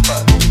pretty as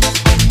fuck.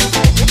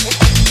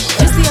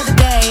 Just the other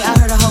day, I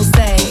heard a hoe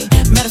say,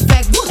 matter of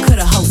fact, what could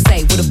a hoe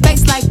say? With a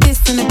face like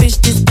this and a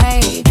bitch this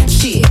paid?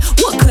 Shit,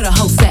 what could a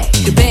hoe say?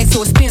 The bag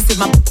so expensive,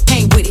 my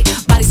came with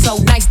it. Body so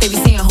nice, they be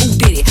saying who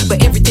did it.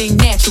 But everything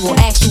natural,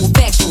 actual,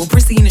 factual.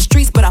 Prissy in the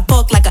streets, but I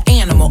fuck like an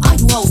animal. All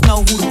you hoes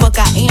know who the fuck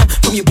I am.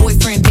 From your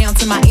boyfriend down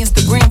to my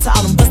Instagram, to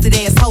all them busted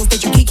ass hoes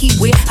that you kiki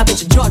with. I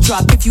bet your jaw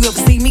drop if you ever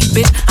see me,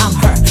 bitch. I'm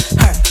her.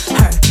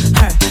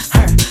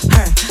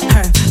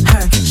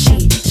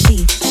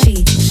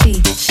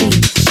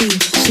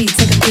 She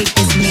take a pic,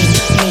 it's me.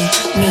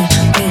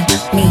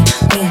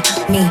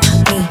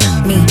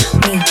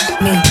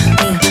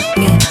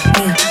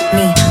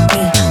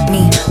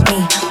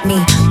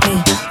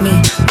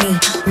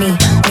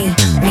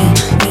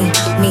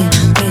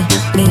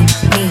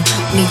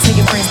 Tell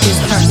your friends this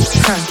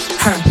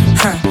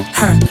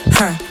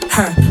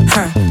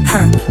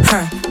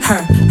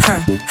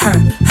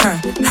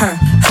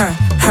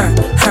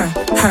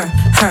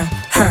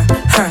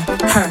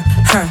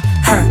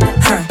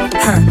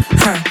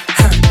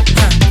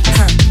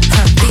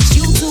bitch,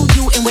 you do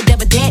you, and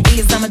whatever that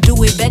is, I'ma do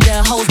it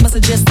better. Hoes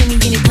must've just seen me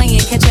in it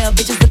playing catch up.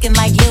 Bitches looking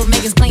like Lil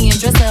Megan's playing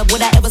dress up.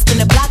 Would I ever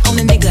spin a block on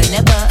a nigga?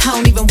 Never. I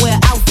don't even wear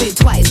outfit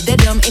twice. That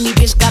dumb, any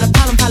bitch got a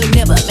problem, probably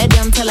never. Met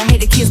them till I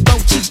hate to kiss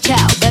both cheeks,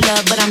 child.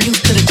 Bella, but I'm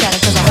used to the chatter,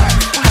 cause I'm her.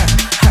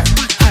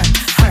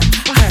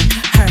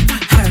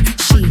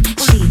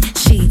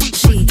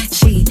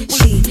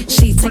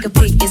 She take a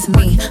pic, it's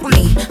me.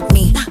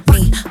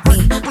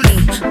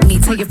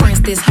 Tell your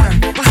friends this her.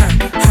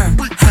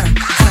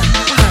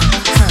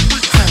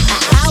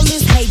 All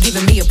this hate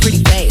giving me a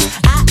pretty face.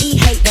 I eat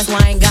hate, that's why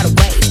I ain't gotta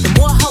waste. The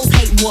more hoes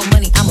hate, more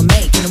money I'ma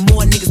make. And the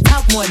more niggas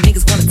talk, more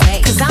niggas wanna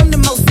take. Cause I'm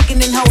the most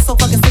sickening hoe, so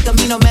fucking sick of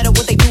me. No matter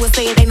what they do or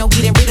say, it ain't no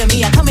getting rid of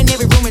me. I come in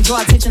every room and draw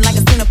attention like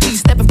a centipede.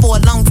 Stepping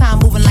for a long time,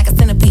 moving like a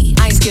centipede.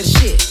 I ain't scared of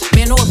shit,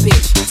 man or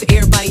bitch. To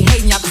everybody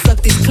hating, y'all can suck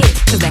this clip.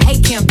 Cause the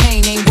hate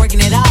campaign ain't working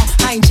at all.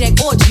 I ain't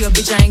Jack or Jill,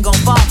 bitch, I ain't gon'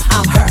 fall.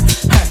 I'm her.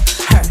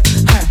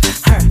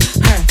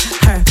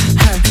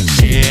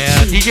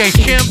 Yeah, DJ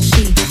Chimp,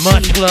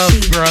 much love,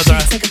 brother.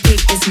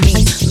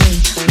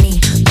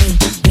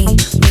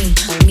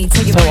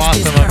 So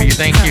awesome of you,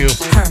 thank you.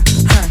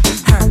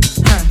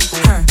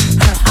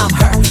 I'm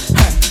her.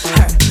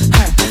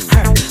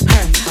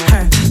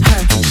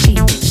 She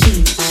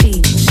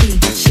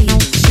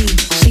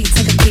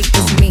take a pic,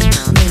 it's me.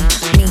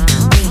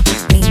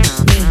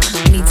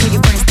 Tell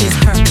your friends this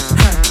her.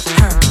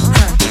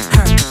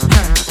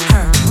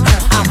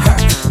 I'm her.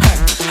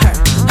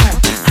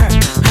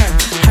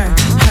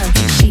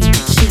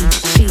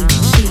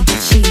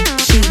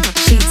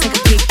 She take a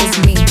pic, it's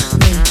me.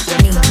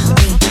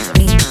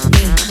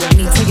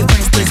 Tell your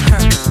friends this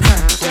her.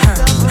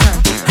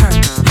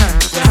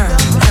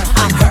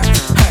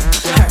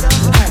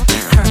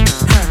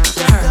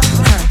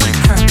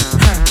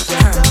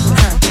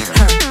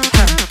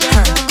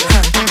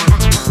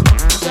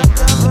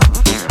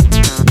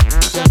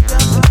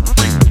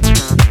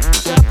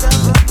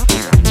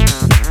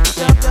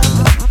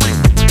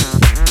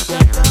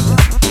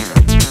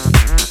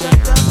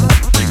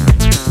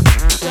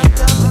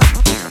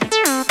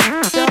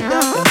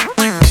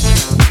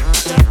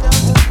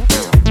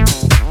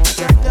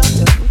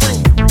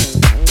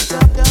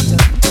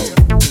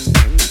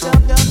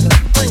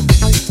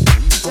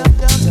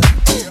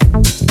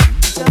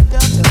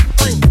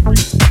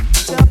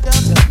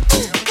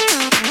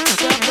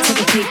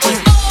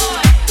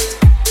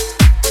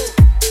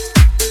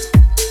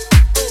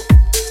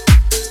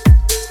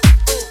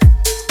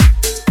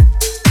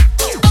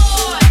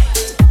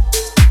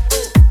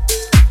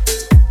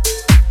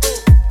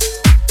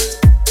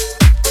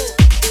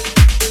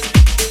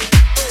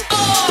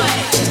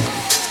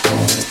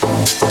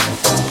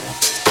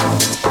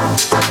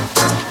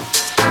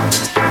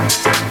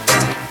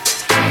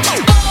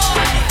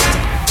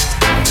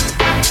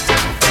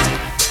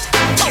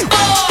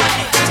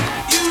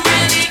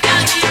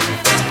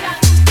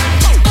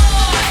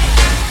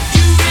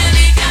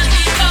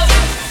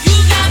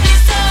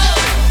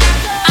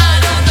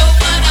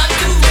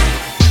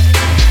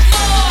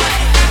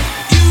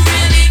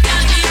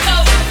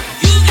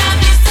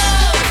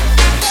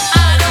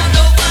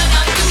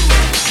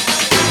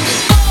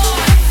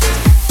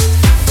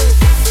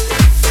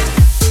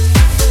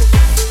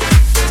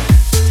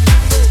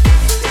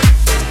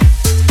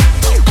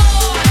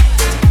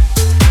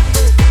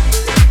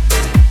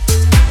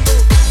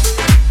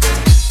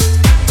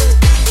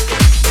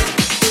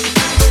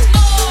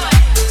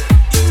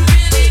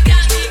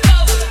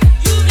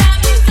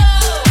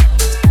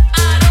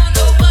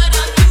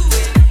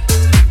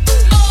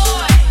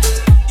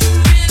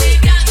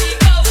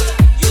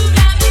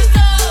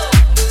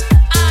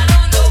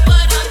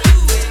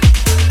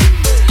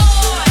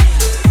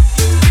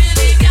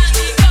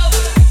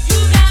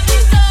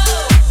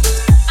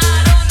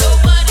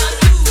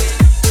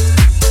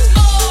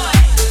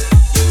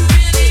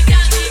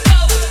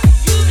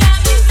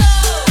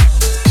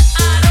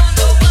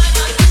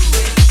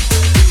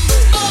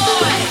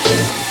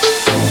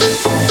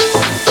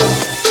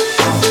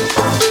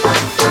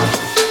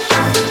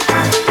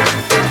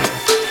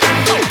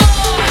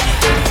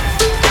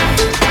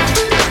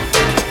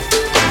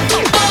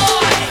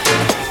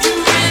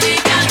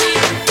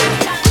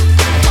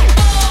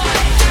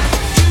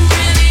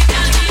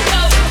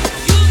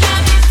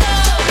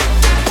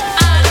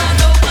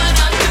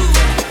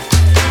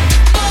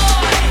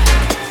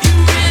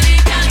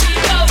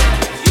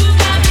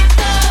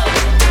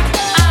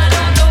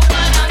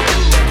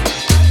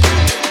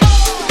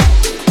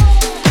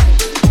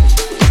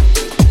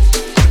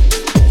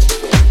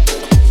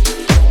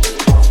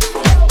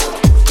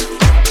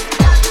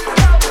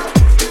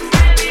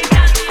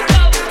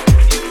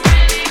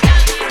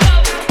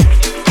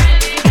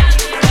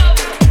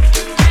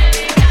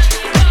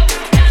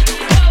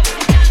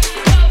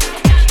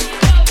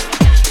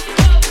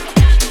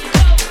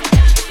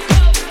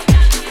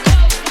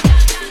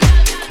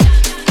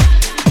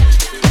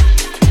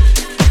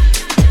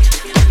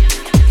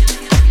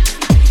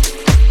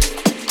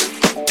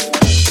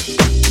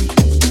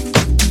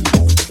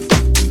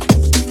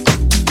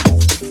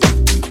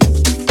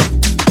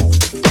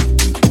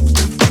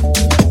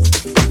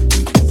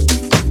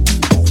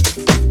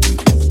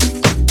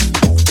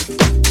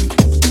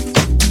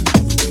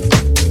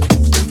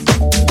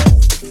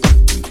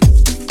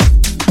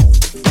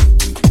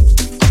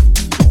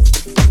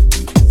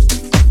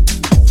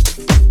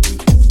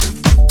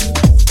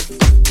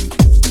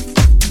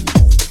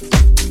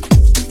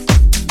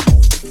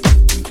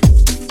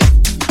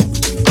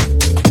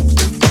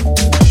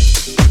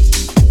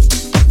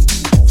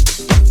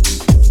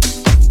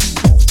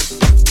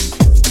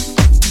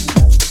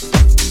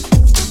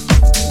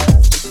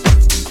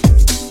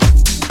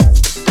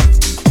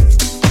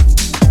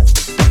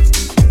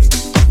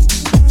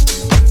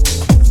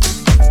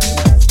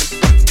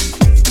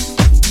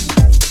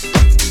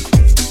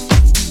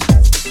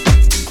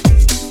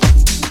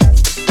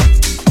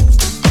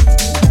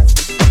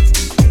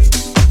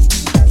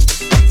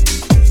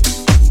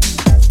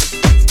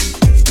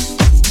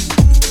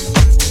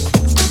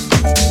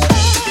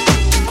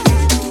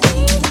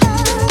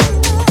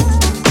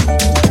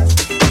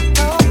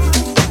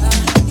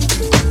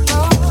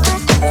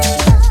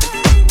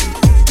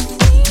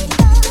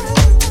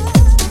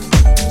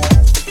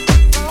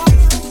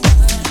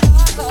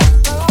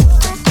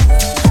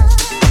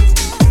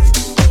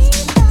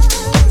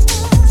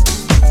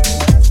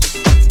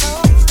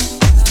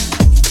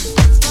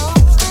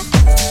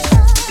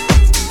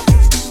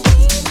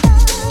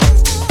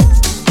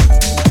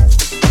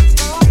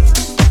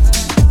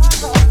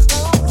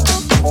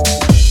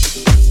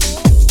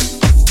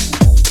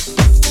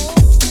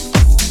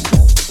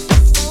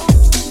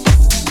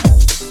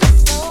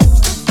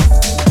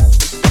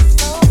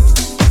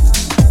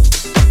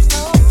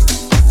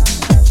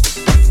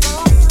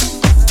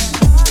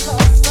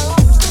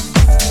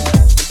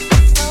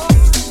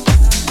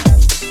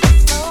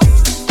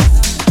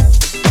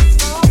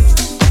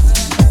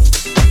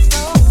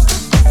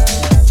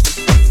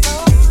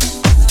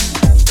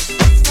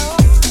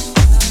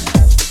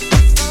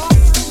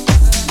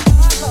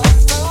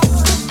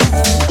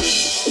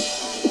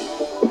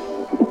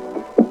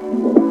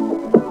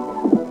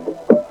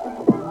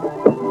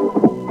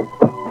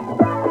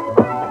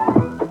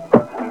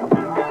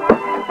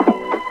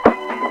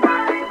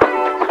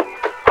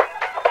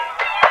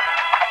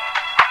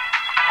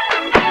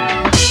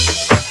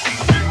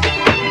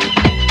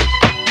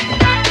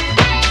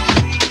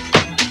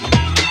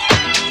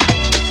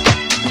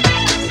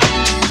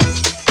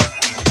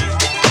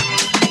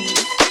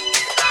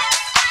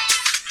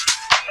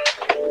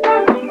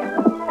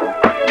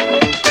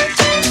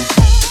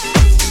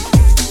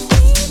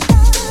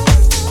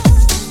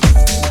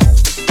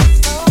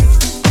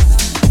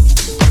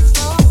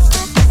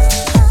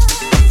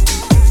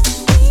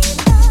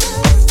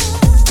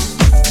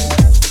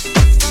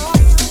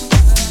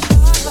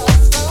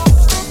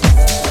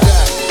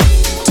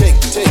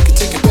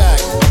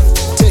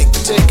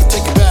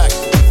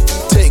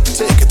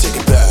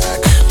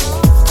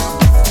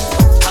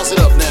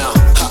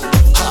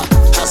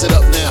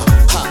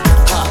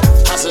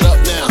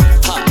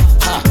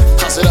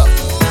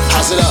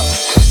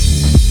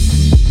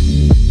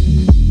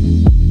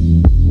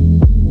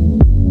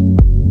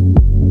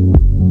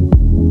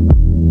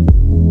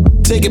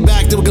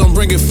 that we're gonna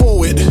bring it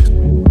forward,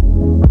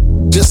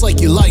 just like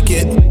you like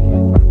it.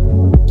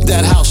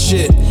 That house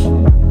shit.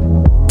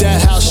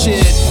 That house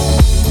shit.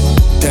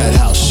 That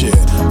house shit.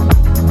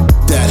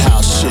 That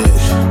house shit.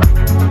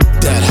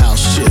 That house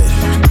shit.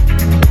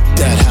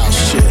 That house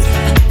shit.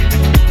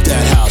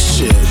 That house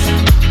shit.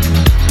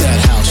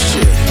 That house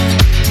shit.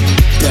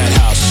 That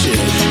house shit.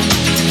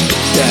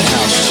 That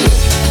house shit.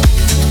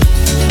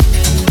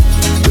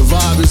 The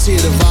vibe is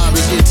here, the vibe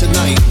is here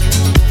tonight.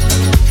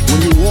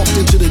 When you walked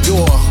into the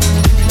door,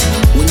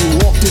 when you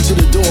walked into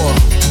the door,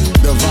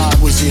 the vibe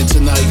was here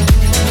tonight.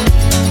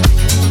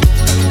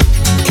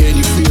 Can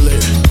you feel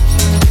it?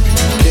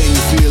 Can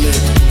you feel it?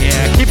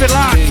 Yeah, keep it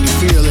locked. Can you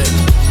feel it?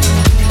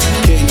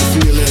 Can you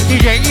feel it?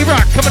 DJ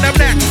E-Rock coming up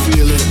next. Can you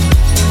feel it?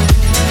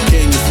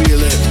 Can you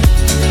feel it?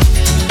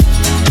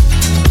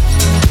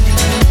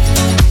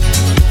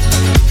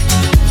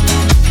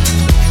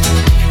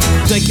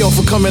 Thank y'all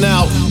for coming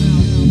out.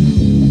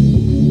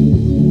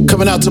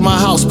 Coming out to my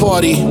house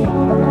party.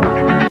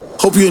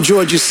 Hope you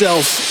enjoyed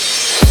yourself.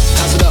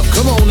 How's it up?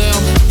 Come on now.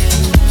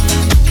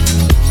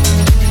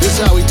 This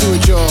is how we do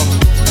it, y'all.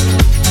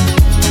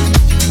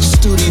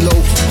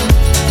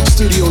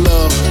 Studio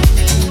love.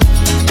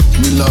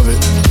 We love it.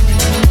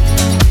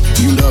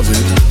 You love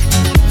it.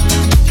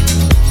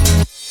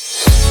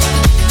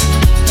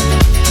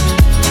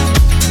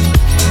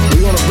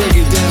 We're gonna break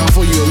it down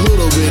for you a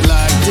little bit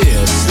like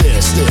this.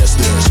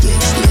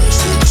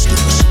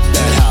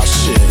 That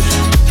house shit.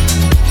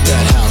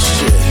 That house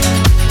shit.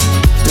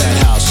 That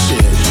house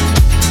shit.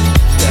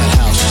 That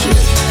house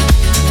shit.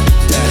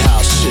 That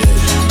house shit.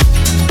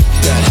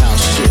 That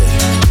house shit.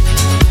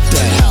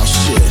 That house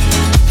shit.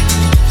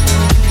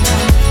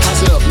 How's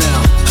it up now?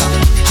 Ha,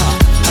 ha.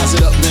 How's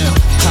it up now?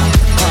 Ha,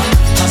 ha.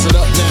 How's it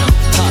up now?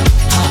 Ha,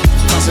 ha.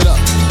 How's it up?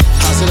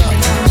 How's it up?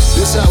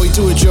 This how we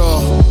do it,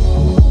 y'all.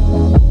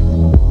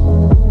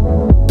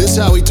 This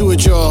how we do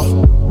it, y'all.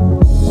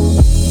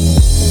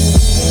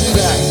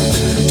 Back.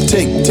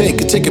 Take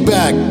it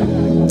back.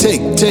 Take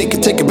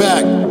it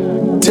back.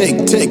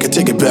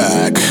 Take it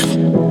back.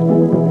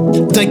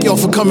 Thank y'all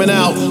for coming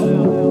out.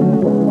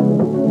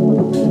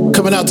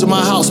 Coming out to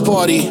my house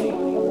party.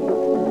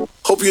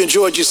 Hope you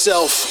enjoyed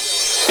yourself.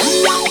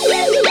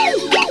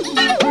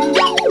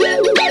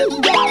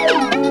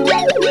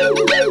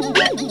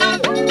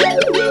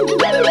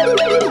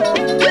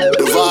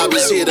 The vibe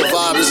is here, the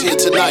vibe is here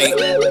tonight.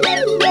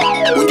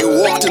 When you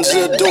walked into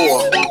the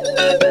door,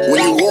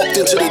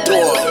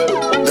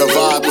 the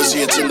vibe was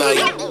here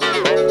tonight.